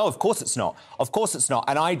acceptable? No, of course it's not. Of course it's not.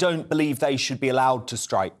 And I don't believe they should be allowed to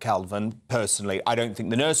strike, Calvin, personally. I don't think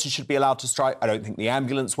the nurses should be allowed to strike. I don't think the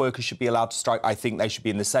ambulance workers should be allowed to strike. I think they should be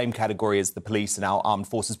in the same category as the police and our armed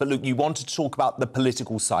forces. But look, you wanted to talk about the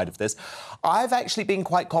political side of this. I've actually been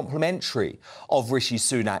quite complimentary of Rishi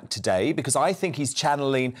Sunak today because I think he's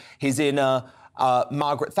channeling his inner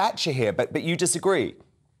Margaret Thatcher here. But you disagree?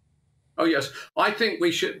 Oh, yes. I think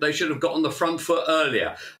they should have got on the front foot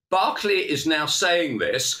earlier. Barclay is now saying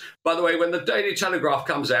this. By the way, when the Daily Telegraph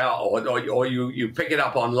comes out or you pick it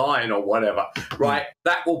up online or whatever, right,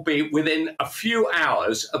 that will be within a few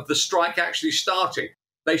hours of the strike actually starting.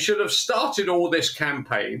 They should have started all this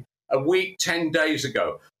campaign a week, 10 days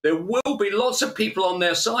ago. There will be lots of people on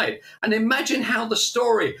their side. And imagine how the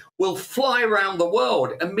story will fly around the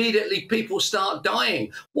world. Immediately people start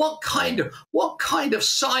dying. What kind of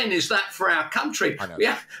sign is that for our country?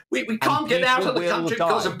 We can't get out of the country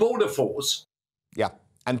because of border force. Yeah,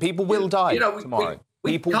 and people will die tomorrow.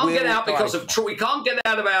 We can't get out because of we can't get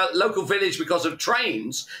out of our local village because of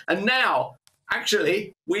trains. And now,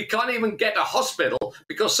 actually, we can't even get a hospital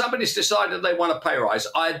because somebody's decided they want a pay rise.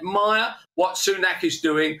 I admire what Sunak is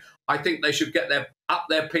doing. I think they should get up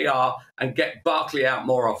their PR and get Barclay out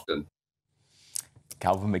more often.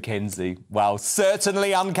 Calvin McKenzie. Well,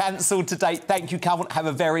 certainly uncancelled to date. Thank you, Calvin. Have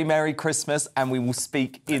a very Merry Christmas, and we will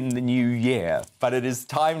speak in the new year. But it is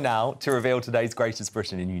time now to reveal today's greatest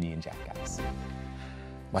Britain in Union Jackass.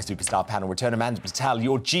 My superstar panel return, Amanda Patel,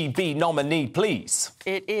 your GB nominee, please.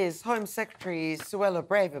 It is Home Secretary Suella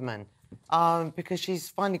Braverman, because she's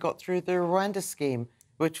finally got through the Rwanda scheme,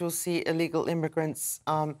 which will see illegal immigrants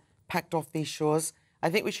packed off these shores. I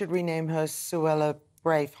think we should rename her Suella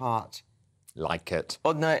Braveheart. Like it.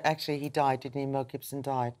 Oh, no, actually, he died, didn't he? Mel Gibson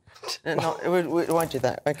died. No, we won't do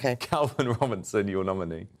that. OK. Calvin Robinson, your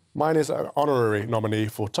nominee. Mine is an honorary nominee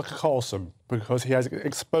for Tucker Carlson because he has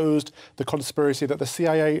exposed the conspiracy that the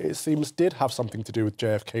CIA, it seems, did have something to do with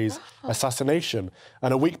JFK's assassination.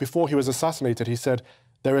 And a week before he was assassinated, he said,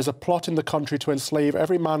 "There is a plot in the country to enslave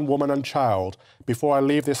every man, woman and child. Before I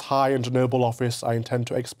leave this high and noble office, I intend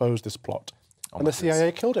to expose this plot." And the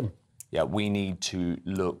CIA killed him. Yeah, we need to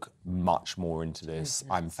look much more into this.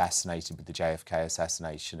 I'm fascinated with the JFK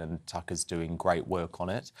assassination and Tucker's doing great work on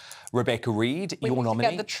it. Rebecca Reed, your nominee.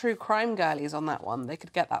 Get the true crime girlies on that one. They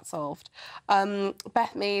could get that solved.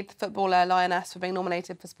 Beth Mead, the footballer, Lioness, for being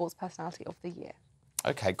nominated for Sports Personality of the Year.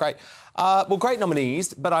 OK, great. Well, great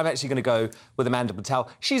nominees, but I'm actually going to go with Amanda Patel.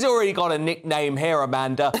 She's already got a nickname here,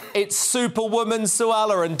 Amanda. It's Superwoman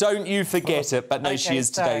Suella, and don't you forget it. But no, she is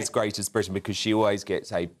today's greatest Britain because she always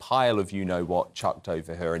gets a pile of you-know-what chucked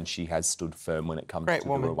over her, and she has stood firm when it comes to the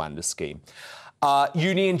Rwanda scheme.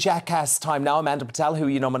 Union Jackass time now. Amanda Patel, who are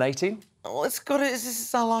you nominating? Well, this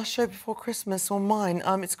is our last show before Christmas, or mine.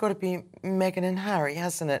 It's got to be Meghan and Harry,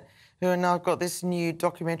 hasn't it? Who have now got this new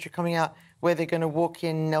documentary coming out where they're going to walk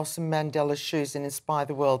in Nelson Mandela's shoes and inspire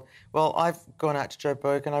the world. Well, I've gone out to Joe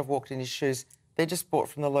Bergen, I've walked in his shoes. They're just bought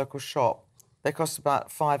from the local shop. They cost about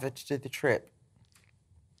 £5 to do the trip.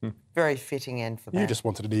 Very fitting end for that. You just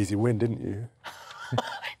wanted an easy win, didn't you?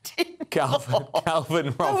 Calvin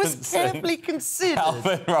Robinson. That was carefully considered.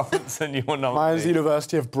 Calvin Robinson, your nominee. Mine's the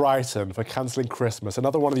University of Brighton for cancelling Christmas.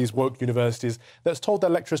 Another one of these woke universities that's told their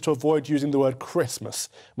lecturers to avoid using the word Christmas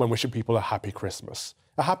when wishing people a happy Christmas.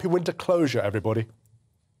 A happy winter closure, everybody.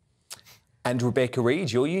 And Rebecca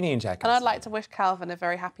Reid, your Union Jack. And I'd like to wish Calvin a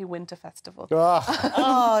very happy winter festival.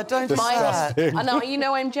 Oh, don't do that. I know, you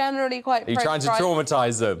know, I'm generally quite Are you trying to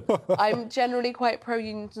traumatise them? I'm generally quite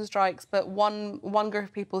pro-unions and strikes, but one group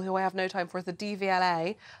of people who I have no time for is the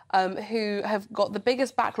DVLA, who have got the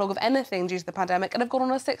biggest backlog of anything due to the pandemic and have gone on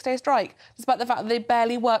a 6-day strike, despite the fact that they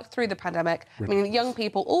barely worked through the pandemic, meaning that young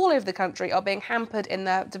people all over the country are being hampered in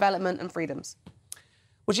their development and freedoms.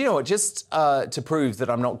 Well, do you know what? Just to prove that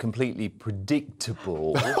I'm not completely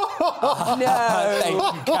predictable. No.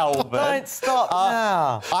 Thank you, Calvin. Don't stop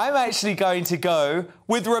now. I'm actually going to go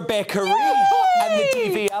with Rebecca Reid and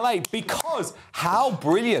the DVLA, because how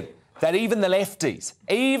brilliant that even the lefties,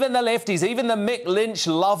 even the Mick Lynch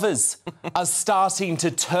lovers are starting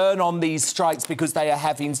to turn on these strikes because they are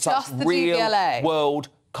having such real-world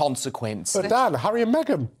consequences. But Dan, Harry and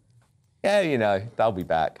Meghan. Yeah, you know, they'll be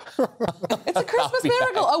back. It's a Christmas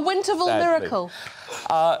miracle, a Winterval miracle.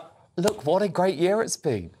 Look, what a great year it's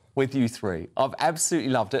been with you three. I've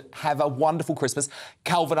absolutely loved it. Have a wonderful Christmas.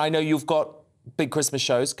 Calvin, I know you've got big Christmas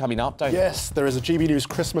shows coming up, don't you? Yes, there is a GB News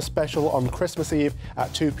Christmas special on Christmas Eve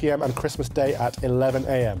at 2 p.m. and Christmas Day at 11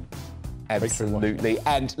 a.m. Absolutely.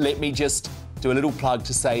 And let me just do a little plug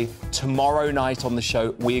to say tomorrow night on the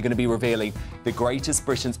show we're going to be revealing the greatest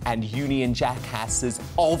Britons and Union Jackasses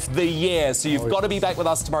of the year. So you've got to be back with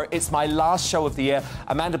us tomorrow. It's my last show of the year.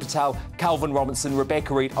 Amanda Patel, Calvin Robinson,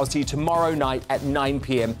 Rebecca Reid. I'll see you tomorrow night at 9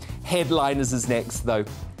 p.m. Headliners is next, though.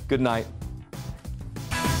 Good night.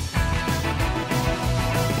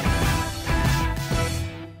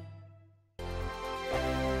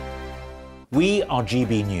 We are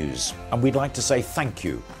GB News, and we'd like to say thank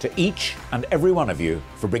you to each and every one of you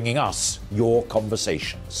for bringing us your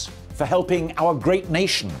conversations, for helping our great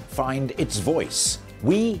nation find its voice.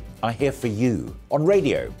 We are here for you on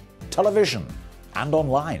radio, television, and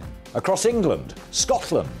online, across England,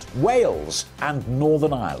 Scotland, Wales, and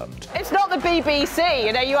Northern Ireland. It's not the BBC,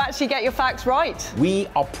 you know, you actually get your facts right. We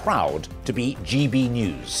are proud to be GB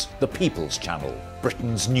News, the People's Channel,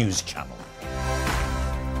 Britain's news channel.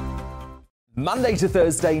 Monday to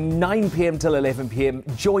Thursday, 9 p.m. till 11 p.m.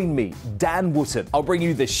 Join me, Dan Wootton. I'll bring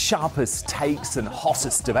you the sharpest takes and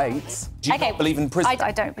hottest debates. Do you not believe in prison?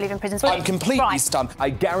 I don't believe in prison. I'm completely stunned. I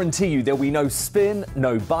guarantee you there'll be no spin,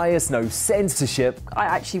 no bias, no censorship. I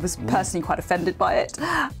actually was personally quite offended by it.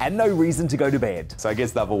 And no reason to go to bed. So I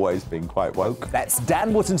guess they've always been quite woke. That's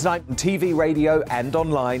Dan Wootton tonight on TV, radio and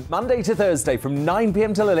online. Monday to Thursday from 9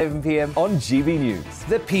 p.m. till 11 p.m. on GB News.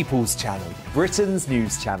 The People's Channel, Britain's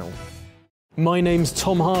news channel. My name's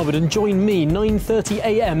Tom Harwood, and join me 9:30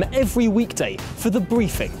 a.m. every weekday for The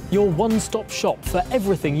Briefing, your one-stop shop for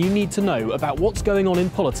everything you need to know about what's going on in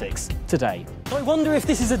politics today. I wonder if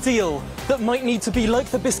this is a deal that might need to be like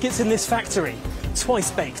the biscuits in this factory,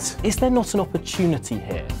 twice baked. Is there not an opportunity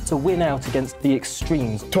here to win out against the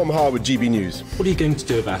extremes? Tom Harwood, GB News. What are you going to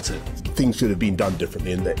do about it? Things should have been done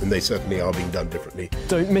differently, and they certainly are being done differently.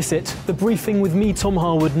 Don't miss it. The Briefing with me, Tom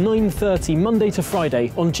Harwood, 9:30 Monday to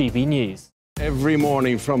Friday on GB News. Every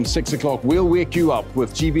morning from 6 o'clock, we'll wake you up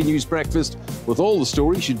with GB News Breakfast with all the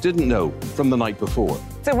stories you didn't know from the night before.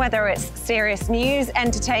 So whether it's serious news,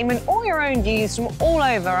 entertainment, or your own views from all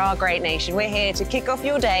over our great nation, we're here to kick off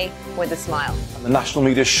your day with a smile. The national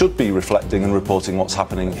media should be reflecting and reporting what's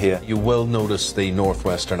happening here. You will notice the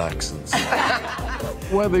northwestern accents.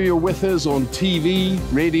 Whether you're with us on TV,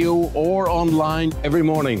 radio, or online, every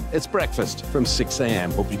morning, it's breakfast from 6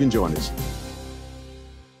 a.m. Hope you can join us.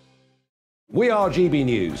 We are GB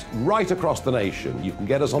News, right across the nation. You can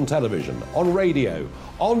get us on television, on radio,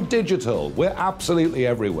 on digital. We're absolutely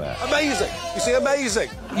everywhere. Amazing! You see, amazing!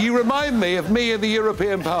 You remind me of the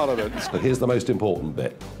European Parliament. But here's the most important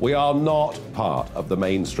bit. We are not part of the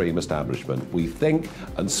mainstream establishment. We think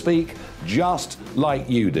and speak just like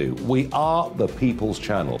you do. We are the People's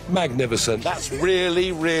Channel. Magnificent. That's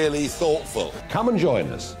really, really thoughtful. Come and join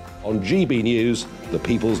us on GB News, the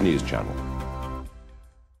People's News Channel.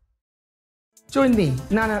 Join me,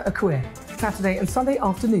 Nana Akue, Saturday and Sunday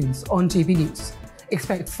afternoons on GB News.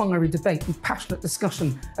 Expect fiery debate and passionate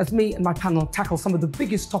discussion as me and my panel tackle some of the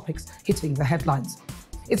biggest topics hitting the headlines.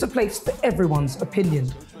 It's a place for everyone's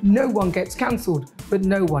opinion. No one gets cancelled, but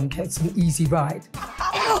no one gets an easy ride.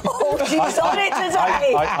 Oh, she's on it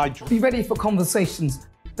today! Be ready for conversations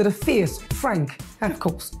that are fierce, frank, and of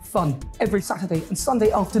course, fun. Every Saturday and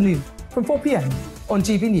Sunday afternoon from 4 p.m. on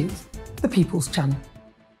GB News, the People's Channel.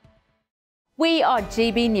 We are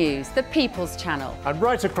GB News, the People's Channel. And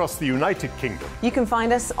right across the United Kingdom. You can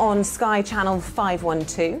find us on Sky Channel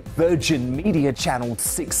 512. Virgin Media Channel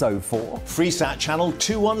 604. Freesat Channel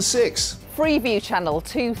 216. Freeview channel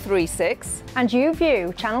 236. And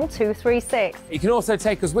YouView channel 236. You can also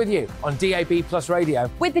take us with you on DAB+ radio.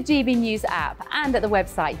 With the GB News app and at the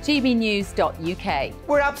website gbnews.uk.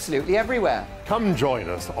 We're absolutely everywhere. Come join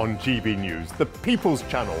us on GB News, the People's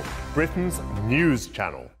Channel, Britain's news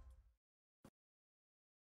channel.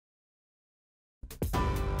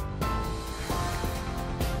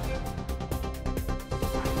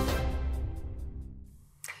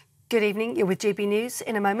 Good evening, you're with GB News.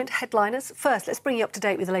 In a moment, headliners. First, let's bring you up to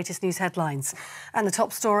date with the latest news headlines. And the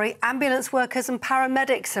top story, ambulance workers and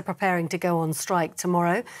paramedics are preparing to go on strike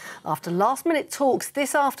tomorrow after last-minute talks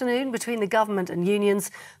this afternoon between the government and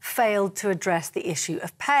unions failed to address the issue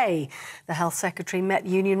of pay. The Health Secretary met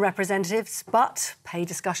union representatives, but pay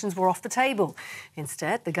discussions were off the table.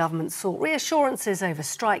 Instead, the government sought reassurances over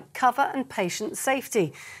strike cover and patient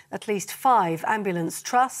safety. At least 5 ambulance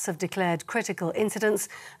trusts have declared critical incidents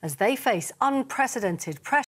as they face unprecedented pressure